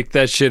bit. Take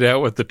that shit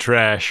out with the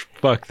trash.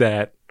 Fuck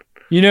that.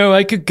 You know,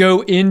 I could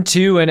go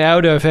into and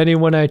out of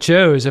anyone I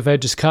chose if I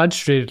just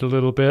concentrated a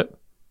little bit.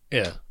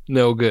 Yeah,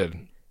 no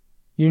good.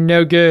 You're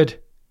no good.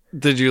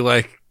 Did you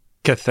like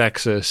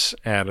cathexis,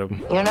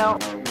 Adam? You know,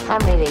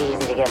 I'm really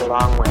easy to get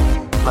along with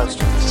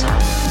most of the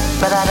time.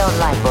 But I don't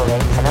like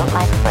bullying, I don't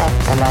like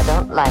threats, and I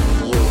don't like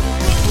you,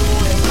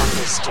 my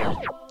sister.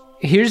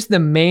 Here's the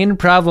main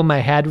problem I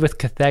had with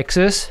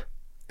cathexis.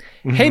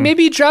 Hey,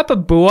 maybe drop a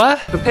buoy?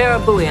 Prepare a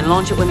buoy and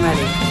launch it when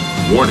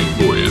ready. Warning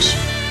buoys.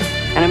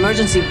 An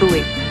emergency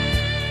buoy.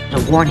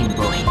 A warning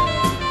buoy.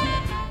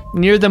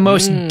 Near the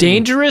most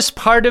dangerous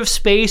part of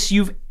space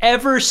you've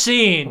ever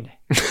seen.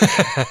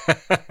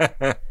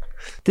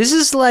 This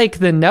is like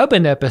the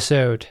Nubbin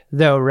episode,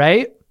 though,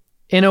 right?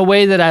 In a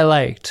way that I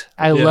liked.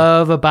 I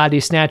love a Body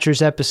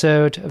Snatchers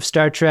episode of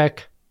Star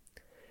Trek.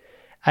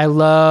 I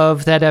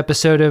love that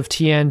episode of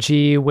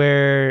TNG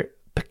where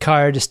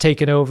Picard is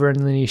taken over and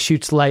then he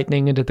shoots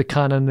lightning into the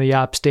con and the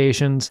op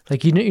stations.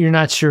 Like, you're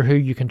not sure who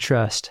you can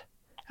trust.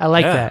 I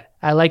like that.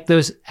 I like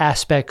those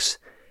aspects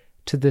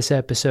to this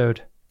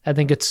episode. I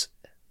think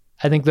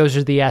those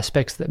are the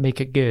aspects that make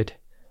it good.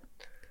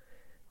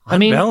 On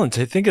balance,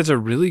 I think it's a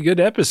really good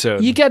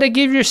episode. You got to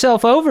give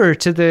yourself over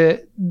to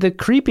the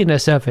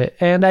creepiness of it,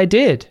 and I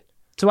did.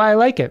 That's why I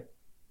like it.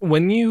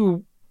 When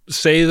you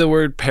say the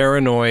word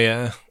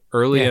paranoia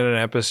early in an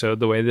episode,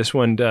 the way this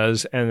one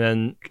does, and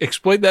then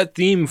exploit that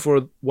theme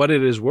for what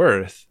it is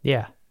worth.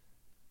 Yeah.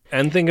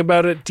 And think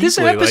about it deeply. This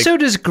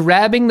episode is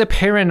grabbing the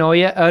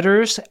paranoia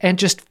udders and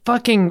just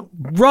fucking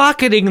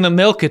rocketing the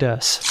milk at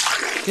us.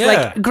 Yeah.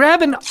 Like,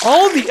 grabbing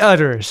all the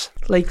udders.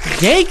 Like,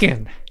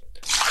 yanking.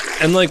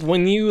 And like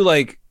when you're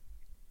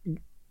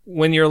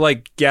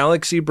like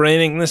galaxy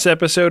braining this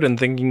episode and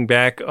thinking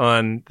back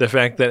on the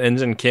fact that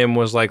Ensign Kim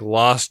was like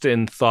lost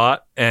in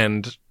thought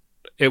and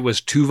it was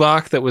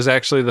Tuvok that was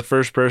actually the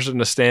first person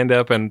to stand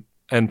up and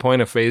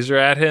point a phaser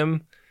at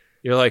him,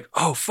 you're like,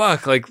 oh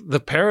fuck, like the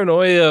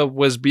paranoia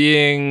was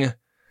being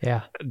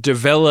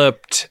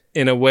developed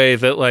in a way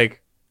that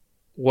like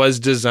was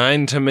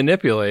designed to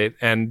manipulate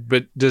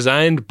but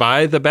designed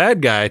by the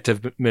bad guy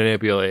to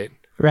manipulate.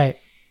 Right.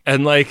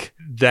 And like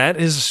that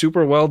is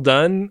super well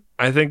done.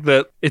 I think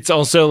that it's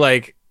also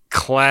like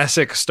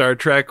classic Star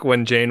Trek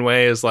when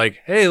Janeway is like,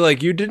 hey,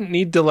 like you didn't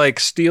need to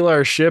like steal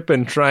our ship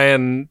and try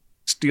and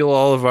steal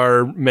all of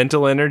our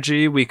mental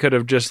energy. We could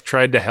have just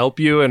tried to help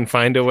you and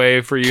find a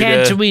way for you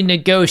Can't we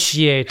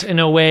negotiate in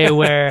a way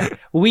where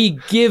we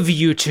give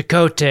you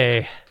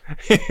Chakotay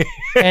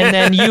and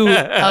then you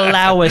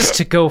allow us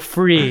to go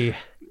free?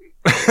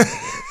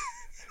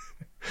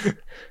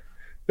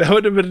 That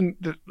would have been,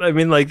 I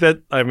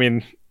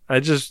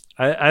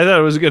thought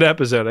it was a good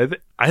episode.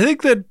 I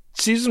think that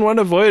season 1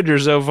 of Voyager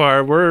so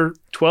far. We're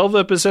 12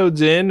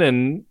 episodes in,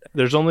 and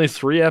there's only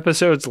 3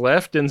 episodes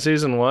left in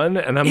season 1.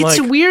 And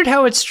it's weird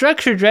how it's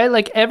structured, right?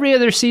 Like every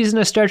other season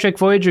of Star Trek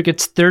Voyager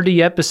gets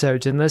 30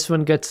 episodes, and this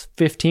one gets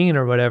 15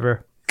 or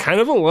whatever. Kind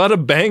of a lot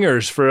of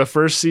bangers for a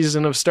first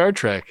season of Star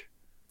Trek.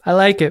 I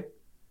like it.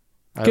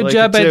 Good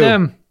job by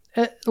them.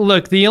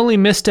 Look, the only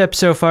misstep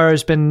so far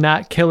has been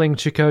not killing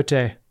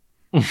Chakotay.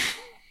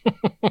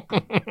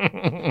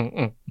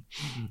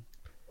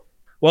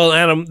 Well,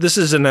 Adam, this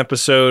is an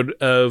episode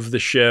of the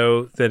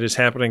show that is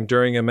happening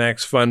during a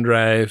Max Fun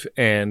Drive,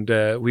 and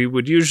we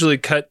would usually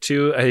cut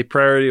to a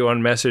Priority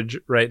 1 message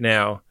right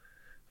now,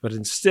 but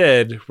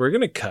instead, we're going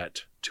to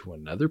cut to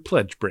another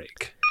pledge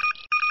break.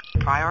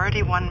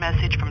 Priority 1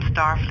 message from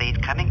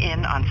Starfleet coming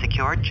in on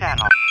secured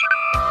channel.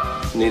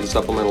 Need a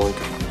supplemental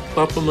income.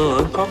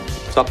 Supplemental income?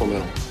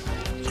 Supplemental.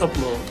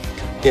 Supplemental.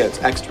 Yeah,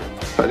 it's extra.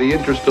 The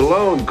interest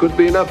alone could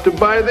be enough to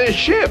buy this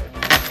ship.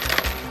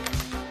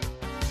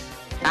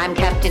 I'm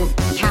Captain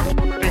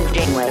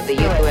Janeway of the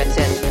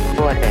USS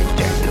Voyager.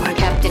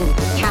 Captain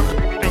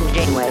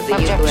Janeway of the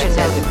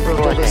USS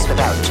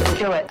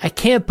Voyager. I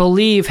can't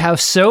believe how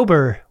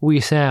sober we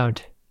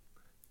sound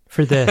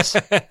for this.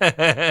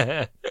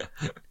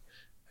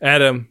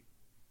 Adam,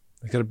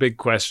 I got a big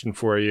question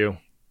for you.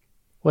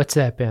 What's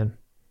that, Ben?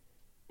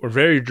 We're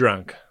very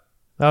drunk.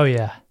 Oh,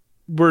 yeah.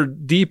 We're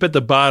deep at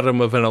the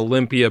bottom of an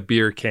Olympia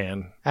beer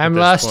can. I'm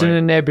lost in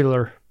a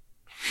nebular.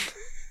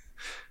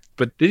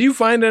 But did you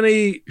find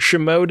any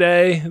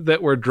Shimoda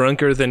that were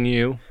drunker than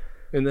you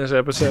in this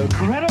episode?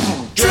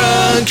 Incredible.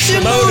 Drunk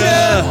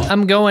Shimoda!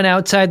 I'm going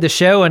outside the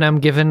show and I'm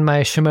giving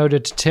my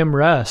Shimoda to Tim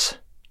Russ.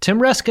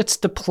 Tim Russ gets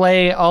to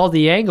play all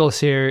the angles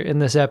here in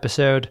this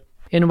episode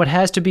in what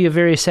has to be a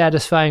very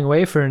satisfying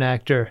way for an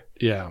actor.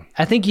 Yeah.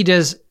 I think he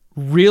does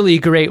really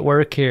great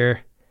work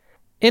here.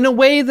 In a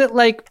way that,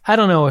 like, I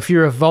don't know, if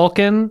you're a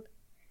Vulcan,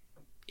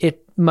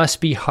 it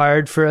must be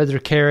hard for other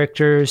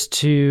characters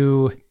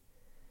to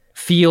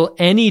feel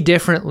any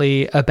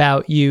differently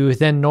about you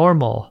than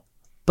normal.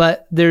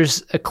 But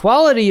there's a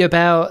quality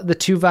about the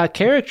Tuvok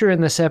character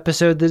in this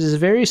episode that is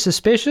very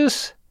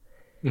suspicious.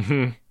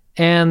 Mm-hmm.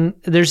 And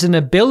there's an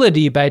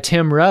ability by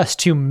Tim Russ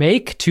to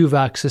make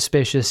Tuvok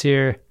suspicious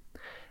here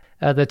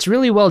that's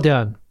really well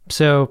done.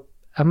 So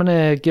I'm going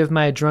to give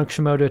my drunk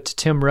Shimoda to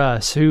Tim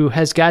Russ, who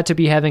has got to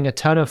be having a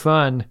ton of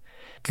fun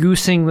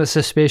goosing the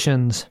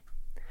suspicions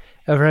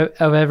of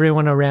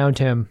everyone around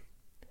him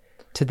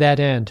to that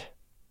end.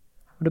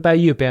 What about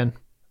you, Ben?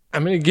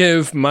 I'm going to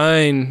give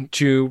mine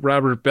to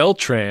Robert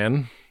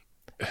Beltran.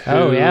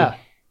 Oh, yeah.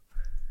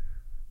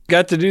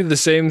 Got to do the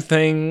same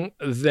thing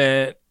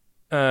that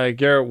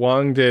Garrett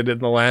Wang did in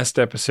the last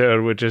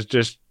episode, which is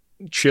just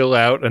chill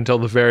out until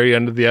the very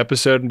end of the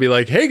episode and be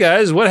like, hey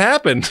guys, what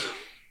happened?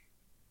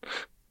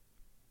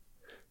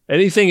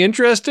 Anything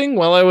interesting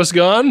while I was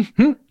gone?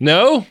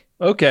 No?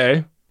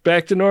 Okay.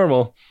 Back to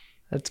normal.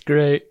 That's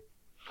great.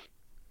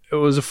 It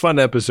was a fun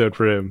episode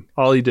for him.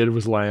 All he did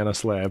was lie on a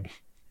slab.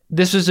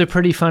 This was a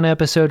pretty fun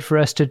episode for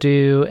us to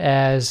do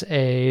as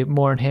a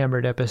More and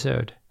Hammered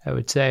episode, I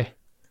would say.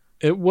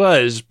 It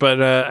was,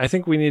 but I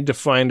think we need to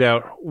find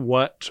out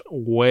what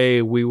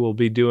way we will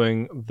be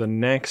doing the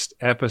next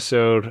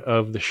episode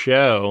of the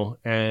show.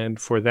 And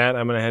for that,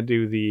 I'm going to head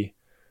to the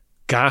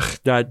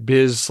gach.biz/game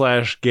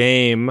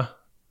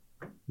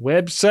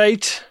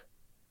website,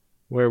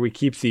 where we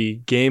keep the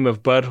Game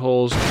of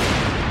Buttholes,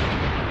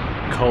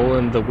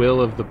 the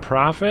Will of the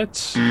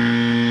Prophets.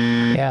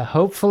 Yeah,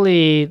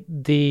 hopefully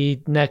the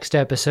next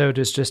episode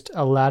is just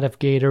a lot of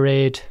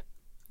Gatorade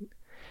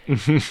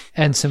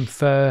and some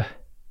pho.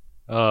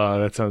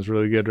 Oh, that sounds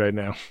really good right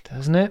now.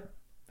 Doesn't it?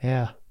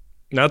 Yeah.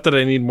 Not that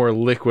I need more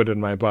liquid in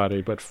my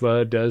body, but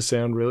pho does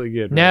sound really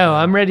good. No,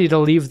 I'm ready to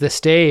leave the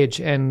stage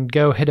and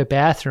go hit a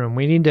bathroom.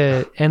 We need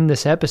to end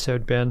this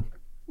episode, Ben.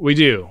 We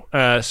do.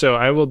 So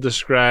I will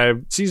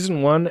describe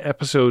Season 1,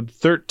 Episode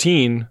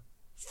 13,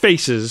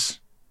 Faces.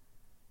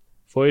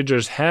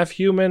 Voyager's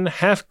half-human,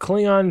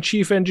 half-Klingon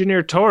Chief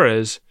Engineer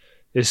Torres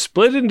is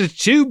split into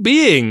two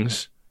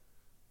beings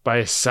by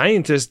a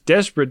scientist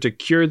desperate to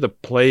cure the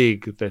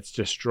plague that's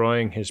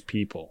destroying his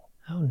people.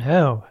 Oh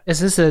no. Is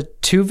this a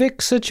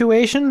Tuvix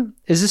situation?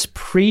 Is this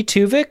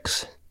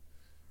pre-Tuvix?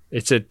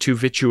 It's a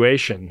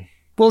Tuvituation.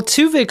 Well,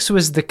 Tuvix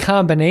was the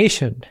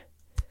combination.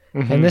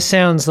 Mm-hmm. And this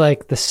sounds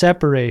like the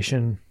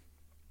separation.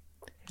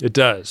 It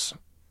does.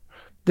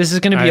 This is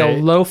going to be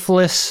a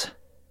loafless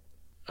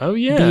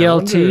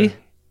BLT.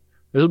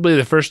 This will be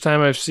the first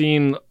time I've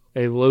seen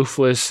a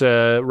loafless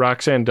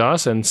Roxanne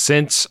Dawson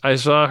since I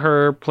saw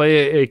her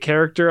play a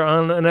character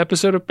on an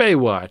episode of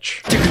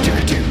Baywatch.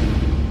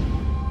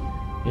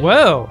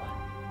 Whoa.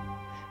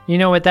 You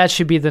know what? That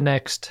should be the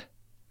next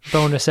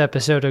bonus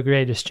episode of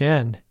Greatest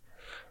Gen.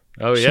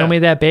 Oh, yeah. Show me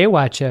that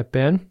Baywatch app,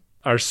 Ben.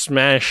 Our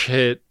smash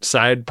hit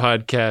side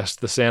podcast,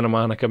 The Santa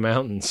Monica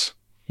Mountains.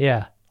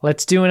 Yeah.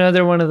 Let's do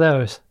another one of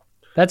those.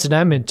 That's what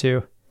I'm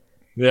into.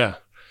 Yeah.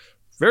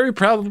 Very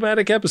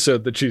problematic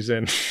episode that she's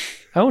in.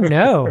 Oh,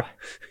 no.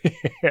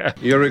 Yeah.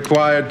 You're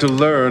required to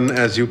learn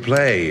as you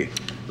play.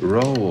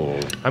 Roll.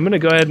 I'm going to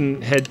go ahead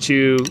and head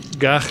to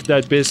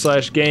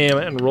gach.biz/game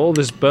and roll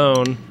this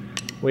bone.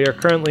 We are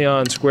currently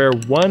on square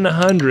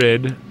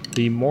 100,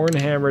 the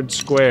Mornhammered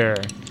Square.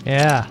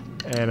 Yeah.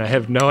 And I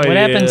have no idea. What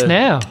happens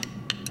now?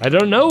 I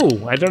don't know.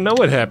 I don't know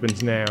what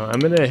happens now. I'm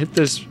going to hit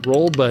this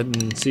roll button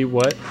and see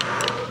what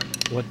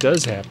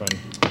does happen.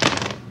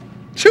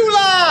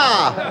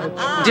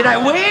 Chula! Did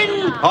I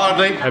win?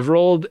 Hardly. I've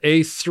rolled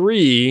a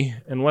 3,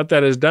 and what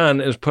that has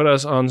done is put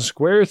us on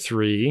square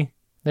 3.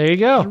 There you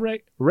go.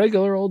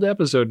 Regular old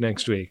episode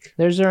next week.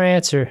 There's our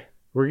answer.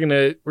 We're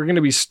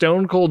gonna be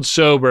stone cold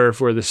sober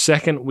for the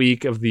second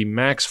week of the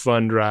Max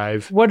Fun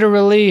Drive. What a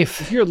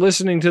relief. If you're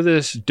listening to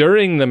this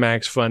during the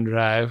Max Fun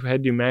Drive,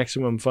 head to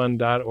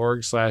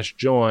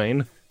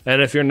MaximumFun.org/join.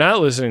 And if you're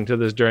not listening to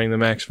this during the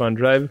Max Fun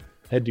Drive,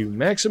 head to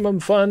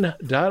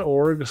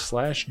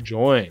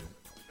MaximumFun.org/join.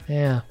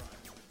 Yeah.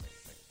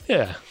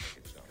 Yeah.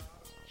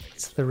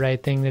 It's the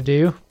right thing to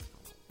do.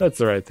 That's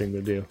the right thing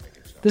to do.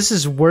 This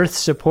is worth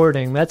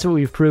supporting. That's what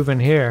we've proven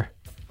here.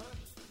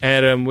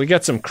 Adam, we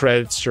got some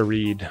credits to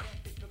read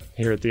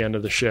here at the end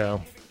of the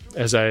show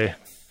as I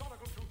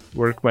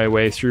work my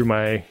way through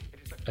my,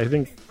 I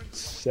think,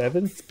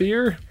 7th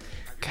beer.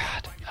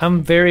 God,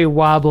 I'm very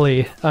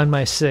wobbly on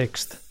my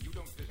 6th.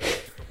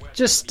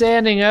 Just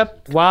standing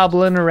up,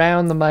 wobbling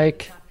around the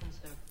mic.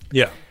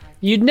 Yeah.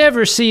 You'd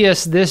never see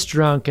us this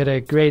drunk at a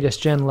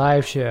Greatest Gen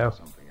live show.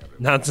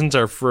 Not since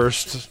our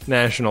first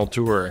national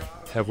tour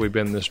have we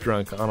been this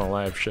drunk on a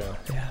live show.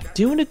 Yeah,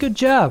 doing a good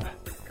job.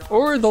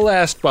 Or the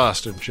last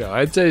Boston show.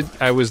 I'd say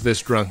I was this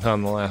drunk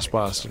on the last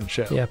Boston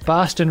show. Yeah,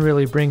 Boston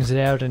really brings it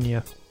out in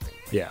you.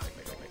 Yeah.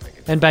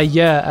 And by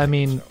yeah, I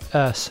mean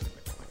us.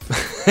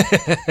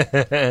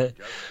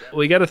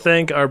 We got to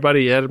thank our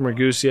buddy Ed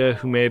Mergusia,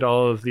 who made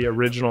all of the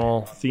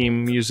original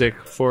theme music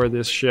for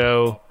this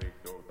show.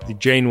 The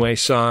Janeway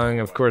song,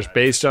 of course,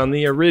 based on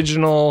the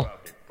original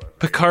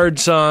Picard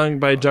song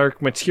by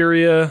Dark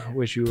Materia,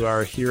 which you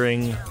are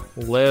hearing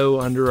low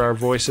under our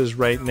voices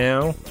right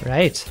now.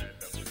 Right.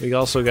 We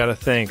also got to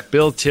thank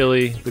Bill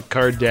Tilley, the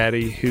card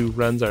daddy, who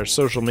runs our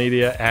social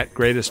media at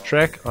Greatest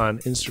Trek on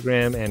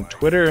Instagram and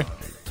Twitter.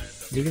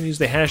 You can use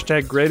the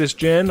hashtag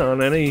GreatestGen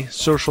on any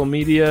social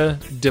media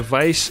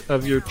device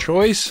of your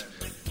choice.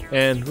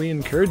 And we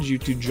encourage you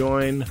to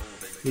join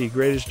the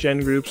Greatest Gen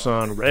groups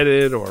on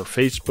Reddit or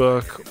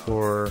Facebook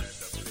or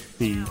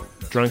the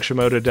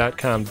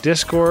drunkshimoda.com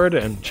Discord,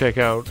 and check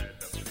out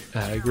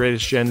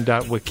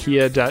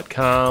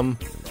greatestgen.wikia.com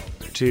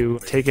to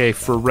take a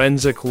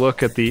forensic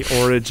look at the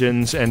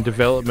origins and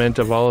development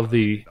of all of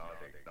the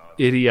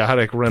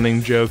idiotic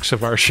running jokes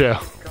of our show.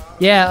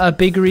 Yeah, a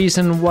big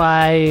reason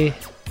why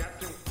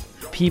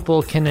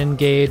people can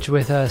engage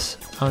with us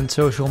on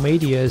social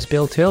media is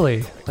Bill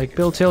Tilley. Like,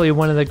 Bill Tilley,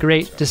 one of the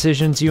great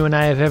decisions you and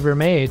I have ever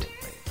made.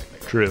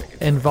 True.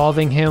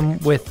 Involving him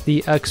with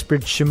the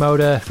Uxbridge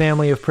Shimoda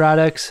family of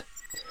products.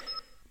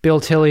 Bill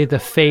Tilley, the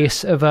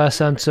face of us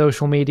on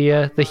social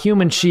media, the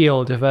human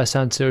shield of us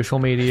on social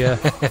media.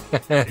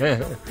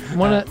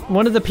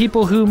 One of the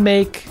people who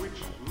make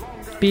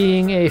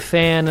being a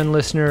fan and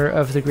listener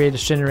of The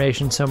Greatest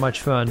Generation so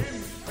much fun.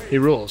 He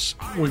rules.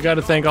 We got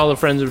to thank all the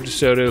friends of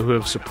DeSoto who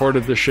have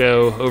supported the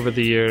show over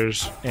the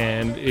years.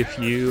 And if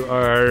you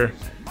are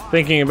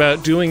thinking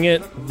about doing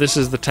it, this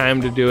is the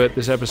time to do it.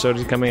 This episode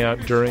is coming out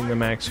during the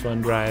Max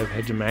Fun Drive.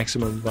 Head to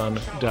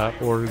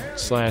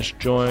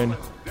MaximumFun.org/join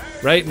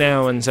right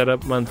now and set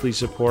up monthly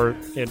support.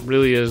 It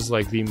really is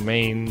like the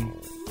main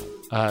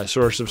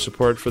source of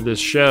support for this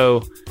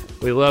show.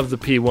 We love the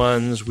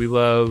P1s. We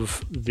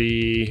love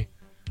the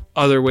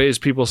other ways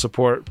people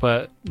support,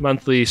 but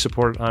monthly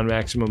support on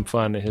Maximum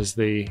Fun is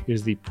the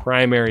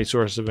primary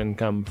source of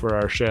income for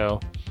our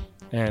show.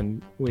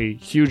 And we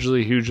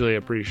hugely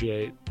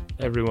appreciate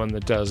everyone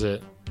that does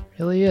it.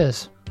 Really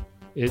is.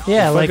 It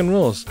fucking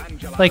rules.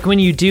 Like when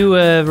you do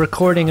a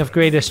recording of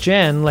Greatest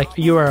Gen, like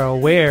you are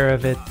aware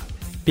of it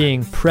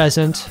being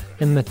present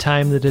in the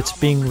time that it's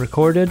being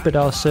recorded, but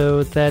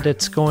also that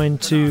it's going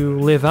to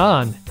live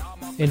on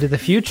into the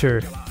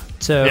future.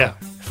 So yeah.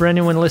 For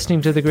anyone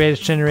listening to The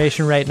Greatest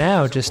Generation right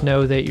now, just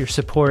know that your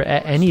support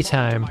at any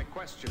time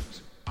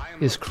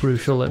is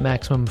crucial at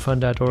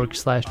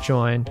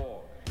MaximumFun.org/join.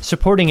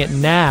 Supporting it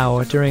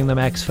now during the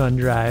Max Fun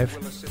Drive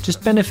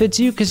just benefits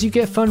you because you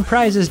get fun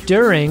prizes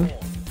during.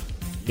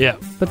 Yeah.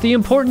 But the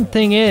important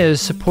thing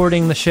is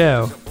supporting the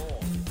show.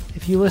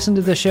 If you listen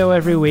to the show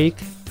every week,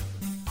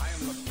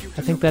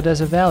 I think that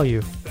has a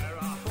value.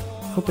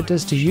 Hope it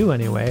does to you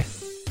anyway.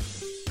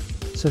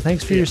 So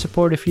thanks for your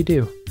support if you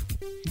do.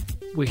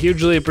 We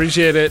hugely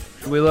appreciate it.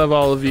 We love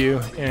all of you.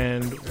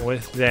 And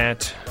with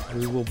that,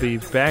 we will be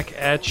back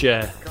at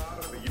you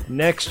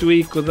next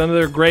week with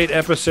another great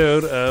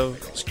episode of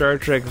Star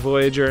Trek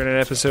Voyager and an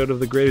episode of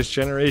The Greatest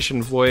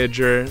Generation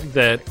Voyager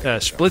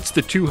that splits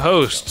the two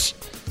hosts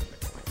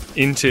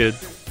into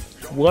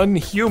one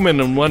human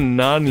and one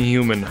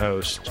non-human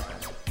host.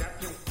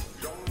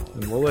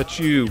 And we'll let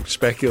you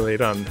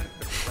speculate on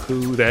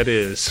who that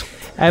is.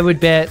 I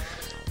would bet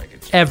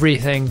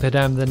everything that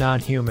I'm the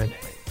non-human.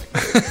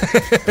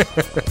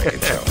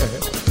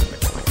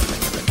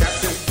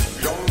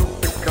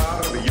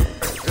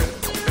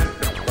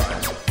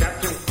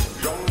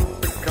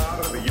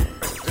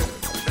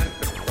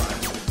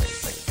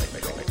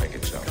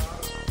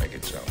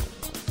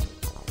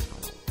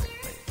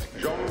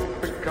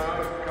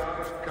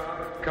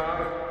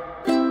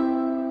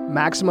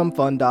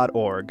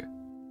 MaximumFun.org.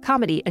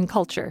 Comedy and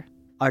culture.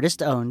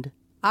 Artist owned.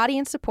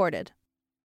 Audience supported.